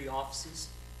 counties and 3 offices.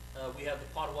 We have the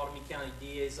Pottowatomie County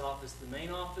DA's office, the main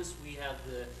office. We have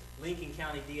the Lincoln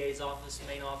County DA's office,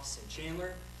 main office in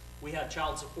Chandler. We have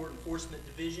Child Support Enforcement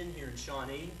Division here in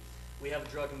Shawnee. We have a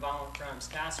Drug and Violent Crimes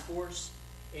Task Force.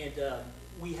 And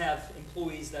we have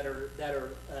employees that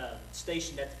are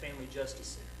stationed at the Family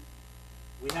Justice Center.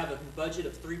 We have a budget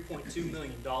of $3.2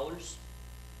 million.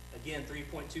 Again,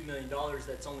 $3.2 million,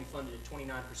 that's only funded at 29%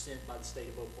 by the state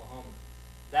of Oklahoma.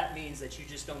 That means that you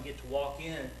just don't get to walk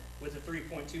in with a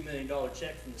 $3.2 million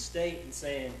check from the state and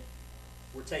saying,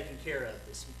 we're taking care of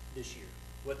this year.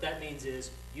 What that means is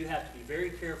you have to be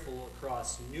very careful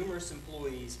across numerous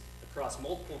employees, across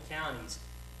multiple counties,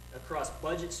 across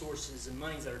budget sources and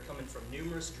monies that are coming from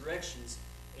numerous directions,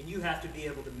 and you have to be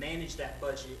able to manage that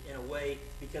budget in a way,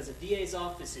 because a DA's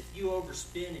office, if you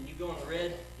overspend and you go in the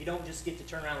red, you don't just get to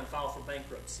turn around and file for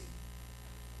bankruptcy.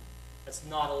 That's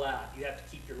not allowed. You have to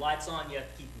keep your lights on, you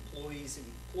have to keep employees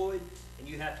employed, and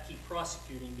you have to keep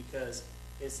prosecuting, because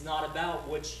it's not about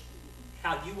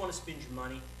how you want to spend your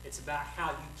money, it's about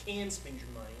how you can spend your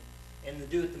money, and to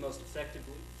do it the most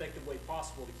effective way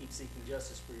possible to keep seeking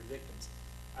justice for your victims.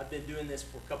 I've been doing this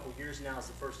for a couple of years now as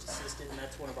the first assistant, and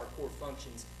that's one of our core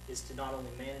functions, is to not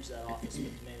only manage that office,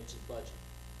 but to manage the budget.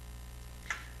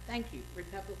 Thank you.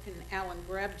 Republican Alan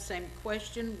Grubb, same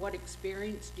question. What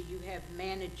experience do you have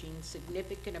managing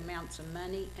significant amounts of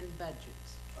money and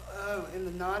budgets? In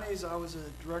the 90s, I was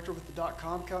a director with the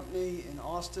 .com company in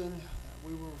Austin.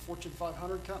 We were a Fortune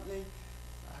 500 company.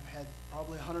 I've had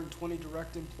probably 120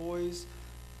 direct employees,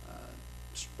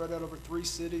 spread out over 3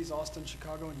 cities, Austin,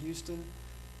 Chicago, and Houston.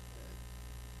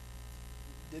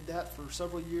 Did that for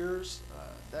several years.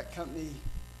 That company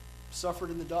suffered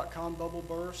in the .com bubble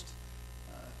burst.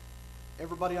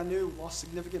 Everybody I knew lost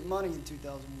significant money in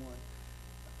 2001.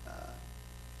 I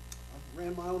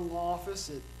ran my own law office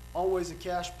at always a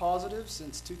cash positive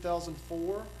since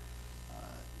 2004.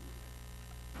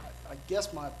 I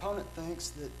guess my opponent thinks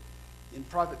that in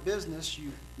private business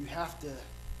you have to,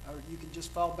 or you can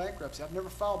just file bankruptcy. I've never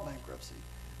filed bankruptcy.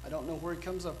 I don't know where he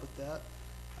comes up with that.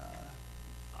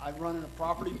 I run in a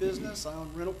property business. I own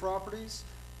rental properties.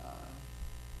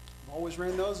 I've always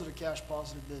ran those as a cash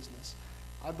positive business.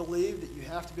 I believe that you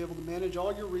have to be able to manage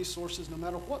all your resources, no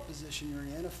matter what position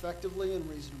you're in, effectively and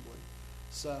reasonably.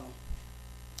 So.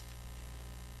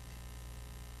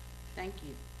 Thank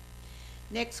you.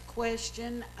 Next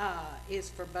question is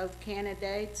for both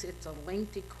candidates. It's a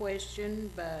lengthy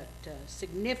question, but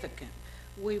significant.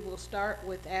 We will start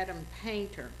with Adam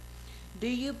Painter. Do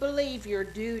you believe your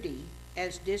duty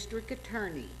as district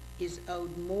attorney is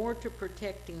owed more to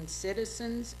protecting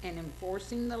citizens and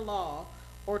enforcing the law,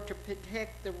 or to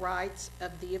protect the rights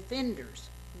of the offenders?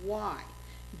 Why?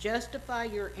 Justify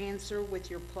your answer with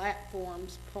your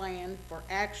platform's plan for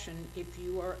action if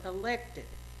you are elected.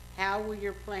 How will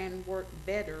your plan work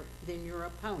better than your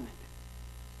opponent?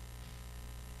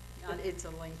 It's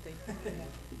a lengthy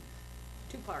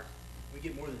two-part. We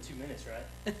get more than 2 minutes,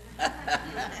 right?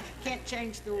 Can't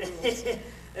change the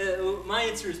rules. My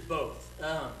answer is both.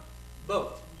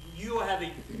 Both. You have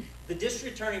the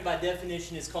district attorney by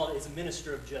definition is a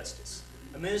minister of justice.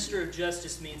 A minister of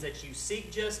justice means that you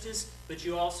seek justice, but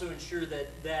you also ensure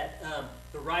that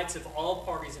the rights of all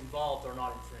parties involved are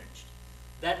not infringed.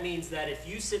 That means that if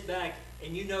you sit back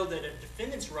and you know that a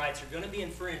defendant's rights are going to be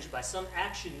infringed by some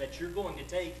action that you're going to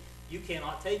take, you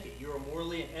cannot take it. You are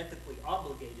morally and ethically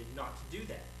obligated not to do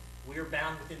that. We are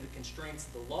bound within the constraints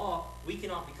of the law. We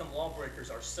cannot become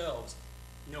lawbreakers ourselves,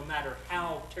 no matter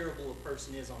how terrible a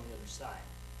person is on the other side.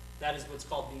 That is what's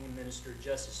called being a minister of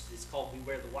justice. It's called we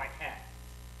wear the white hat.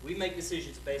 We make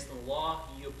decisions based on the law,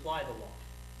 and you apply the law.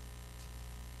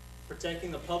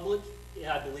 Protecting the public,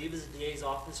 I believe, is the DA's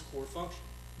office core function.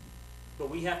 But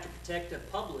we have to protect the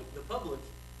public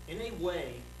in a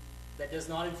way that does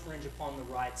not infringe upon the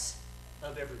rights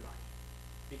of everybody.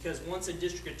 Because once a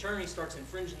district attorney starts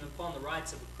infringing upon the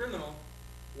rights of a criminal,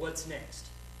 what's next?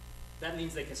 That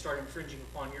means they can start infringing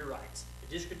upon your rights.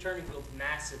 The district attorney wields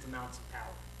massive amounts of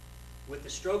power. With the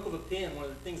stroke of a pen, one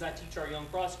of the things I teach our young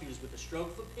prosecutors, with the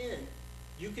stroke of a pen,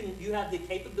 you have the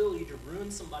capability to ruin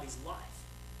somebody's life.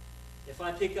 If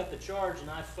I pick up a charge and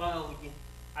I file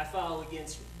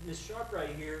against Ms. Sharp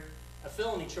right here, a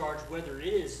felony charge, whether it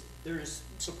is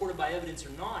supported by evidence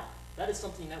or not, that is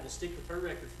something that will stick with her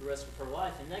record for the rest of her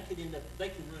life, and they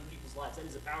can ruin people's lives. That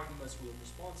is a power you must wield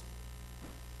responsibly.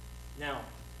 Now,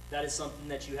 that is something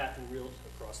that you have to wield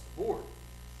across the board.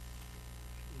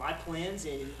 My plans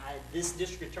in this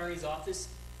district attorney's office,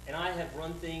 and I have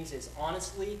run things as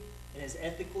honestly and as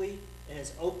ethically and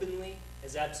as openly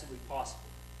as absolutely possible.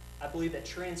 I believe that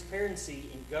transparency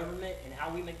in government and how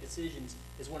we make decisions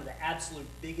is one of the absolute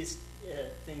biggest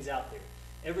things out there.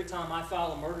 Every time I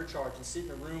file a murder charge and sit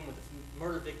in a room with a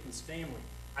murder victim's family,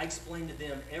 I explain to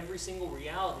them every single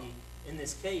reality in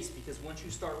this case, because once you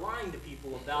start lying to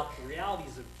people about the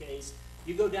realities of the case,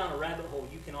 you go down a rabbit hole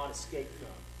you cannot escape from.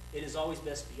 It is always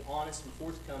best to be honest and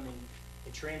forthcoming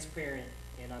and transparent,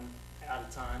 and I'm out of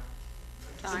time.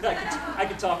 I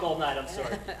could talk all night, I'm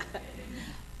sorry.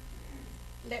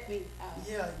 Let me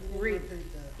Yeah, you need to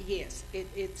repeat that. Yes,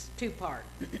 it's two-part.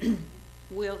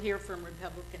 We'll hear from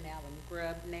Republican Alan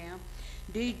Grubb now.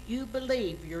 Do you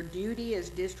believe your duty as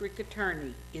district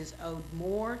attorney is owed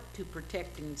more to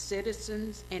protecting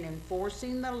citizens and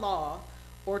enforcing the law,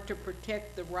 or to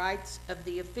protect the rights of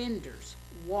the offenders?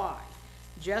 Why?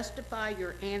 Justify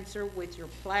your answer with your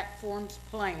platform's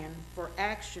plan for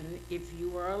action if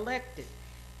you are elected.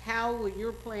 How will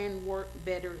your plan work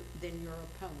better than your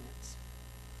opponents?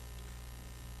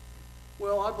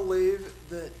 Well, I believe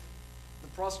that the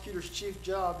prosecutor's chief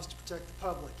job is to protect the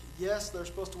public. Yes, they're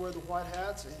supposed to wear the white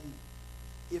hats, and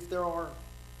if there are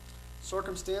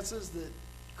circumstances that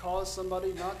cause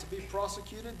somebody not to be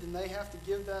prosecuted, then they have to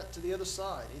give that to the other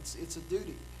side. It's a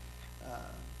duty.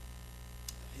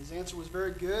 His answer was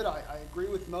very good. I agree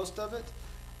with most of it.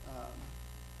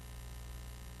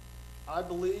 I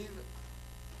believe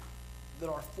that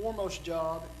our foremost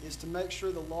job is to make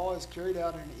sure the law is carried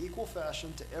out in an equal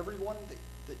fashion to everyone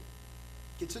that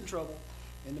gets in trouble,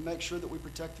 and to make sure that we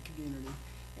protect the community,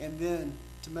 and then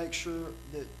to make sure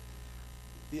that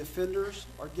the offenders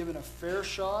are given a fair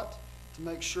shot, to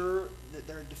make sure that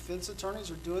their defense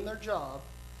attorneys are doing their job.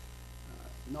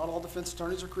 Not all defense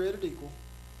attorneys are created equal.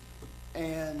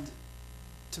 And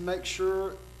to make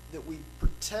sure that we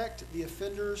protect the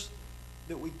offenders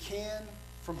that we can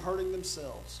from hurting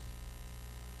themselves.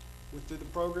 Through the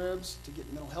programs to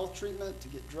get mental health treatment, to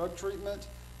get drug treatment,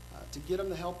 to get them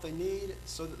the help they need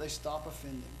so that they stop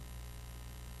offending.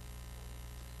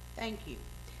 Thank you.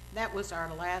 That was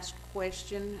our last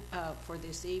question for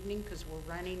this evening because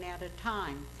we're running out of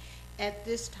time. At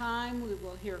this time, we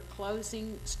will hear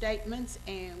closing statements,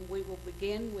 and we will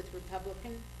begin with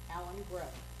Republican Alan Grubb.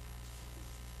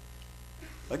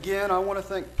 Again, I want to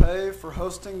thank PAVE for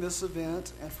hosting this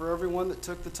event and for everyone that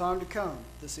took the time to come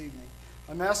this evening.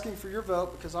 I'm asking for your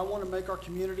vote because I want to make our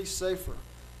community safer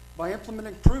by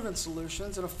implementing proven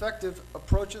solutions and effective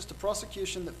approaches to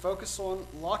prosecution that focus on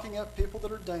locking up people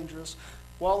that are dangerous,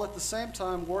 while at the same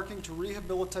time working to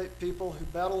rehabilitate people who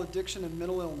battle addiction and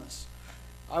mental illness.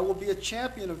 I will be a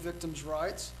champion of victims'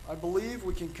 rights. I believe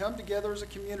we can come together as a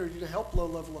community to help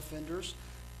low-level offenders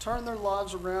turn their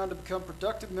lives around to become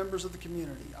productive members of the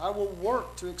community. I will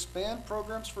work to expand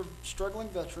programs for struggling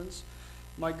veterans.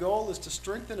 My goal is to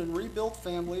strengthen and rebuild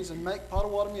families and make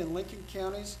Pottowatomie and Lincoln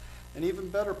counties an even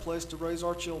better place to raise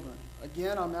our children.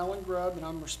 Again, I'm Alan Grubb, and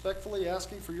I'm respectfully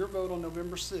asking for your vote on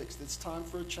November 6th. It's time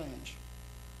for a change.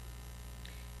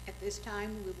 At this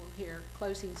time, we will hear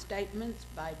closing statements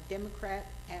by Democrat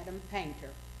Adam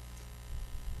Painter.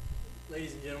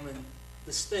 Ladies and gentlemen,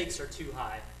 the stakes are too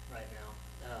high right now.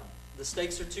 The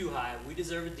stakes are too high. We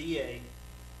deserve a DA.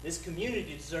 This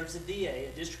community deserves a DA,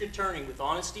 a district attorney with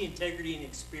honesty, integrity, and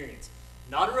experience.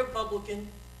 Not a Republican,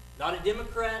 not a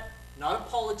Democrat, not a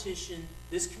politician.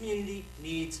 This community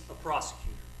needs a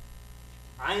prosecutor.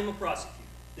 I am a prosecutor.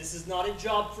 This is not a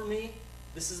job for me.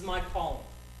 This is my calling.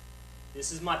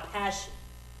 This is my passion.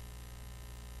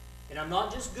 And I'm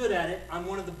not just good at it, I'm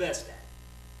one of the best at it.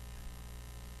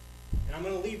 And I'm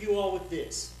going to leave you all with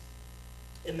this.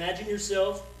 Imagine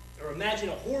yourself, or imagine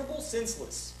a horrible,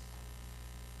 senseless,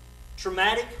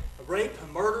 traumatic, a rape, a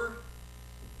murder,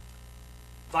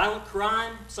 violent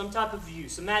crime, some type of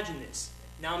abuse. Imagine this.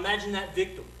 Now imagine that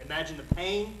victim. Imagine the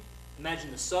pain.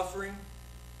 Imagine the suffering.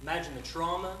 Imagine the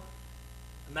trauma.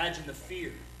 Imagine the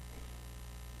fear.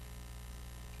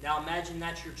 Now imagine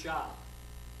that's your child.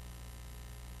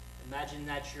 Imagine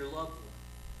that's your loved one.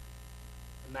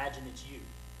 Imagine it's you.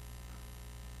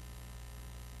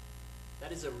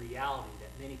 That is a reality that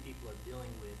many people are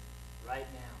dealing with right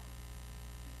now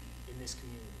in this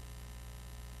community.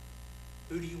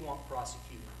 Who do you want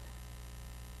prosecuting?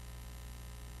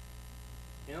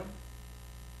 Him?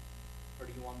 Or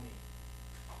do you want me?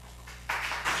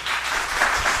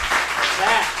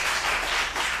 That.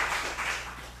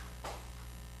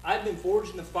 I've been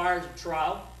forged in the fires of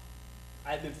trial.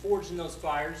 I've been forged in those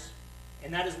fires,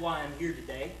 and that is why I'm here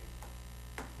today.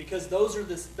 Because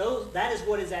that is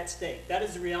what is at stake. That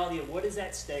is the reality of what is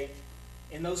at stake,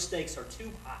 and those stakes are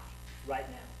too high right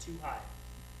now, too high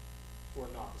for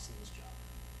an office in this job.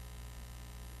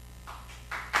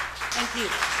 Thank you,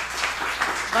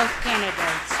 both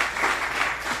candidates.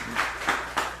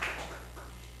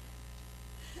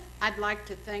 I'd like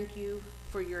to thank you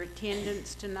for your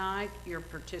attendance tonight, your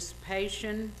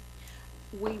participation.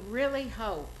 We really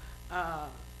hope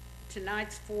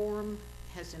tonight's forum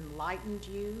has enlightened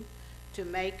you to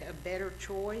make a better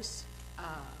choice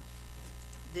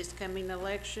this coming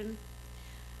election.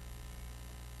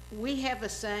 We have a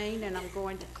saying, and I'm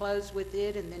going to close with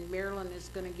it, and then Marilyn is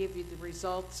going to give you the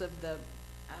results of the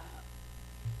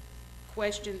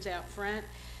questions out front.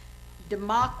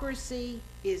 Democracy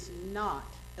is not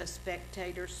a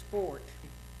spectator sport.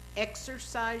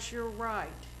 Exercise your right.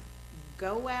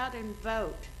 Go out and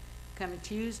vote come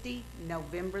Tuesday,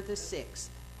 November the 6th.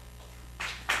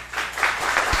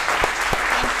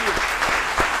 Thank you.